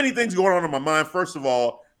so many things going on in my mind. First of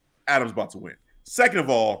all, Adam's about to win. Second of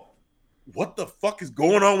all, what the fuck is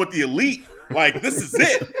going on with the Elite? Like, this is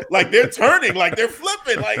it. Like, they're turning, like they're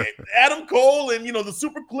flipping. Like Adam Cole and the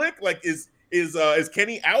Super Click. Like, is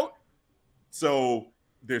Kenny out? So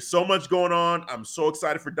there's so much going on. I'm so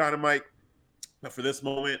excited for Dynamite, for this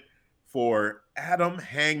moment, for Adam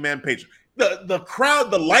Hangman Page. The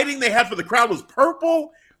crowd, the lighting they had for the crowd was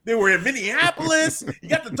purple. They were in Minneapolis. You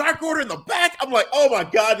got the Dark Order in the back. I'm like, oh my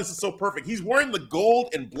God, this is so perfect. He's wearing the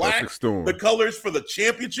gold and black, the colors for the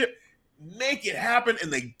championship. Make it happen,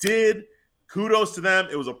 and they did. Kudos to them.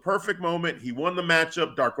 It was a perfect moment. He won the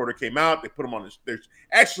matchup. Dark Order came out. They put him on his.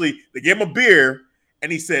 Actually, they gave him a beer,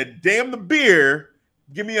 and he said, "Damn the beer,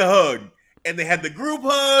 give me a hug." And they had the group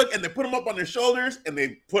hug, and they put him up on their shoulders, and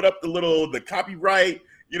they put up the copyright,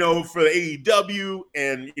 for the AEW.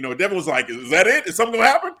 And Devin was like, "Is that it? Is something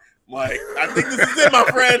gonna happen?" I'm like, I think this is it, my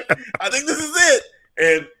friend. I think this is it.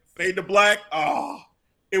 And fade to black. Oh,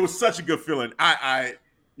 it was such a good feeling. I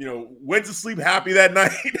went to sleep happy that night,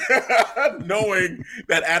 knowing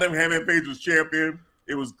that Adam Hangman Page was champion.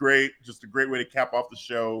 It was great. Just a great way to cap off the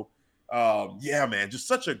show. Yeah, man, just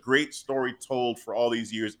such a great story told for all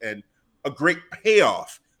these years, and a great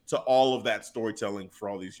payoff to all of that storytelling for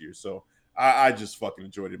all these years. So I just fucking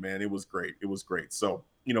enjoyed it, man. It was great. It was great. So,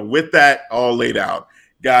 with that all laid out,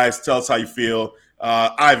 guys, tell us how you feel.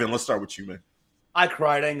 Ivan, let's start with you, man. I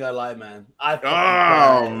cried. I ain't gonna lie, man.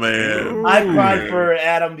 Man. I cried for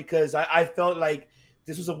Adam because I felt like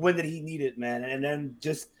this was a win that he needed, man. And then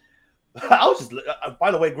I was just.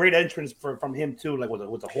 By the way, great entrance from him too, like with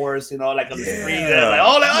the horse, like on the screen. Like,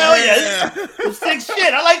 oh, sick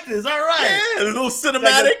shit. I like this. All right, yeah, a little cinematic,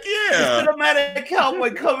 like cinematic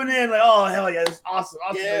cowboy coming in, like, oh hell yeah, it's awesome.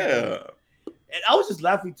 Yeah, and I was just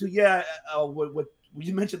laughing too. Yeah, with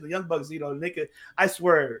you mentioned the Young Bucks, Nick. I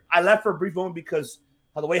swear, I laughed for a brief moment because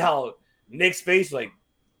of the way how Nick's face, like,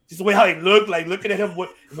 just the way how he looked, like looking at him. What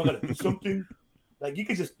am I gonna do something? Like you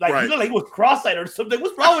could just like he looked like he was cross-eyed or something.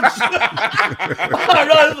 What's wrong with you? I don't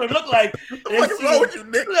know. That's what it looked like. What's wrong with you,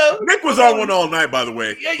 Nick? Nick was on one all night, by the way,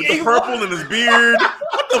 with the purple in his beard.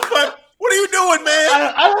 What the fuck? What are you doing,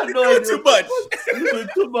 man? I don't know. Doing too much. You're doing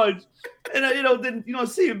too much. And then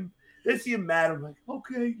see him mad. I'm like,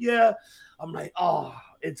 okay, yeah. I'm like, oh,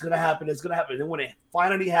 it's gonna happen. It's gonna happen. And then when it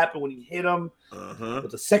finally happened, when he hit him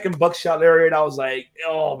with the second buckshot lariat, I was like,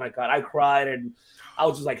 oh my God, I cried and I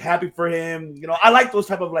was just like happy for him. I like those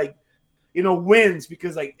type of wins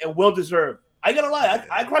because and well deserved. I gotta lie,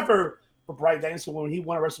 I cried for Bryan Danielson when he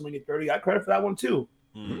won at WrestleMania 30. I cried for that one too.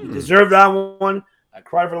 He deserved that one. I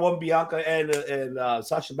cried for the one Bianca and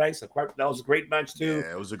Sasha Banks. I cried. That was a great match too.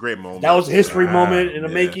 Yeah, it was a great moment. That was a history moment in the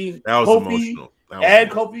making. That was emotional.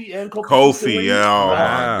 Kofi. Yeah, oh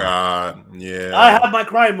my God. Yeah. I have my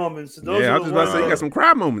crying moments. I was just about to say you got some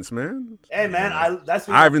cry moments, man. Hey man, that's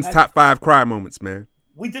Ivan's top 5 cry moments, man.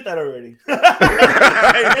 We did that already. Way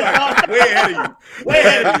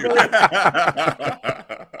ahead of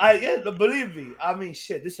you. Believe me. I mean,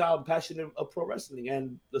 shit. This is how I'm passionate of pro wrestling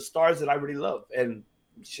and the stars that I really love. And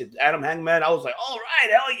shit, Adam Hangman. I was like, all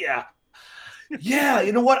right, hell yeah, yeah.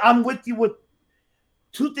 You know what? I'm with you. With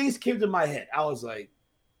two things came to my head. I was like,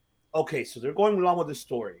 okay, so they're going along with the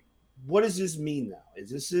story. What does this mean now?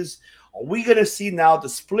 Are we gonna see now the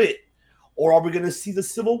split? Or are we going to see the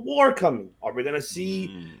Civil War coming? Are we going to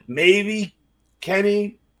see maybe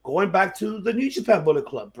Kenny going back to the New Japan Bullet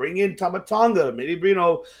Club, bring in Tama Tonga, maybe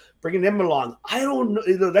bringing them along? I don't know.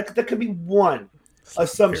 That could be one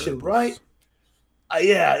assumption, right?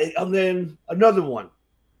 Yeah. And then another one,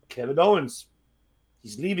 Kevin Owens.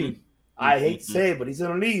 He's leaving. I hate to say it, but he's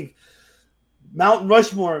going to leave. Mount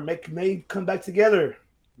Rushmore may come back together.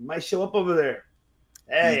 He might show up over there.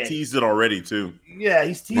 Hey. He teased it already too. Yeah,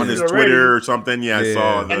 he's teased on his it already. Twitter or something. Yeah, I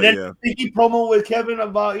saw. And then he promo with Kevin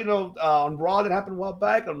about on Raw that happened a while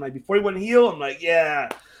back. I'm like, before he went heel, I'm like, yeah,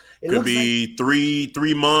 it could be like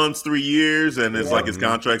 3 months, 3 years, and it's like his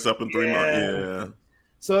contract's up in 3 months. Yeah.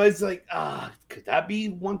 So it's like, could that be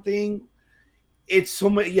one thing? It's so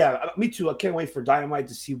much. Yeah, me too. I can't wait for Dynamite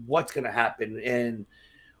to see what's gonna happen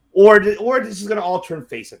or this is gonna all turn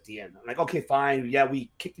face at the end. I'm like, okay, fine. Yeah,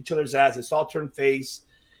 we kicked each other's ass. It's all turned face.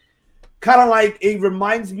 Kind of like it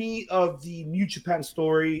reminds me of the New Japan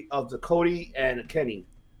story of the Cody and Kenny,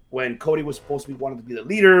 when Cody was supposed to be wanted to be the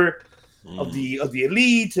leader of the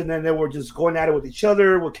Elite, and then they were just going at it with each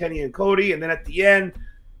other with Kenny and Cody, and then at the end,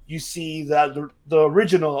 you see that the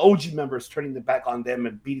original OG members turning their back on them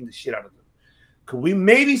and beating the shit out of them. Could we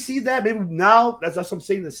maybe see that? Maybe now that's what I'm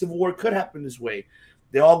saying. The Civil War could happen this way.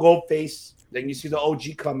 They all go face. Then you see the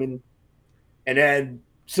OG coming, and then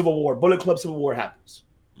Civil War, Bullet Club Civil War happens.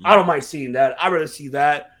 I don't mind seeing that. I'd rather see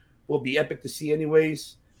that. Will be epic to see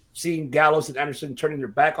anyways. seeing Gallows and Anderson turning their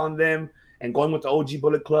back on them and going with the OG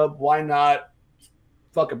Bullet Club. Why not?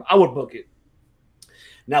 Fuck him. I would book it.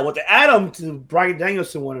 Now, with the Adam to Bryan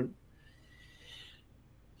Danielson one,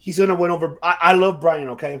 he's gonna win over. I love Bryan,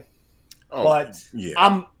 okay, but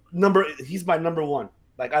he's my number one.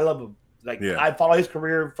 Like, I love him. Like, I follow his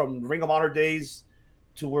career from Ring of Honor days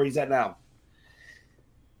to where he's at now.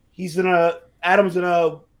 He's gonna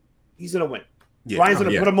win. Yeah. Bryan's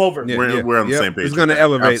gonna put him over. Yeah, we're on the same page. He's gonna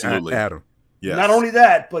elevate Adam. Yes. Not only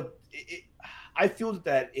that, but I feel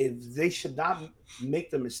that if they should not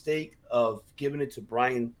make the mistake of giving it to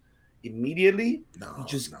Bryan immediately,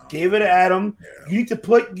 just give it to Adam. Yeah. You need to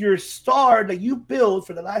put your star that you built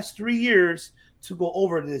for the last 3 years to go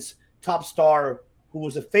over this top star who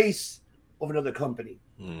was a face of another company.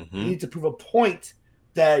 Mm-hmm. You need to prove a point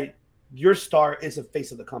that your star is a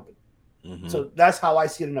face of the company. Mm-hmm. So that's how I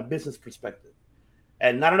see it in a business perspective.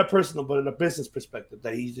 And not in a personal, but in a business perspective,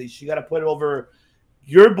 that she got to put it over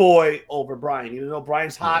your boy over Bryan. Even though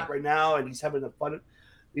Bryan's hot right now and he's having the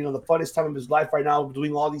funnest time of his life right now,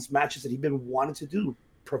 doing all these matches that he's been wanting to do,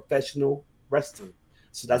 professional wrestling.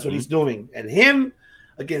 So that's what he's doing. And him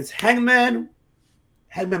against Hangman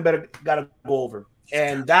better gotta go over,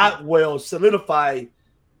 and that will solidify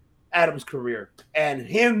Adam's career and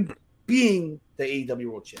him being the AEW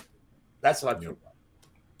World Champion. That's what I feel about.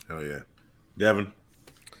 Hell yeah, Devin.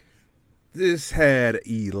 This had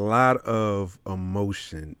a lot of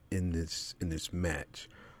emotion in this match.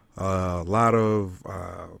 A lot of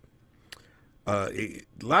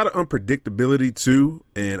unpredictability too,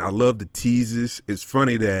 and I love the teases. It's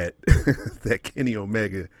funny that that Kenny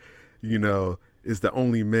Omega, is the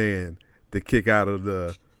only man to kick out of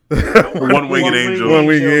the one-winged angel.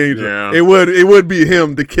 One-winged angel. Yeah. It would be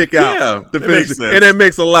him to kick out the finish, and that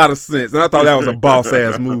makes a lot of sense. And I thought that was a boss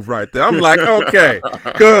ass move right there. I'm like, okay,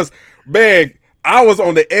 because man, I was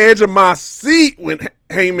on the edge of my seat when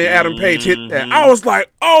Heyman Adam Page hit that. I was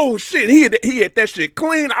like, oh shit, he hit that shit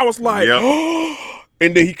clean. I was like, oh,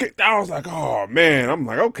 and then he kicked. I was like, oh man. I'm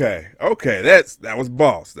like, okay, that was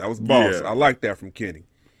boss. That was boss. Yeah. I like that from Kenny.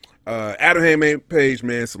 Adam Heyman Page,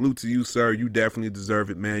 man, salute to you, sir. You definitely deserve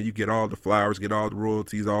it, man. You get all the flowers, get all the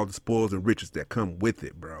royalties, all the spoils and riches that come with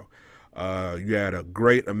it, bro. You had a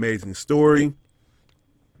great, amazing story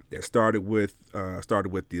that started with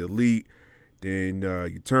the Elite. Then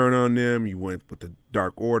you turn on them. You went with the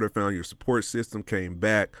Dark Order, found your support system, came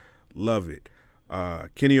back. Love it.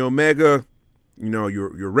 Kenny Omega,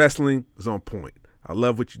 your wrestling was on point. I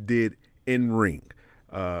love what you did in ring.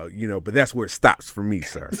 But that's where it stops for me,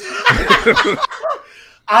 sir.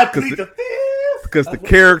 I plead the fifth. Because the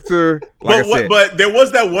character, but there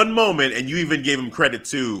was that one moment, and you even gave him credit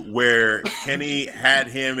too, where Kenny had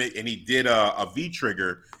him and he did a V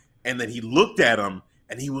trigger, and then he looked at him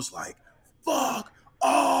and he was like, "Fuck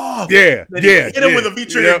off!" Yeah, then he hit him with a V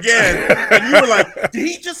trigger again, and you were like, "Did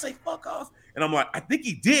he just say fuck off?" And I'm like, "I think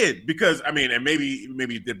he did," because and maybe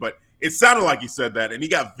he did, but it sounded like he said that, and he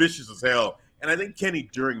got vicious as hell. And I think Kenny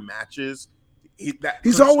during matches,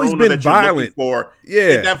 he's always been violent.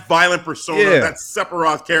 That violent persona, that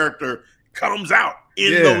Sephiroth character comes out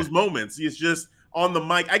in those moments. He's just on the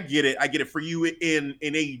mic. I get it. For you in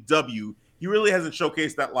AEW, he really hasn't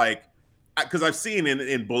showcased that, like, because I've seen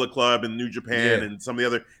in Bullet Club and New Japan and some of the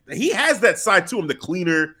other. He has that side to him, the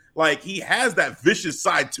cleaner. Like, he has that vicious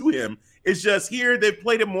side to him. It's just here they've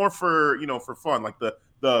played it more for fun, like the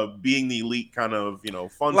being the elite kind of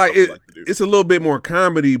fun like stuff like to do. It's a little bit more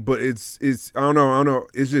comedy, but it's I don't know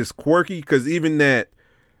it's just quirky, because even that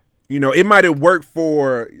it might have worked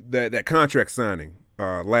for that contract signing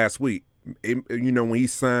last week. When he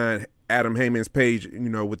signed Adam Heyman's Page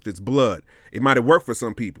with his blood, it might have worked for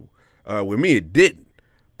some people. With me it didn't,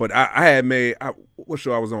 but I had made what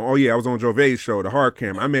show I was on? I was on Jove's show, the Hard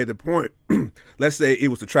Cam. I made the point. Let's say it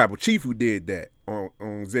was the Tribal Chief who did that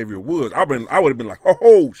on Xavier Woods. I would have been like,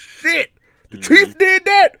 oh shit, the Chief did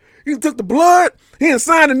that. He took the blood. He didn't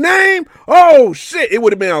sign the name. Oh shit, it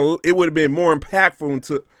would have been more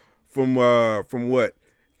impactful from what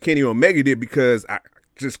Kenny Omega did, because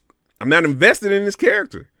I'm not invested in this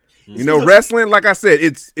character. Wrestling, like I said,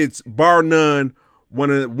 it's bar none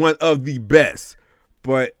one of the best.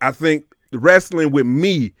 But I think the wrestling with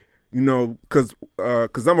me, because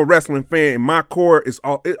I'm a wrestling fan, and my core it's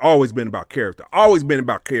always been about character. Always been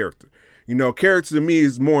about character. Character to me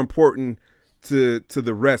is more important to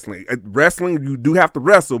the wrestling. Wrestling, you do have to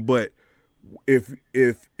wrestle, but if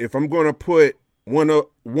I'm gonna put one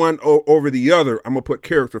over the other, I'm gonna put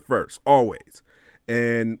character first, always.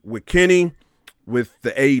 And with Kenny, with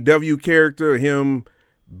the AEW character, him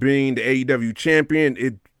being the AEW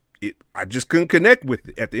champion, I just couldn't connect with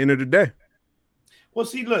it at the end of the day. Well,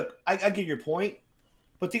 see, look, I get your point,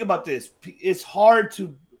 but think about this. It's hard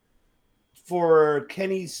for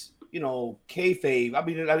Kenny's, kayfabe. I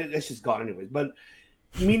mean, that's just gone anyways. But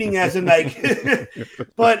meaning as in like,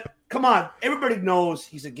 but come on, everybody knows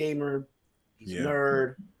he's a gamer, he's a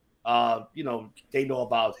nerd. They know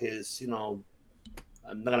about his,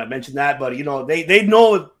 I'm not gonna mention that, but they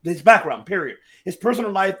know his background. Period. His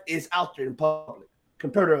personal life is out there in public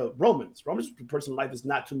compared to Roman's. Roman's personal life is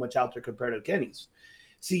not too much out there compared to Kenny's.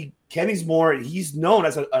 See, Kenny's more. He's known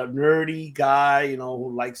as a nerdy guy,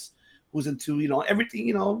 who's into everything,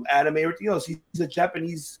 anime, everything else. He's a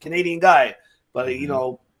Japanese Canadian guy, but he's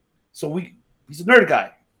a nerd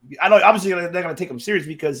guy. I know obviously they're not gonna take him serious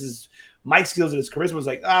because his mic skills and his charisma is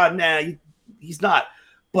like, nah, he's not.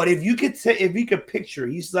 But if you could picture,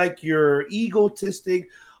 he's like your egotistic,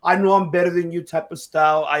 I know I'm better than you type of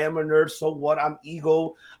style. I am a nerd, so what? I'm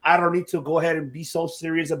ego. I don't need to go ahead and be so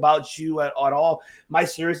serious about you at all. My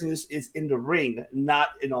seriousness is in the ring, not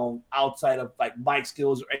outside of like mic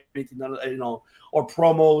skills or anything, or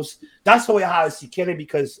promos. That's the way how I see Kenny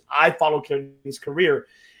because I follow Kenny's career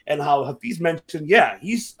and how Hafiz mentioned,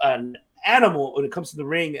 he's an animal when it comes to the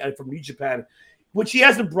ring and from New Japan, which he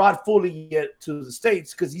hasn't brought fully yet to the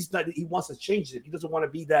States because he wants to change it. He doesn't want to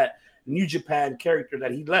be that New Japan character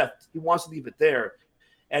that he left. He wants to leave it there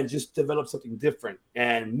and just develop something different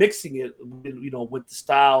and mixing it, with the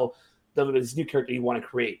style of his new character you want to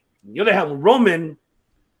create. On the other hand, with Roman,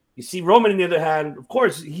 you see Roman on the other hand, of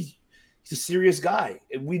course, he's a serious guy.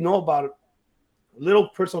 And we know about little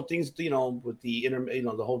personal things, with the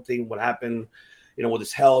the whole thing, what happened, with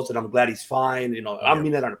his health, and I'm glad he's fine. I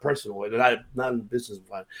mean that on a personal way, not in business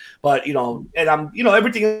fine. But and I'm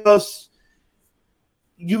everything else.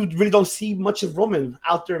 You really don't see much of Roman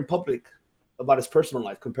out there in public about his personal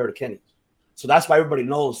life compared to Kenny. So that's why everybody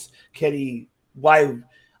knows Kenny. Why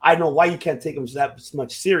I know why you can't take him that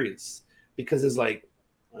much serious because it's like,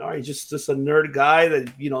 all right, just a nerd guy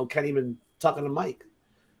that can't even talk on the mic.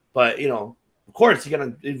 But of course, you're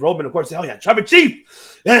gonna Roman. Of course, Tribal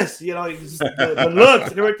Chief. Yes, the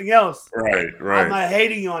looks and everything else. Right. I'm not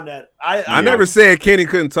hating you on that. I never said Kenny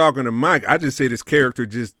couldn't talk on the mic. I just said his character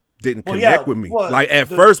just didn't connect with me. Like at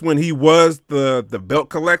first, when he was the belt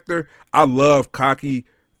collector, I love cocky,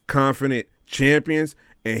 confident champions,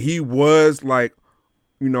 and he was like,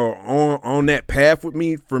 on that path with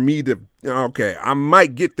me for me to okay, I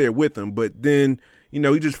might get there with him, but then he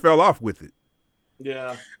just fell off with it.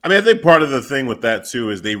 Yeah. I mean, I think part of the thing with that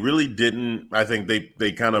too is they really didn't. I think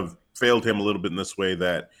they kind of failed him a little bit in this way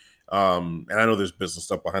that, and I know there's business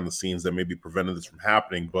stuff behind the scenes that maybe prevented this from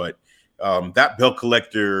happening, but that belt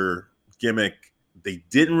collector gimmick, they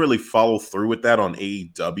didn't really follow through with that on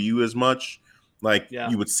AEW as much. Like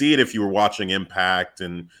you would see it if you were watching Impact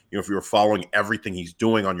and if you were following everything he's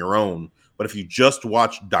doing on your own. But if you just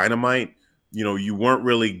watched Dynamite, you weren't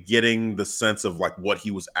really getting the sense of like what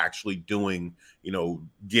he was actually doing.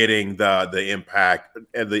 Getting the Impact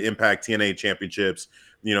TNA championships,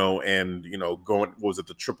 and going, was it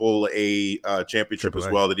the AAA championship as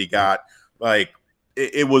well that he got? Like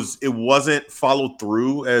it wasn't followed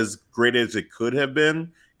through as great as it could have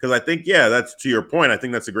been. Because I think, that's to your point. I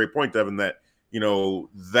think that's a great point, Devin, that,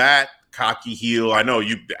 that cocky heel, I know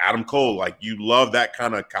you, Adam Cole, like you love that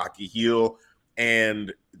kind of cocky heel.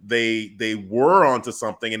 And they were onto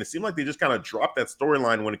something. And it seemed like they just kind of dropped that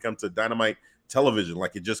storyline when it comes to Dynamite television.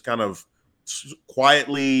 Like it just kind of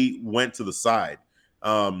quietly went to the side.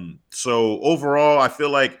 So overall, I feel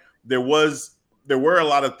like there were a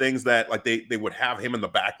lot of things that like they would have him in the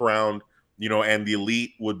background, and the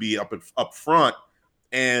Elite would be up front.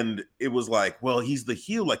 And it was like, well, he's the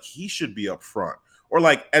heel, like he should be up front. Or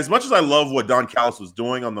like, as much as I love what Don Callis was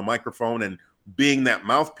doing on the microphone and being that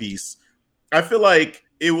mouthpiece, I feel like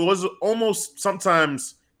it was almost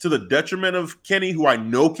sometimes to the detriment of Kenny, who I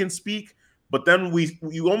know can speak. But then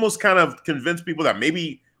you almost kind of convince people that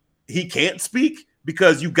maybe he can't speak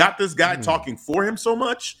because you got this guy talking for him so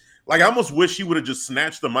much. Like I almost wish he would have just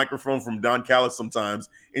snatched the microphone from Don Callis sometimes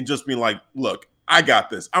and just been like, look, I got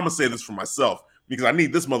this. I'm going to say this for myself because I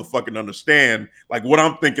need this motherfucker to understand like what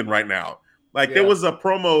I'm thinking right now. Like there was a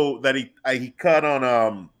promo that he cut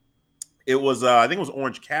on, it was, I think it was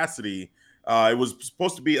Orange Cassidy. It was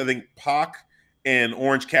supposed to be, I think, Pac and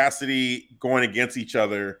Orange Cassidy going against each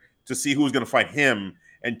other to see who was going to fight him.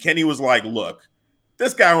 And Kenny was like, look,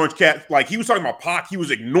 this guy, Orange Cassidy, like he was talking about Pac, he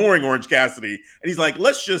was ignoring Orange Cassidy. And he's like,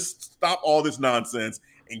 let's just stop all this nonsense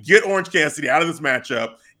and get Orange Cassidy out of this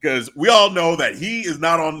matchup because we all know that he is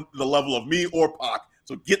not on the level of me or Pac.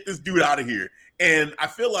 So get this dude out of here. And I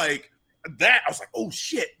feel like that, I was like, oh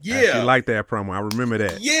shit, yeah. I like that promo. I remember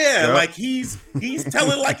that. Yeah, yep. Like he's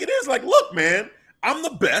telling like it is. Like, look, man, I'm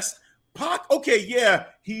the best. Pac, okay, yeah,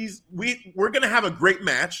 we're gonna have a great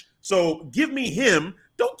match. So give me him.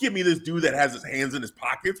 Don't give me this dude that has his hands in his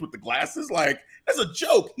pockets with the glasses. Like, that's a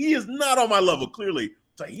joke. He is not on my level, clearly.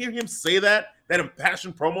 So I hear him say that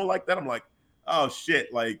impassioned promo like that. I'm like, oh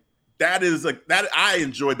shit. Like, that is like that. I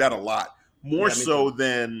enjoyed that a lot. More so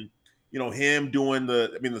than, you know, him doing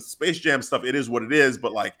the Space Jam stuff. It is what it is,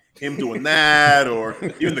 but like him doing that or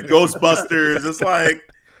even the Ghostbusters, it's like,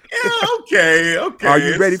 yeah, okay. Are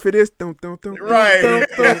you ready for this? Right.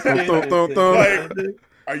 Like,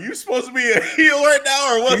 are you supposed to be a heel right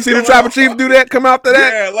now, or what? You see the Tribal Chief do that? Come out to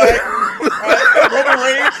that? Yeah, like Roman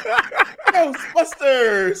Reigns,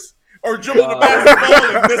 Ghostbusters, or jumping the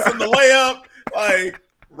basketball and missing the layup. Like,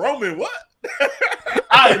 Roman, what?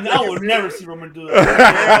 I would never see Roman do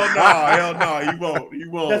that. Hell no, you won't.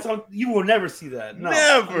 You will never see that. No.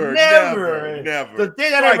 Never. The day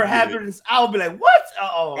that ever happens, I'll be like, what?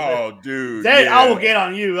 Oh, dude. Then I will get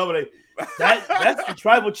on you. I'll be like, that's the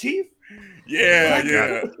Tribal Chief? Yeah.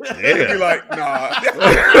 He'll be like, nah.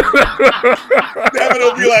 Devin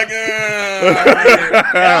will be like, I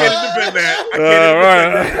can't defend that.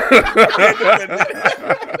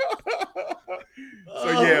 So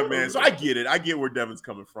yeah, man. So I get it. I get where Devin's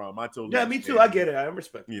coming from. I totally. Yeah, me too. I get it. I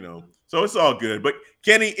respect. You know, so it's all good. But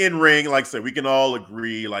Kenny in ring, like I said, we can all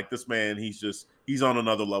agree. Like, this man, he's on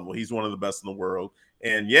another level. He's one of the best in the world.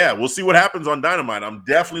 And yeah, we'll see what happens on Dynamite. I'm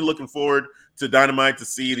definitely looking forward to Dynamite to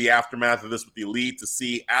see the aftermath of this with the Elite, to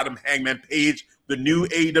see Adam Hangman Page, the new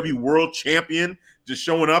AEW World Champion, just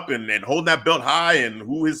showing up and holding that belt high. And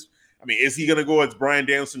is he going to go as Bryan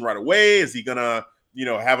Danielson right away? Is he going to, you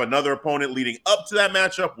know, have another opponent leading up to that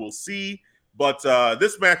matchup? We'll see. But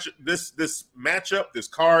this matchup, this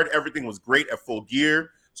card, everything was great at Full Gear.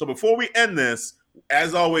 So before we end this,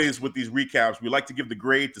 as always with these recaps, we like to give the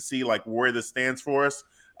grade to see like where this stands for us.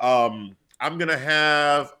 I'm gonna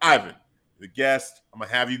have Ivan, the guest. I'm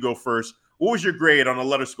gonna have you go first. What was your grade on a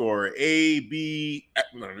letter score? A, B?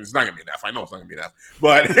 No, it's not gonna be an F. I know it's not gonna be an F,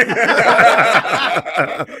 but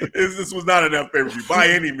this was not an F pay-per-view by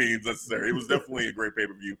any means necessary. It was definitely a great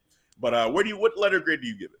pay-per-view. But what letter grade do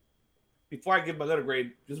you give it? Before I give my letter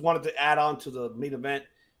grade, just wanted to add on to the main event.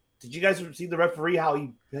 Did you guys see the referee, how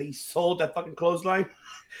he sold that fucking clothesline?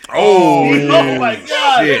 Oh my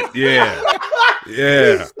God. Shit, yeah.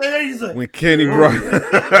 Yeah. He's like, when Kenny brought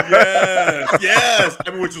yes.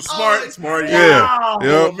 Which was smart. Yeah. Wow.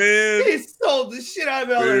 Yep. Oh, man. He sold the shit out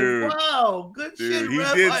of it. Like, wow, good shit. He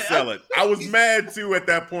did sell it. I was mad too at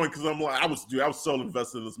that point because I'm like, I was so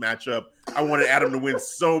invested in this matchup. I wanted Adam to win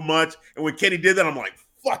so much. And when Kenny did that, I'm like,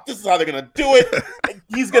 fuck, this is how they're going to do it.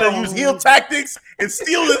 He's going to use heel tactics and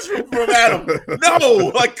steal this from Adam.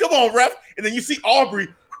 No, like, come on, ref. And then you see Aubrey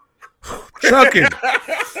trucking.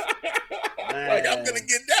 Like, I'm going to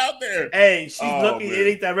get down there. Hey, she's lucky it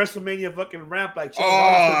ain't that WrestleMania fucking ramp like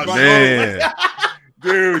man.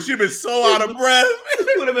 Dude, she'd been so out of breath. She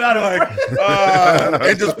would have been out of breath.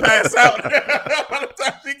 And just pass out by the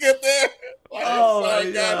time she get there. Like,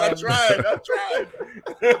 sorry, guys, I tried.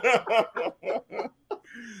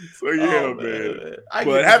 So yeah, man.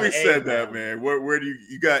 But having said that, man, where do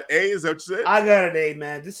you got A? Is that what you said? I got an A,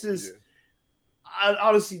 man. This is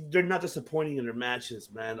honestly, they're not disappointing in their matches,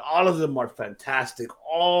 man. All of them are fantastic.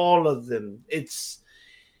 All of them. It's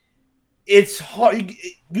hard.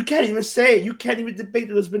 You can't even say it. You can't even debate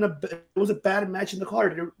that it was a bad match in the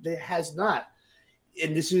card. There has not.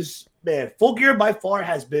 And this is, man, Full Gear by far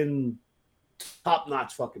has been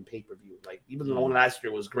top-notch fucking pay-per-view. Like, even the one last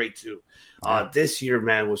year was great too. This year,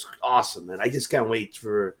 man, was awesome, man. I just can't wait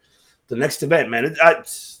for the next event, man.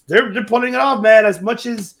 They're pulling it off, man. As much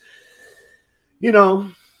as, you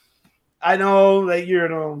know, I know that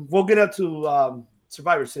we'll get up to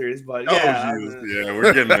Survivor Series, but yeah.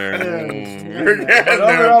 We're getting there. We're getting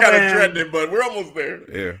there. I'm kind of trending, but we're almost there.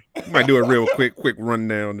 Yeah. Might do a real quick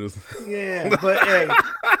rundown. Just. Yeah, but hey.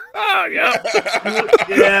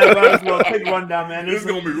 Yeah, might as well. Quick rundown, man. This is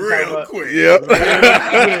going to be real quick. Yep.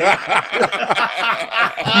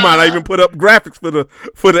 Might not even put up graphics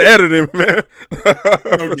for the editing, man.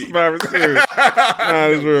 Survivor Series.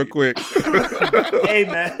 It's real quick. Hey,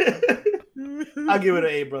 man. I'll give it an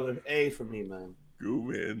A, brother. A for me, man. Cool,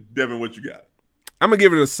 man. Devin, what you got? I'm gonna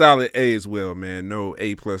give it a solid A as well, man. No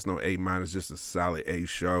A+, no A-, just a solid A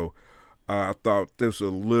show. I thought there was a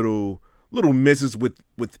little misses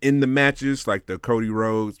within the matches, like the Cody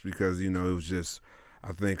Rhodes, because it was just,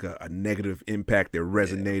 I think, a negative impact that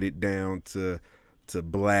resonated down to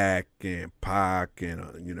Black and Pac and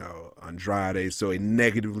Andrade, so it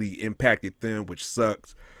negatively impacted them, which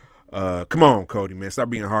sucks. Come on, Cody, man,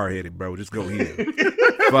 stop being hard headed, bro. Just go here.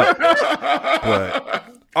 But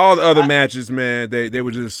All the other matches, man, they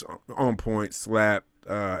were just on point, slap.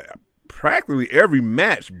 Practically every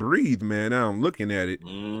match breathed, man. Now I'm looking at it.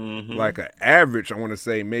 Like an average, I want to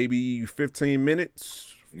say maybe 15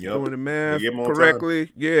 minutes. Doing the math correctly.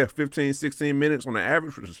 Time. Yeah, 15, 16 minutes on the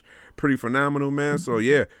average, which is pretty phenomenal, man. So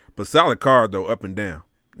yeah, but solid card though, up and down.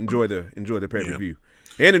 Enjoy the pay-per-view.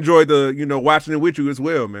 And enjoy the, watching it with you as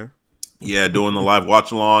well, man. Yeah, doing the live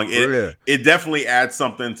watch along. It definitely adds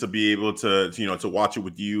something to be able to to watch it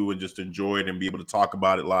with you and just enjoy it and be able to talk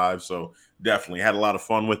about it live. So definitely had a lot of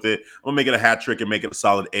fun with it. I'm gonna make it a hat trick and make it a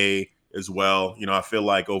solid A as well. I feel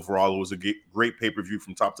like overall it was a great pay-per-view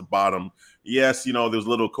from top to bottom. Yes, there was a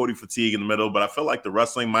little Cody fatigue in the middle, but I feel like the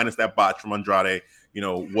wrestling minus that botch from Andrade,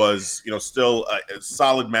 was still a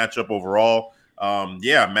solid matchup overall.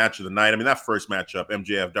 Match of the night. I mean, that first matchup,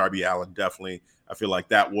 MJF, Darby Allin, definitely. I feel like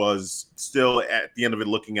that was still at the end of it,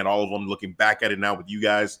 looking at all of them, looking back at it now with you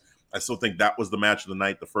guys, I still think that was the match of the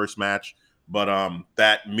night, the first match. But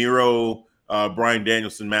that Miro Bryan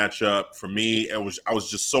Danielson matchup for me, I was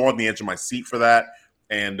just so on the edge of my seat for that.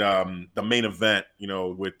 And the main event,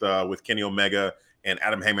 with Kenny Omega and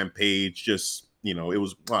Adam Hangman Page, just it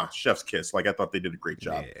was chef's kiss. Like I thought they did a great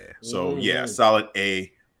job. Yeah. So solid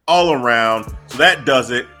A all around. So that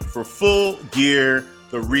does it for Full Gear,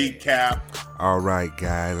 the recap. All right,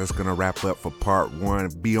 guys, that's gonna wrap up for part 1.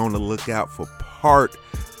 Be on the lookout for part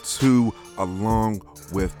 2 along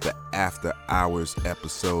with the After Hours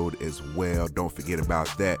episode as well. Don't forget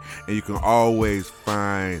about that. And you can always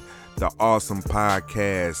find the awesome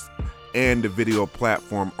podcast and the video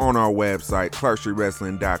platform on our website,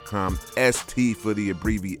 ClarkStreetWrestling.com, ST for the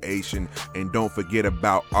abbreviation. And don't forget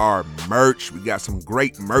about our merch. We got some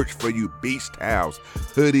great merch for you. Beach towels,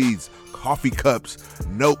 hoodies, coffee cups,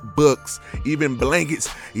 notebooks, even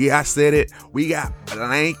blankets. Yeah, I said it. We got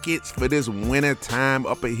blankets for this winter time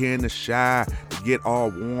up here in the Shire to get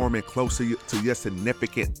all warm and closer to your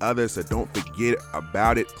significant other. So don't forget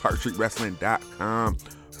about it.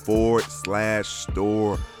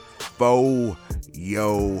 ClarkStreetWrestling.com/store for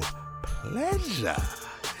your pleasure.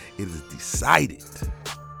 It is decided.